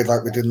we played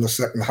like we did in the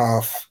second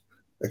half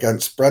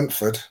against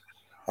Brentford,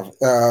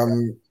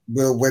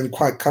 we'll win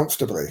quite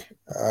comfortably.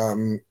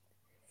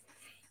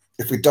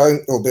 If we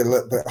don't, it'll be a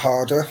little bit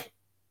harder.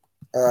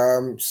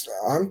 So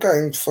I'm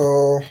going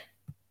for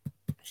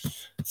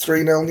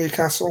 3-0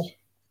 Newcastle.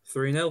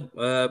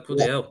 3-0.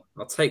 Bloody hell.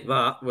 I'll take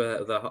that.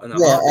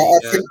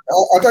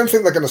 I don't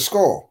think they're going to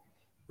score.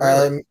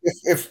 Really?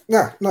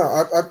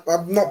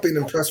 I've not been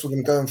impressed with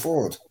them going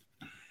forward.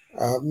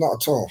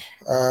 Not at all.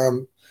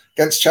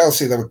 Against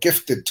Chelsea, they were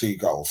gifted 2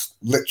 goals,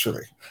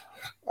 literally.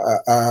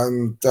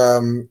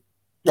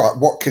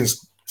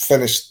 Watkins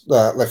finished.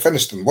 They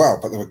finished them well,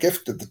 but they were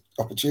gifted the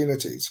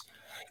opportunities.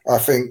 I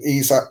think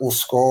Isak will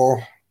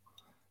score.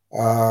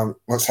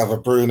 Let's have a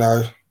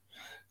Bruno,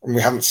 and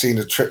we haven't seen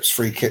a Trips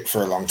free kick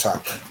for a long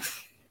time.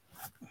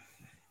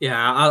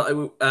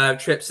 Yeah,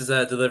 Trips'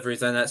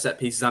 deliveries and set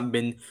pieces haven't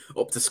been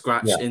up to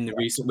scratch in the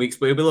recent weeks,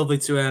 but it'll be lovely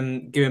to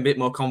give him a bit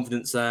more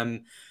confidence.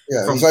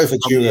 He's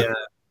overdue.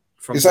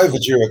 He's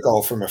overdue a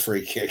goal from a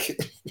free kick.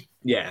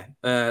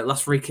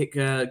 Last free kick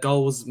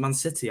goal was Man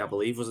City, I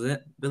believe, wasn't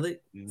it, Billy?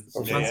 Man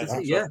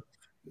City, right.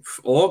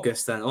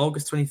 August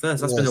 21st.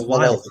 That's been a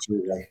while.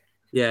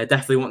 Yeah,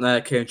 definitely want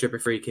the Kieran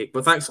Trippier free kick.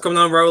 But thanks for coming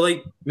on,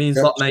 Rowley. Means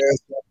a lot, mate.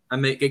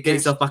 And get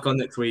yourself back on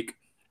next week.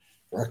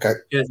 Okay.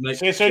 Cheers, mate.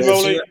 See you soon,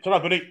 Rowley. Ta-ra,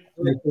 buddy.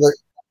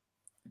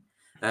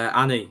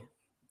 Annie,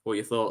 what are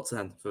your thoughts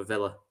then for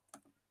Villa?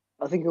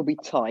 I think it'll be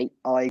tight.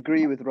 I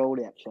agree with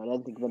Rowley, actually. I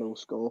don't think Villa will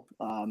score.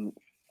 I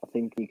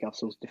think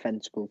Newcastle's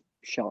defence will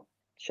shut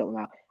them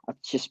out.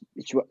 It's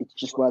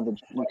just whether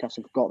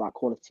Newcastle have got that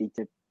quality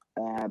to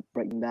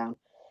break them down.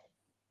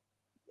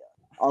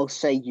 I'll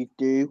say you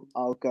do.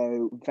 I'll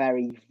go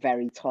very,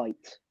 very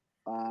tight.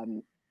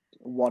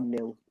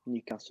 1-0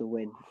 Newcastle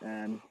win.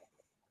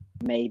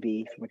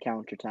 Maybe from a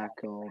counter attack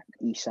or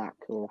Isak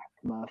or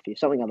Murphy,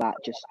 something like that.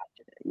 Just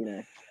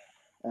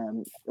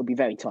it'll be a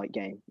very tight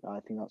game. I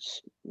think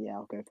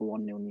I'll go for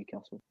 1-0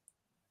 Newcastle.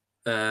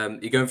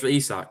 You're going for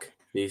Isak,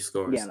 the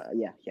scores?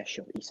 Yeah,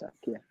 sure, Isak.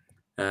 Yeah.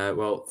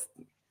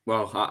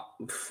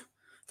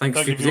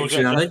 Thanks for your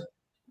prediction, Andy.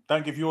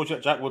 Don't give yours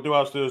yet, Jack. We'll do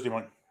ours Thursday,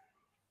 mate.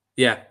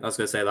 Yeah, I was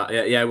going to say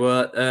that. Yeah.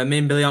 Well, me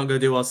and Billy aren't going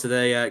to do ours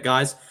today,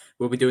 guys.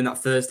 We'll be doing that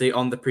Thursday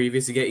on the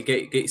preview. So get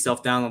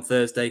yourself down on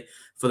Thursday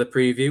for the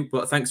preview.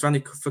 But thanks,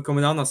 Randy, for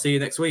coming on. I'll see you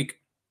next week.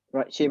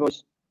 Right, see you,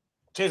 boys.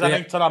 Cheers,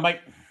 Andy. Ta-ra, mate.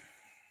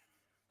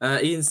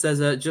 Ian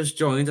says, just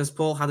joined as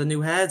Paul had a new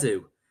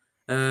hairdo.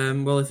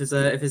 Well, if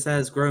his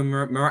hair's grown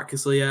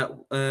miraculously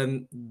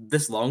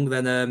this long,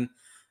 then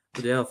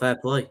yeah, fair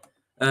play.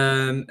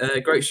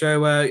 Great show,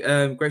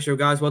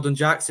 guys. Well done,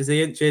 Jack. Says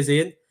Ian. Cheers,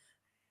 Ian.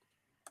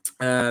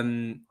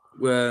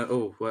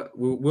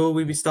 Will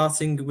we be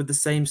starting with the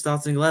same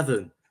starting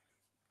 11?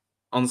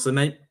 Honestly,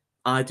 mate,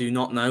 I do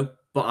not know.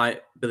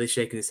 But Billy's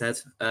shaking his head.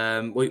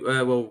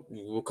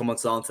 We'll come on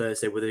to that on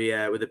Thursday with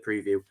the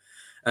preview.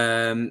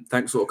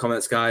 Thanks for all the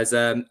comments, guys.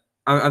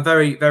 I'm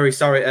very, very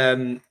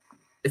sorry.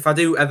 If I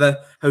do ever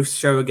host a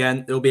show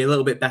again, it'll be a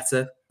little bit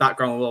better.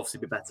 Background will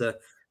obviously be better.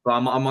 But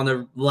I'm on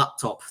a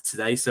laptop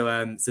today, so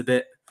it's a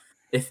bit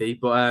iffy.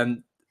 But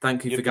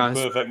thank you for guys.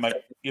 Perfect, mate.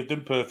 You've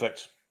done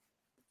perfect.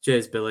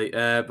 Cheers, Billy.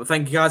 But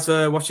thank you guys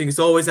for watching as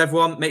always,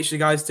 everyone. Make sure you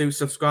guys to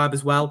subscribe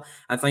as well.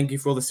 And thank you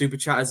for all the super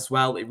chatters as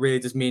well. It really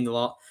does mean a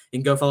lot. You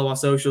can go follow our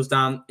socials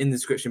down in the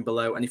description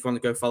below. And if you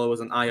want to go follow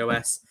us on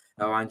iOS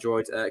or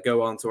Android,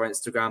 go on to our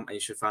Instagram and you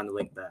should find the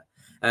link there.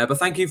 But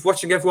thank you for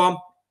watching, everyone.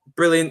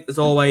 Brilliant as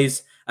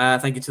always.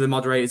 Thank you to the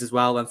moderators as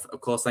well. And of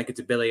course, thank you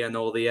to Billy and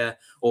all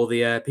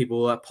the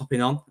people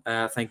popping on.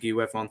 Thank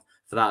you, everyone,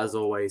 for that as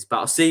always.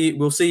 But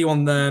we'll see you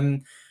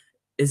on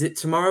is it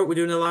tomorrow? We're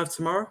doing a live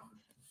tomorrow?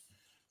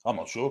 I'm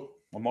not sure,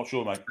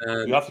 mate.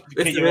 You have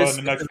to keep your eye on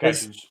the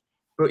notifications.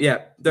 But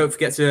yeah, don't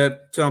forget to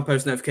turn on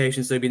post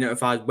notifications so you'll be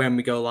notified when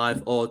we go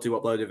live or do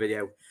upload a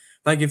video.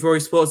 Thank you for all your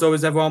support as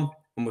always, everyone,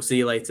 and we'll see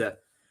you later.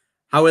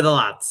 How are the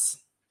lads?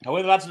 How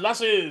are the lads and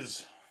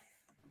lasses?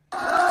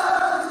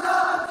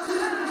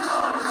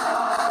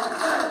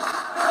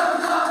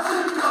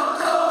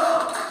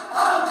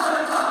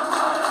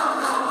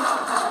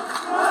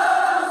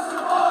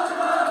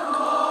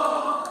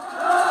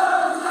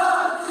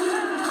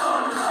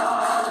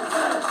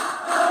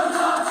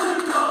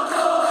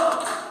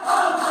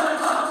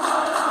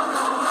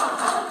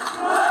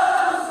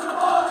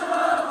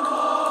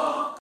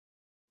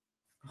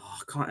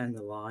 Can't end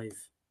the live.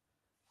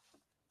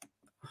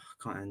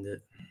 Can't end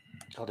it.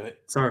 I'll do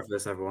it. Sorry for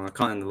this, everyone. I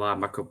can't end the live.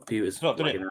 My computer's not doing it.